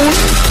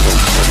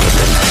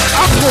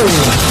 A cool.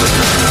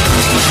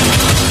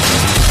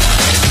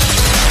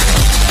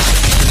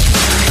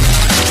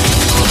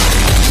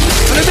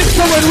 And a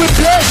mixer when we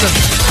play.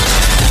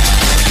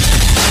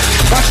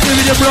 Watch me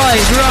with them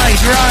right.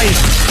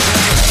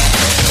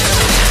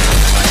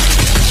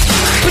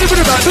 Bit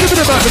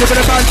of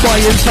a bad boy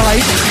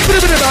inside. Bit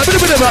of a bad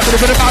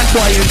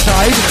boy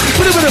inside.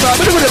 Bit of a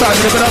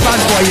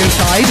bad boy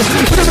inside.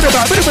 Bit of a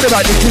bad. This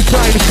is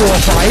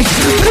 945.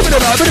 Bit of a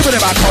bad.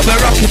 Cover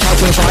rocket out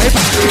with vibe.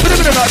 Bit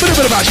of a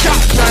bad. Shot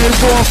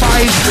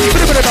 945. Bit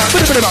of a bad.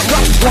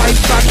 Rock white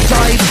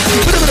backside.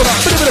 Bit of a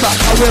bad.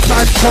 How we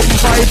bad come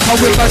vibe. How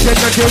we bad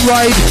energy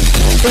ride.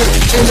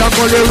 In a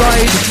gully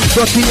ride.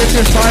 Dirty in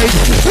the side.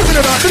 Bit of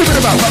a bad.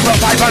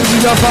 Vibe and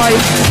we a vibe.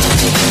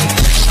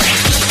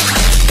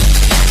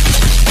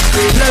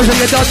 Players that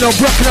you don't know,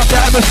 blocking up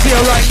the atmosphere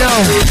right now.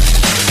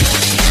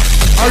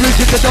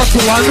 Origin the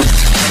dirty one.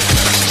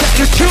 Check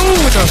the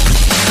tune.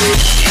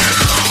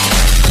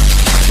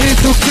 Here's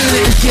who killing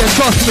it this year,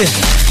 trust me.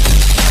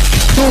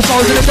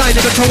 2009,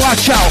 they're gonna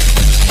watch out.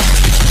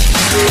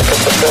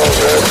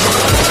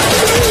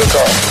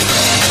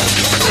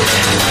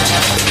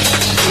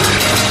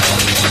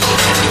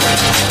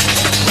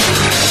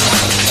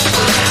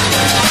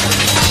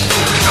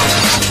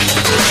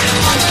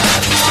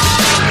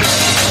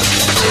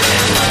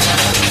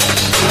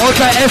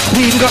 Outside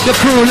SP, we got the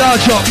crew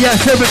large up,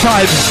 yes, every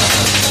time.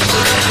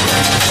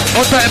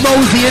 Outside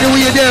Mosey,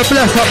 anyway you're there,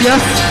 bless up,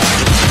 yes?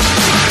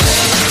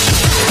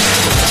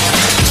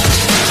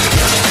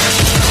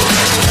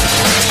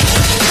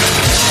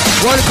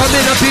 Welcome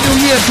in, happy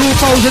new year,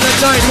 2009,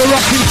 we're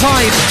rocking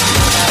time.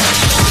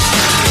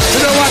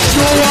 We don't watch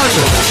no one,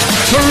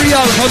 for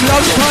real, from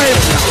long time.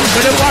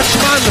 We don't watch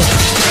man.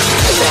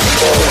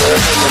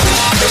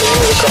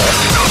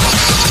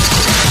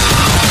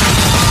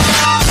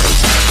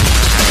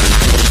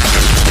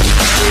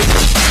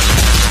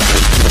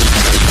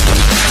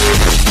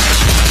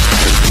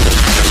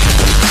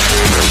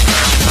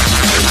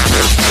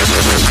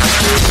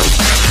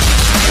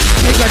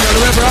 Bigger than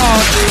river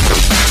on.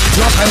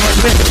 Drop I was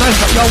with mess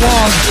up your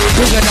wall.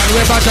 Bigger than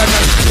river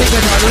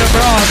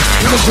on.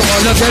 You look to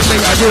all of them, they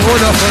are the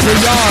owner for the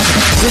yard.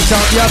 This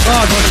on your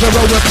guard, what's the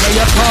road with play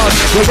your card?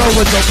 The road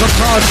with no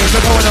card,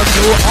 you're going on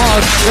too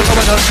hard. You're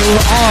going on too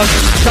hard.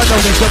 Shadow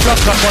is the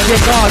block up on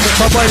your guard.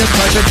 It's a boy that's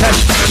trying to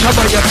test. Come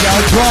on, you're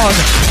down drawn.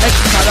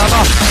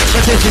 Excalibur,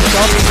 but this is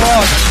not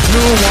fraud.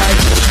 Blue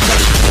white,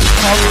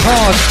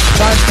 Concord,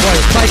 bad boy,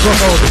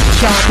 microphone,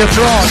 can't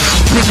defraud.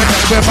 Bigger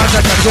than we're bad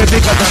than we're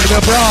bigger than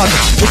we're broad.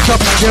 It's up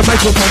on your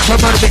microphone,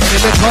 come on, big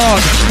in the card.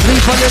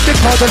 Leave on the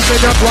card and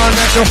say you're one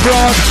and no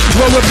fraud.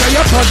 Roll with play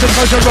your card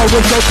because your roll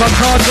with no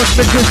concord. Just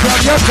make you from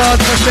your card,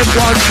 just make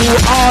one too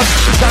hard.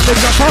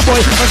 Damage up a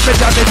boy, just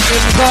make damage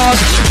in God.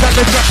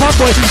 Damage up a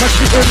boy, just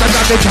make in the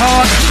damage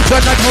hard.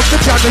 When I come to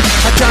damage,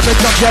 I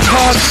damage up your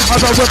card. I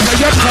roll with play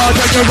your card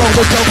and you roll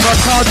with no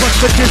concord. Just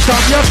make you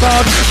from your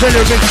card, the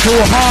lyrics too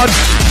hard.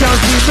 Can't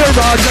see the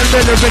rod and the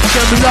lyrics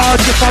them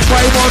large. If a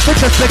boy wants to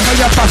just make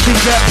your passing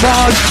get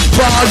bars.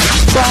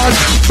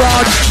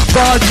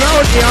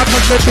 Round here,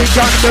 cause the big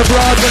and the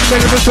broad. And the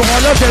lyrics to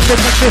all of them, they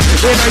touch it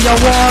in your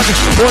ward.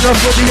 All of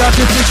the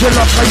artists is your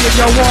lock in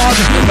your ward.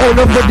 All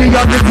of the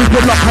artists is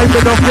your lock in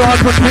the fraud.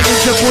 But me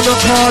is the full of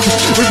card.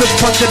 With the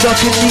punch the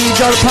duck in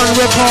needle pan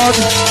record.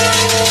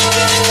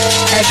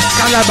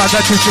 Excalibur,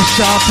 that is the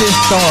sharpest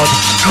sword.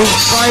 Luke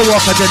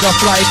Skywalker did a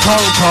fly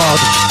Concord.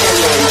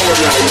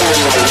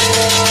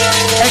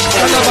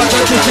 Excalibur,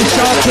 that is the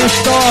sharpest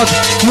sword.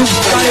 Luke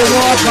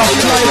Skywalker,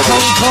 fly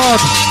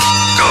Concord.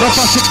 The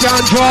fussy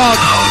can't drag.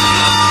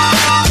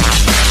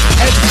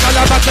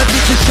 Excalibur, that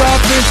is is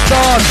sharpest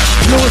start.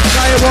 Blue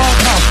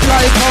Skywalker,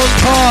 fly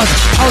Concord.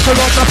 Out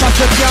around the pass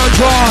and can't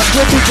draw.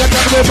 We're bigger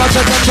than we're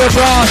better than we're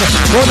broad.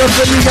 One of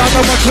the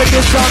other ones with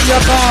this on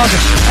your guard.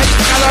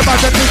 Excalibur,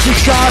 this is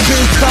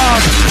sharpest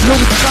start.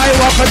 Blue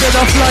Skywalker, then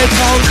a fly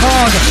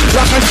Concord.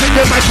 Like I see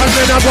the mic and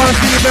then I want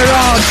to see the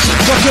rod.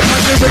 Watch your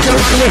hand with your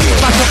runway,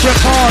 back up your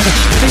card.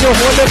 See you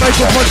hold the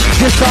microphone,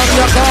 this on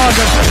your guard.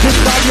 This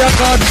on your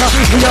guard,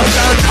 we are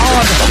stand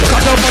hard.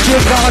 Cut up on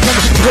your garden,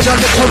 with a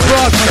little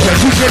rod.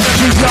 We get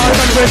the yard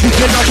and we're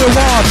picking up the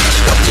ward.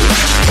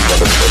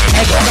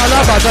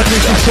 Excalibur, that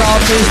is the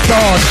sharpest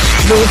sword.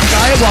 Blue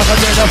Skywalker,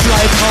 then a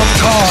fly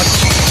Concord.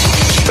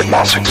 The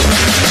massacre.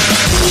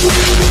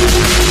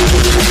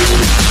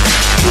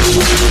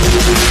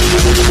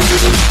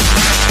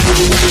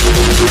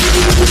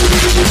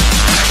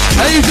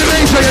 Hey, you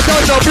Jamaica, you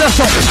don't know, bless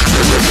up.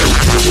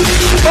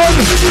 On,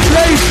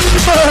 place,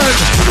 burn.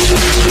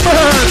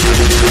 Burn.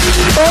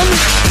 On,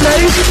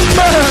 place,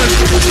 burn.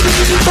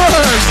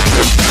 Burn.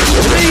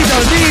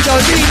 Needle.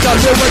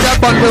 We're with that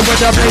bun, we're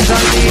with that place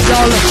and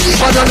needle.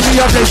 But on the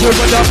place, we're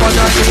with that bun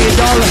and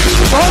needle.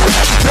 On,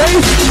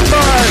 place,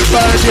 burn.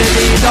 Burn the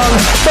needle.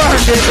 Burn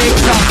the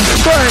mixer.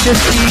 Burn the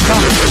speaker.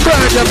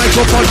 Burn the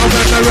microphone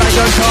over the rag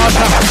and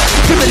tartar.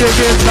 Give me the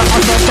gift that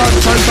I'm not done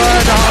for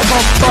burner.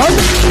 On,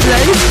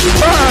 place,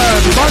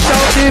 burn. Burn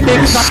out the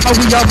mixer.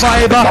 We are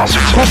viber.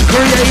 Come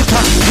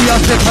creator. We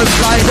are second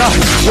slider.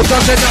 We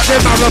doesn't have the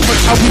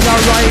marathon. We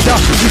are rider.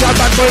 We are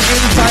bad boy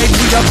inside.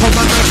 We are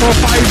command for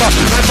fiber.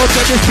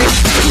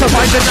 946.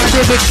 Survive the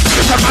dynamic.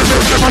 Some man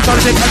will never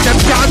solve it. And them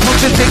can't talk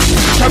the thing.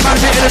 Some man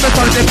will never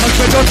solve it. Cause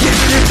we don't get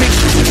anything.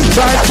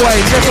 Right boy.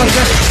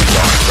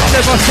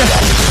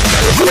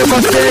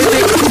 Never say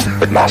anything.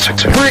 The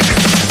massacre. Brick.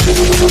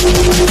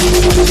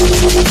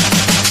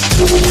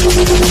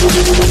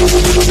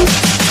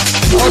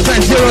 Okay,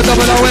 008.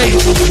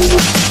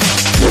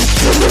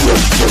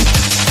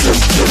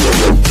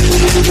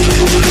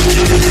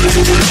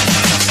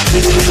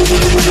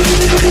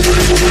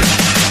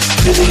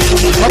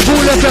 A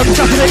Kool FM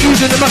Saturday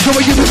evening, no matter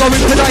where you be going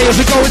tonight, if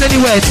you're going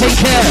anywhere, take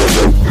care.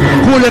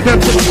 Kool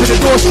FM took you to the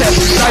doorstep,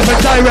 live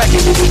and direct.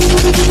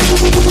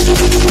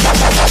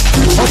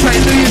 Okay,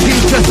 New Year's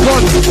Eve just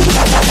gone.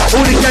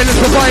 All the kind of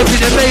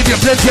surviving and maybe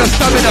plenty of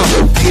stamina.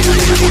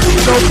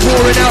 No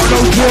pouring out,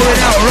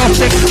 rough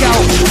neck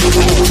scout.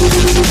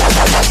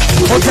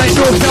 Okay,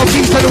 north, south,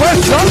 east and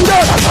west,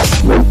 London!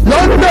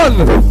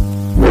 London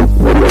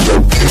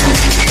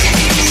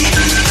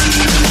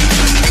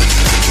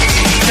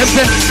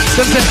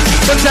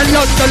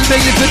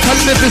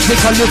militant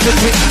physical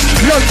liberty.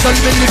 London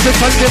militant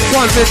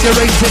one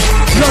federated.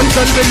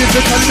 London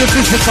militant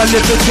physical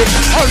liberty.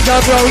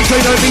 Underground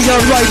train on me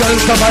and ride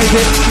and survive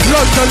it.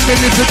 London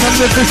militant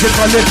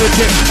physical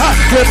liberty. At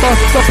the bus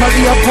stop and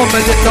the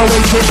accommodate no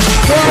waiting.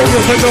 So I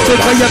will know it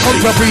when you come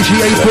to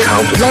appreciate it.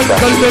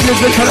 London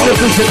militant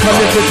physical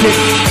liberty.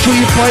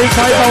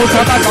 3.5 out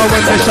of back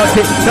when they shut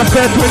it. The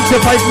fair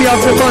 25 me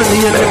have the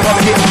money in the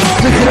pocket.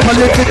 Physical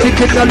liberty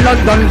in the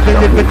London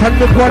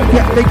militant one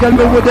get the girl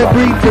with the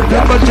breathe it. The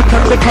bunch of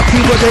the copy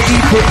with the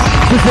eat it.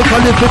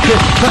 Physical liberty,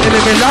 nothing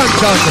in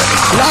London.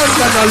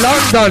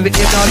 London,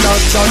 in a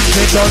London,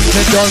 they done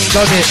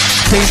it.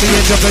 See me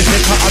in the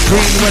vision, cut a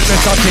green when they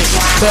shot it.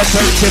 The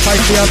 25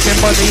 me have the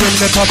money in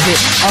the pocket.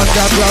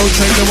 Underground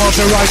train, the one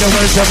the rider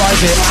will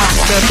survive it. At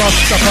the bus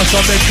stop us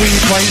on the 3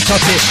 point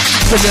shot it.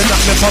 Filling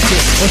up the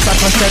pocket, it's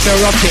like I said the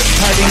rocket.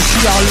 Tiny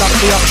star lock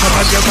me up, come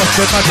on you must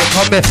have had it.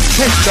 Come here,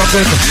 hit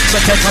nothing,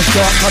 but take a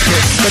shortcut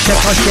it. But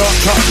take a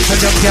shortcut, and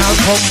you can't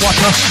come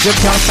water. You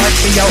can't fight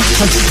me out,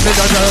 cause me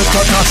no no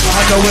cutter.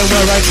 I know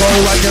where I go,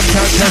 and you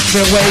can't test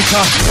me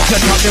waiter.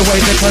 Just out the way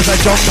because I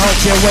jumped out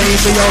your way.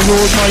 Me a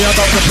rude boy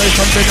about to play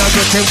something I'm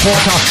getting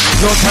quarter.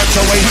 No time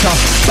to waiter,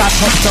 back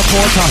up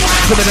supporter.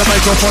 Give me the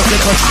microphone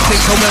because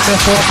think of where me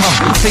forter.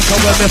 Think of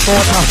where me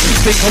forter.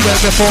 Think of where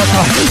me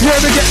forter. Where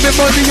me get me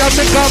money and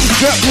me gums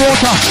get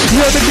water.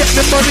 Where me get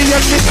me money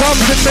and me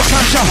gums in me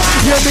casher.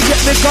 Where me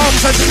get me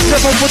gums and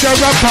never with a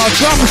rapper.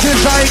 Drums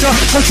designer,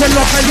 cause you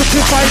look and look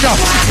finder.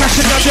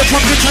 Cashing out your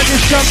pocket and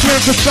it's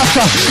jumping to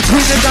splatter.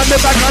 Cleaning down the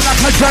bag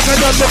like a dragon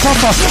on the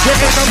copper. You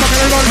ain't no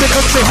fucking around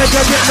because the head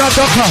you're getting a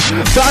doctor.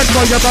 Bad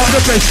boy about the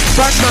place,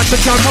 bad man to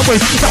jump away.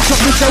 That's what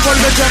Mr. One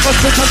the jump us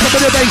to come to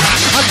the base.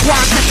 And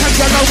quite the can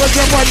you know when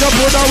you wind up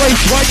on the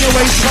waist. Wind your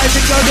waist,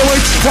 winding down the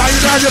waist, wind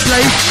down the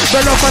place.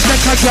 Then off and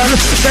take a girl,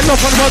 then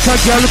off and watch a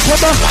girl.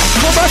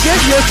 Come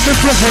again, yes,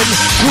 Mr. Hen.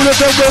 Cool of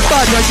them with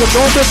bad and you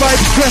know the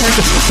vibes trend.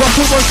 But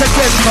who once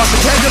again, come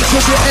again to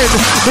the end.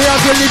 They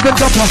are the living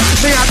doctor,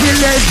 they are the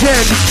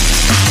legend.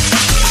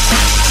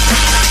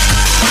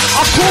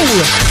 A Kool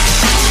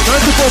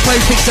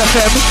 94.6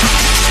 FM.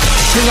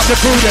 Bring up the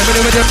crew there,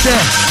 minute with them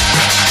there.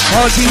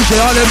 All DJ,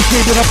 all MC,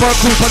 bring up our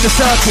group on the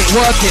circuit,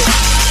 work it.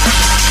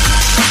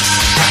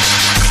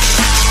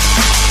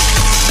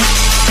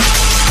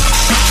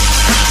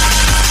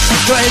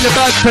 Got in the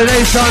bag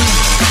today, son.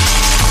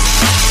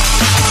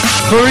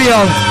 For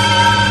real.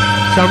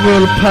 Some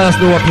real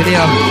personal up in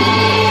here.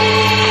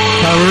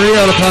 Some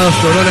real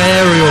personal, not an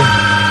aerial.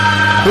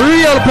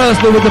 Real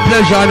personal with the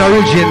pleasure and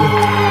origin.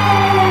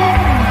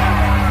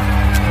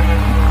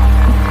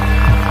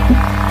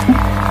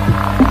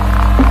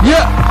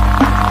 Yeah.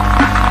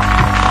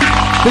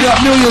 Big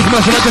up millions,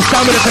 man. So I just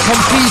stamina to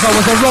come fever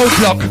was a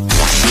roadblock.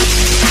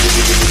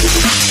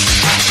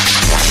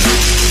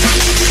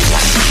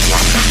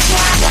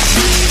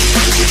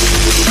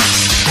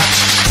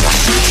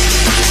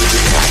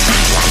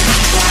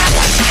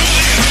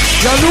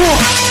 You know,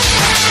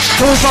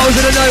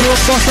 2009 was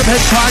Boston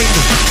Head Time.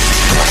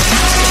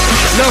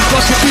 Love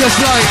got to be a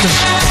slide.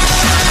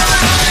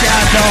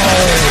 Shadow.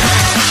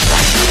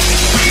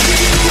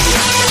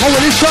 Oh,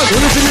 well, his son. Well,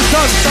 listen, his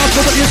son. Stop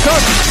looking at your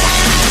son.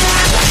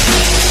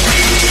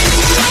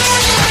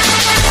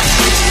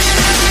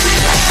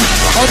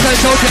 Okay,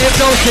 so to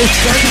hypnosis.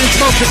 The end of this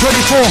month, the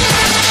 24th.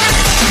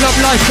 Club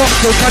Life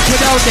Cocktail. Catch you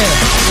down there.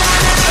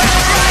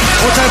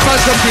 Okay,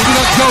 find something. You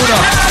got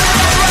Jonah.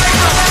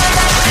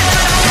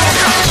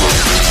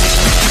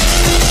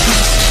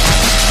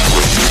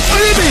 What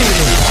do you mean?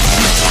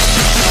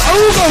 Who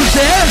goes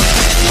there?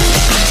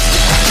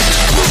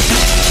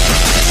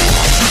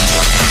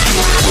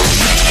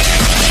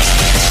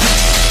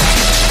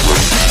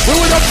 We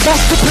would have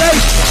bought the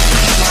place.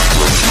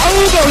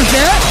 Who goes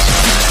there?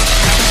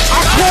 A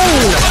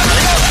Kool.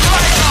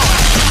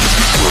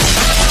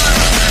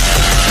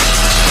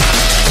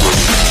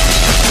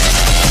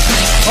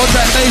 On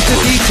that Mason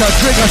Eater,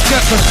 Trigger,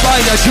 Stepper,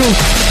 Spider,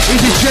 Juice,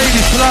 Easy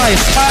Shady Fly,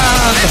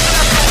 Bam!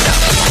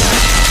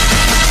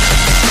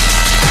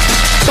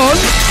 Burn,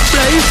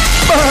 blaze,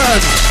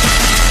 burn!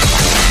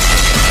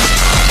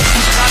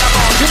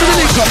 Give me the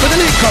link up, with the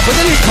link up, with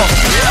the link up!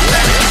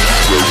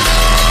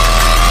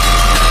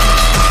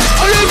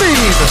 What do you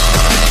mean?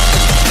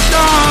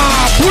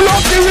 Nah, pull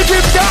up the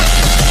rhythm, that!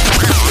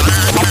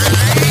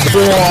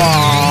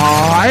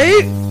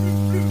 Boy!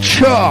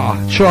 Sure,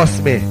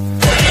 trust me.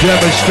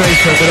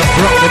 Demonstration with a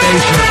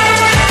proclamation.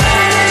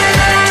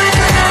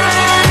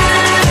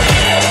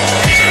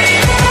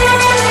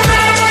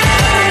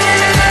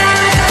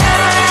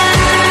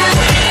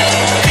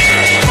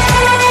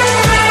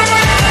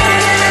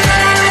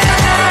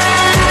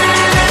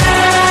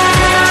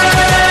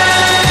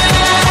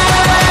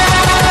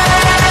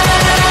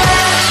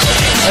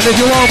 And if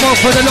you want more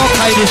for the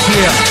Lok-i this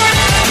year,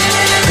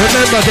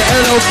 remember the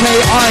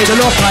L-O-K-I, the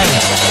Lok-i.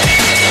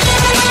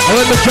 I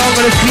want the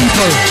jungle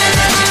people.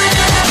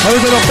 I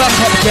was in a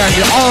backup gang,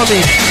 the army.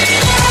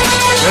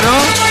 You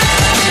know?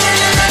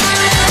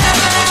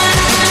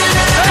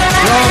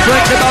 Don't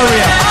break the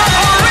barrier.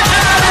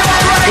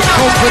 You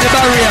come for the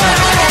barrier.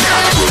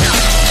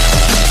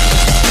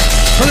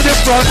 Put it in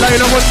front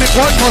line, I want me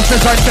one bust the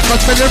time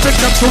because when you bring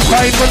them too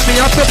fine, when me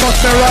have to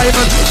bust the rhyme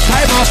and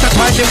time after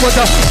time they would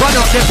run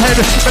up the pen,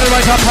 but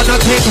right up on the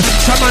thing.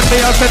 Some man me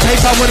have the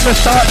paper when we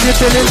start the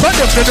billing, but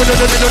if they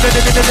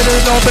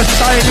no be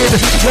styling,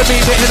 we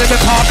meet me in the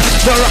park,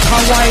 the rock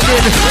are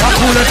whining, I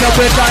cool it up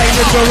with dining,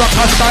 the rock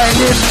are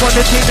styling, for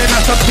the thing in a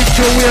some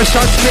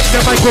situation, get the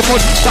microphone,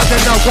 but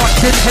then I watch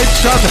the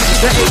tension,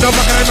 there ain't no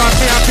fucking man,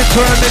 me have to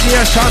turn the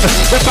nation,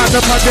 the band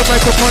up on the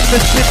microphone, the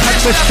split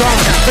and the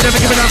strong, but never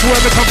giving up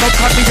whoever come from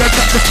copy and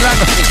drop the slam,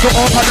 so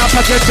open up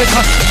again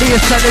because me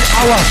is selling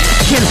hour,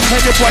 kill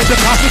any boy the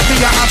coffee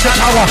me out the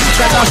tower,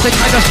 the last thing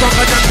kind of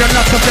stronger than the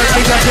last of them,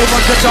 me that they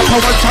want to drop a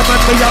one time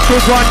and me have to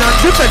run and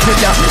defend it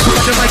ya,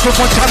 because the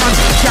microphone time and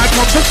can't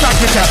come to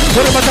stop it ya,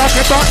 what am I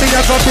talking about me,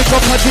 I got pick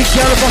up a big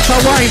girl, what's a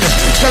wine,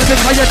 tell me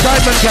how you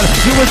diamond girl,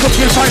 you was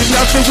looking fine, you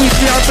have to weep,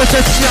 you have to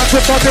set me out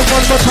to body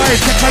one more time,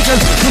 take a girl,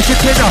 push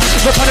it in her,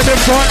 look at them in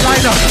front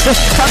liner, the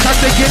start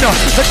and beginner,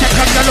 the take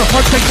a girl, look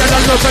on take girl,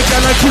 and love a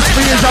girl, and kiss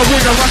me is a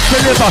winner, watch the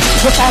liver,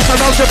 the pass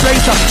around the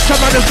blazer, some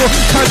of them go,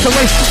 time to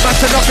waste,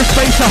 mashing up the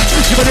spacer,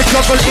 you better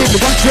juggle in,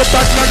 watch your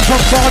bad man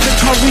from far and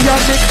come, we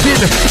are mixing,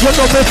 we're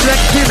not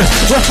reflecting,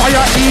 we're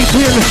fire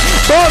eating,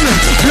 burn,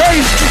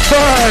 blaze,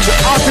 burn,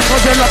 article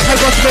the lock, I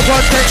got the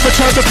one take,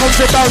 return becomes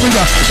the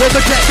barrier, we'll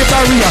reject the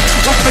barrier,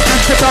 watch me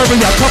catch the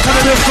barrier, top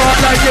of the front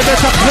line, give it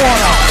a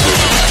corner,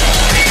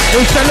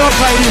 it's the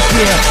Lok-i this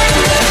year.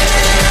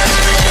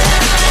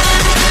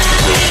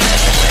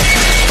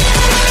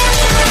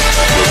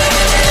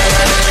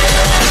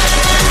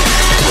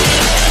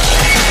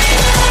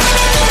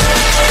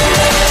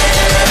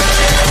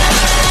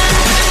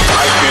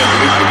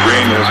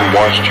 And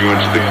watched you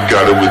into the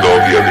gutter with all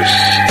the other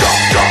stuff.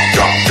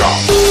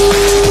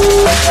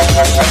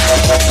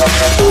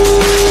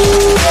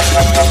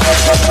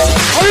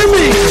 What do you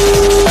mean?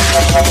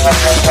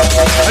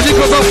 And you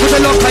go back for the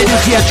Lok-i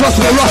this year, trust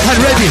me, rough and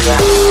ready.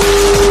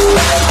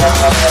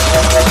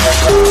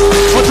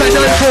 What's that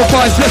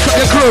 945, bless up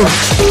your crew.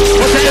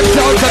 What's that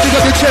M-Sound, so big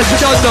up your chest, you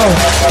don't know.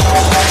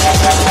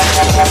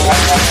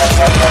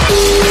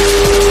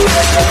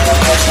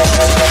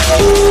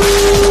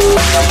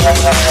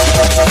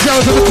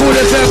 Sounds of the Kool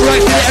FM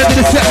right to the end of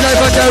the set,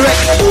 live and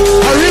direct.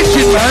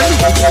 Origin, man.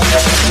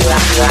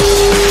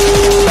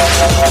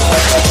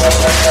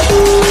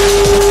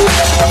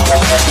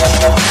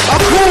 I'm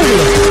cool.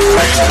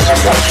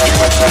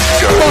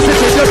 Boss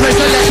it in the place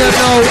and let them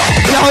know.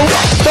 Yo,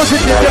 boss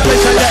it in the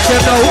place and let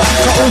them know.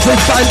 Got all the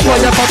signs for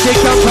your body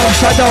come from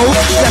shadow.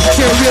 Let's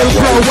get real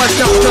pro and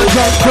not the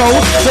drunk pro.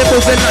 They're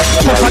moving like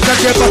pop and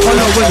get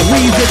buffalo when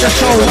we's in the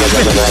show.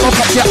 Up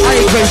up your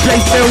eye grade,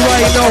 place me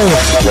right now.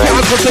 Yeah,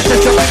 I'm going to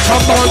take a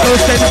come on, no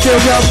sense to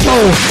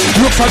rambo.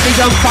 Look for me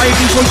and find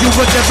me so you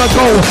would never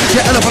go.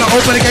 Yeah, and I'm gonna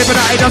open the game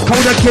and I just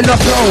cold and kill the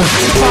flow.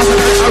 Faster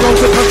than a roll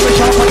because we're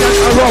sharper than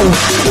a roll.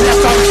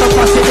 Left out some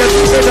passing and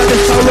in the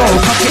sorrow.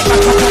 Cock it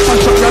back up and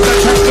shut your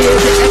back and hear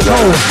the echo.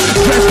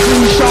 Dress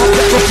too sharp,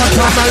 let go for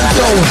time and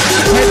soul.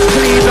 Head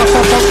clean up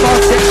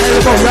the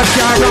elbow. Rest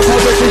your arm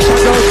over the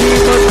shadow,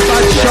 demon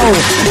bad show.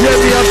 Hear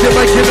me up, you're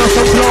making us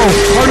some blow.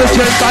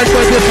 Origin side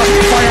for this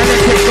fire,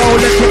 let it go,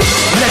 let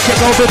it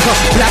go because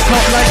black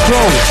up like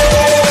crow.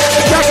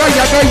 Yaga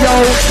yaga yo.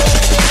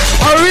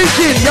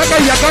 Origin, yaga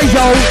yaga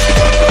yo.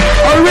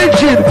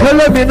 Origin, tell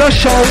them in a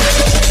show.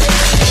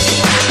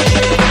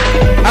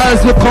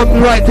 As we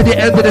come right to the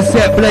end of the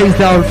set, blaze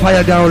down,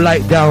 fire down,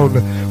 light down,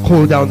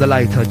 cool down the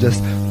lighter,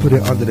 just put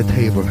it under the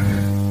table.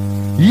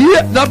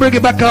 Yeah, now bring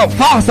it back up,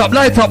 fast up,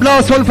 light up,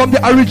 last one from the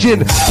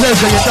origin.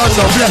 Pleasure, you done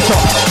now, bless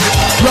up.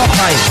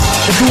 Lok-i,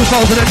 the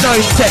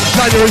 2009 set,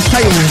 January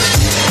sales.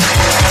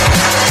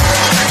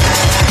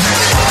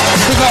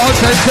 We got on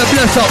time to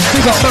bless up, we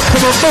got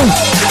maximum boost.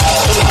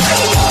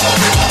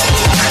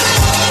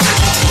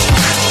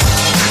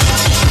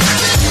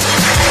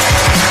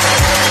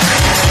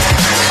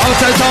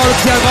 Outside all the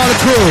gang, all the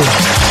crew.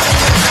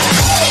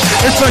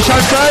 It's special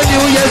brand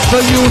new, yes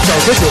for you. So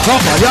this is up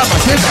for your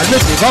machine and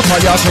this is up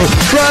for your crew.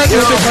 Brand new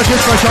because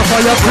it's special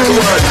for your crew.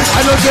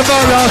 I don't give a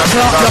last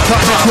stop, you're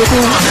cutting to do.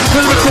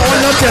 Fill me to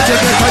all of them, they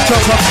get a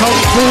chop of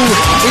kung fu.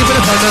 Even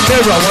if I'm a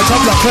mirror, what's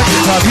up like an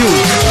interview.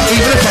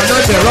 Even if I'm a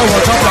mirror,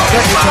 what's up like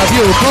an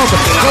interview. Come,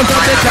 cause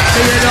I'm the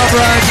captain in a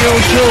brand new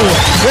shoe.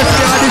 This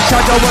guy the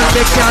shadow and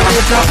they can't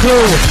leave no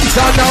clue.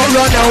 Run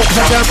out,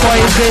 cause them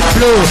boys in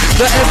blue.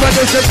 The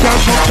evolution can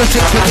come to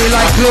stick to me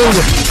like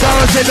glue.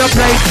 Dance in the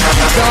place,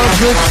 dance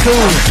with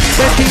food.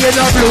 Betty in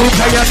the blue,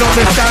 can you know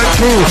me stand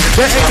true?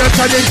 The ignorant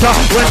and ninja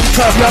when you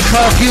serve your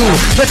curfew.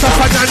 The tough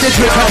and the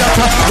drink and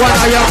the one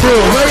I am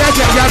brew. Where you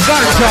get your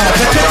ganja,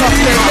 the tip of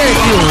they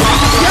make you.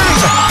 Gang,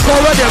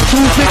 4 of them,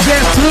 2 to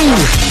get through.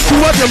 2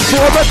 of them,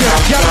 4 of them,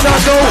 gang not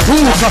no who.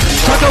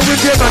 Shadow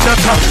with them and that,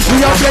 we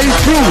are blaze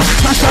through.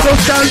 A shadow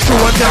stand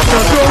true and them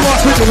don't know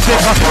what to do.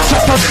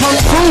 Shut up, kung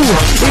fu.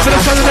 Even the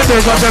son of the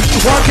days of them,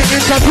 want to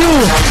interview.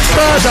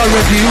 Murder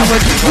review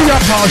when we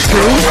are passed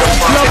through.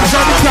 Loves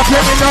on the top, in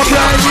a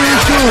brand new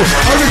shoe.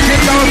 Origin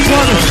down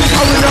one,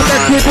 I will not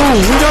let you do.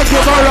 We don't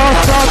give our last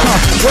starter.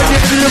 When you're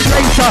in the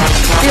placer,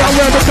 here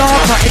we're the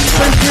darker.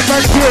 Expensive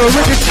and dear,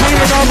 with the chain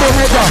on the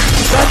header.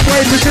 That's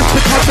why we just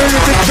become very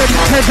victim.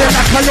 Peasant,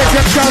 I can let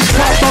them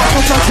transport, but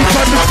I'm not to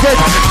understand.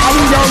 I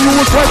will young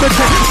rules for the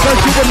check. Because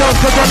you will not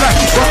for the night.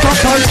 What's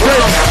up on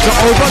trade? The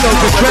overload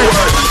the trade.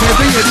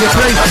 Heavy in the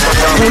place.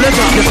 Pulling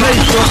up the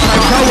place. Just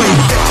like away.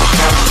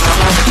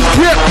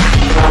 Yeah.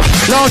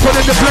 Last one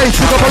in the place.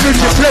 We got a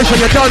rich pleasure.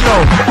 You don't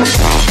know.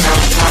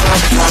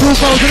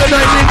 2009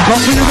 link up.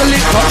 We do the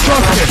link up.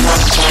 Trust me.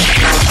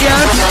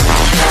 Yes.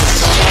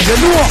 You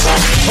know what?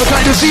 What's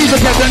like the visa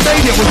gang that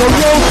made it was a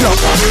roadblock.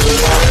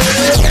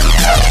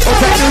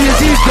 What's like New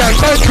Year's Eve gang?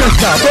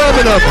 Manchester,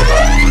 Birmingham,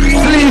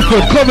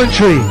 Sleaford,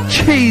 Coventry.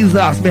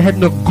 Jesus, me head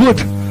look good.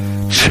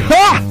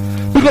 Cha!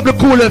 Pick up the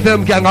Kool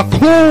FM gang. A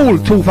Kool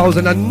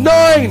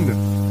 2009.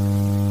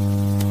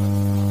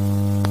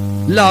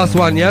 Last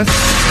one, yes?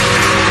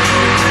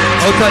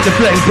 Outside the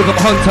flames, we got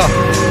Hunter.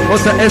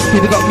 Outside SP,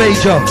 we got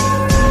Major.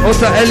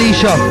 Outside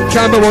Alicia.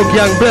 Camberwell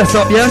gang, bless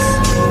up, yes?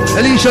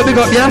 Alicia, big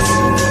up, yes?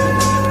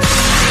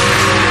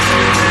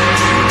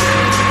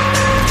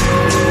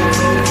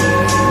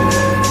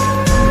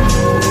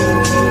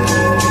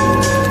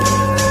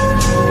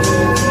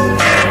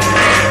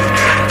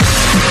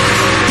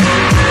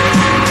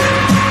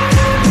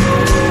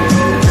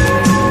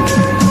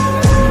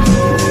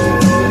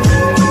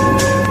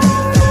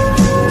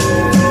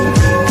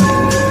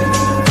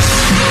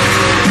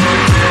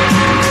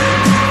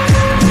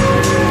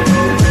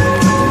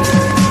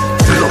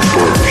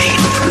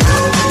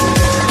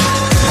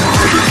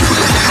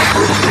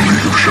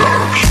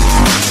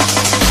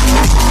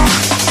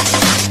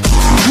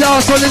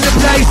 Last one in the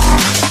place.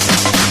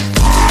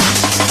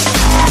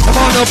 Come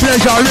on, no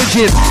pleasure,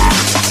 origin.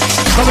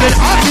 Coming in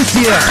hot this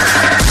year.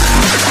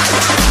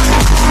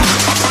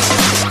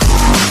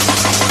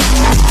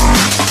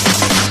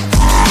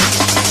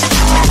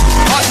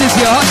 Hot this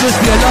year,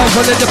 last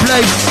one in the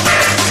place.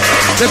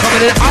 They're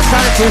coming in hot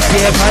time this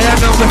year. I am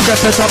now, we're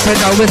stepping up and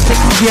now we're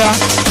 6th year.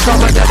 Some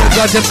of them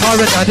got them car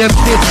and them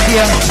this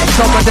here.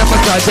 Some of them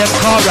got them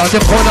car round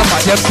them corner,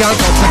 but them can't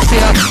go to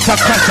fear.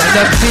 Some crash and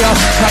them fear,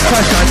 some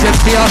crash and them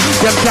fear.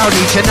 Them can't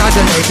reach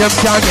another lane, them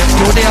can't get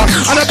too near.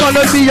 And I'm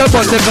gonna be a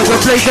button because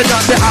we're blazing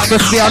up the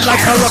atmosphere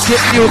like a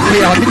rocket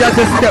nuclear. We are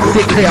the step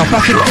declare,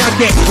 fashion can't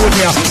get too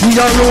near. We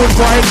are road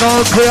wide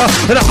all clear.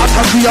 And I'm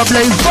gonna be a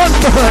blaze fun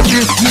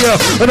this year.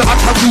 And I'm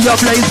gonna be a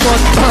blaze fun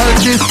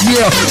this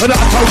year. And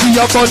I'm gonna be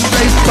a fun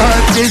blaze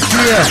fun this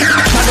year.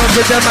 Shadow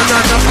with them and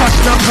I'm not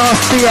fashion up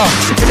past here.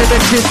 In the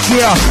fifth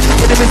year,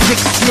 in the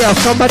sixth year.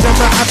 Some of them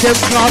are at them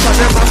club and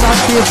them are not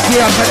fifth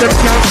year. But them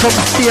can't come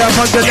steer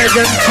on the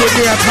legend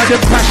here. But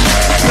them crash,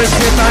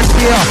 prison and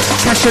fear.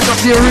 Cashing up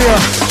the rear,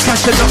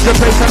 cashing up the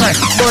place and like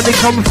money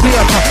come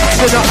fear.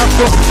 You don't have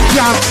to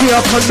can't fear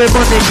upon the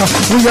money.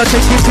 We are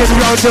taking it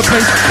round the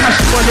place. Cash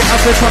money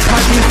up the top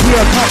and these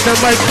here. Talk them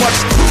like what?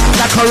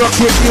 Like a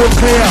rocket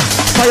nuclear.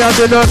 Fire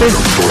the nervous,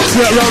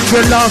 straight round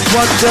the last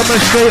one.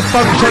 Demonstrate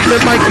function, they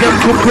make them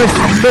too crisp.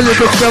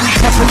 Millimeters them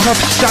popping up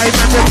shine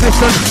and them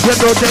listen. You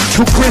know them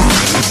too crisp.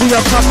 We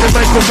are pop the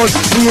microphone,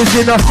 we is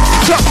in a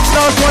shop.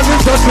 Last one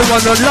is dirty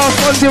one, last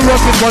one the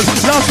rugged one.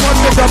 Last one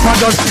the dumper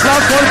done,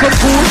 last one the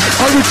fool.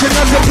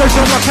 Original the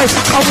pleasure, okay,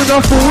 I'm with a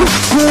fool.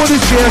 Cool the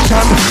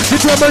station, the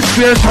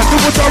demonstration. Do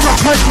with a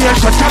rock and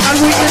nation, and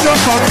we in a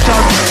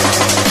function.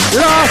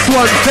 Last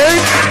one,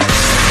 thing.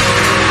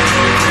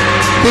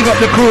 Big up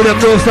the crew, them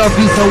north, south,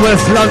 east and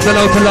west, London,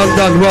 out to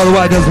London,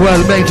 worldwide as well,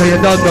 major, you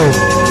don't know.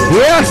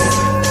 Yes!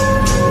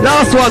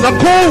 Last one, I'm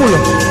cool!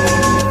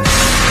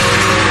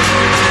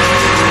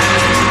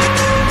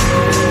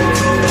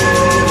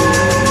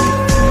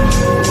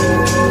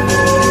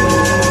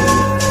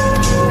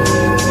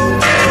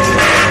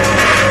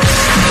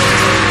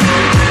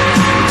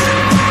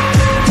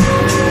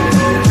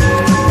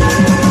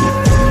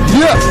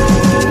 Yeah!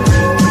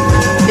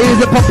 It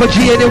is a Papa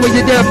G anyway,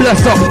 you're there,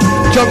 bless up.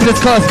 Jungler's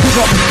cars, pick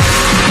up.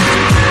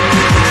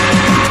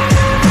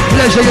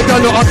 Pleasure, you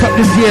done not up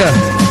this year.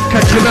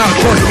 Catch him out,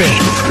 trust me.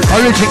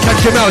 Origin,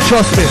 catch him out,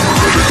 trust me.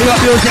 Big up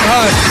music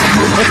hard.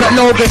 What's that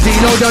low busy,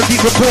 low down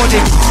deep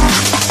recording.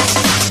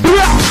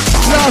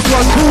 Last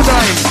one, 2-9.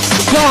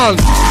 Gone.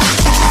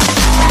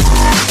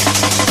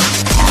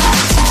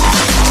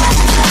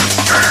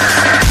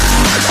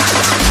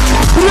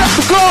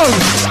 Gone.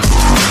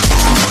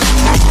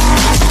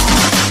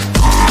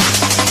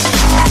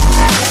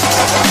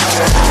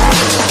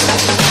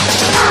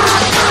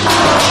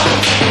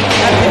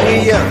 Happy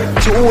New Year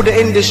to all the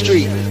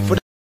industry.